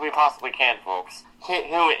many as we possibly can, folks.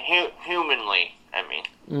 Humanly, I mean.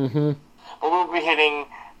 Mm-hmm. But we'll be hitting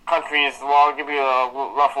countries. Well, I'll give you a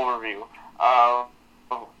rough overview.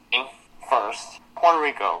 First, Puerto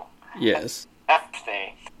Rico. Yes. First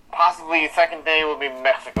day. Possibly second day would be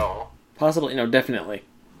Mexico. Possibly, definitely.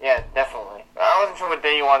 Yeah, definitely. I wasn't sure what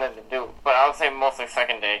day you wanted to do, but I would say mostly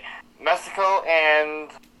second day. Mexico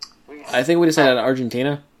and... I think we decided on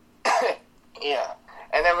Argentina. Yeah.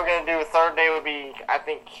 And then we're going to do third day would be, I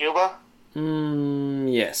think, Cuba.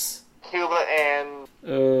 Yes. Cuba and...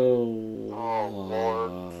 Lord.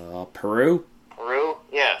 Peru? Peru?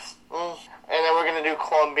 Yes. And then we're going to do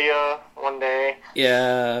Colombia one day.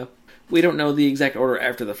 Yeah. We don't know the exact order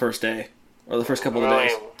after the first day. Or the first couple of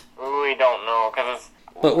days. We don't know, because it's...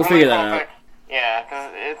 But we'll figure that out. Yeah,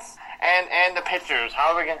 because it's... And the pictures.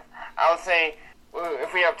 How are we going to... I would say,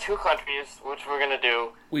 if we have two countries, which we're going to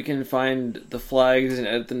do... We can find the flags and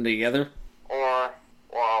edit them together. Or...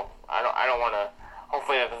 Well, I don't want to...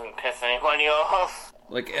 Hopefully that doesn't piss anybody off.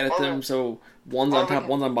 Like, edit them so one's on top,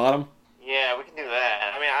 one's on bottom? Yeah, we can do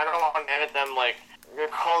that. I mean, I don't want to edit them, like, your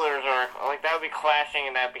colors or... Like, that would be clashing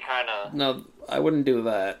and that'd be kind of... No, I wouldn't do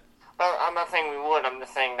that. I'm not saying we would, I'm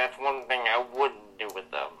just saying that's one thing I wouldn't do with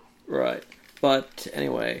them. Right. But,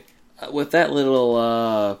 anyway, with that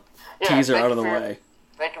little teaser out of the way...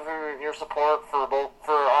 Thank you for your support for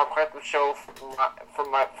our practice show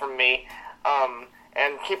from me.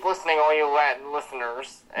 And keep listening, all you Latin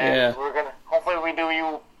listeners. And we're gonna... Hopefully we do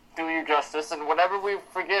you justice, and whatever we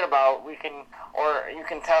forget about, we can... Or you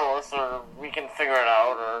can tell us, or we can figure it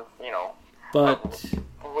out, or, But...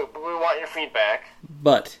 We want your feedback.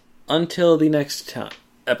 But... Until the next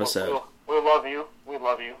episode. We love you. We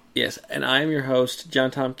love you. Yes, and I am your host,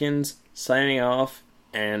 John Tompkins, signing off,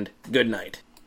 and good night.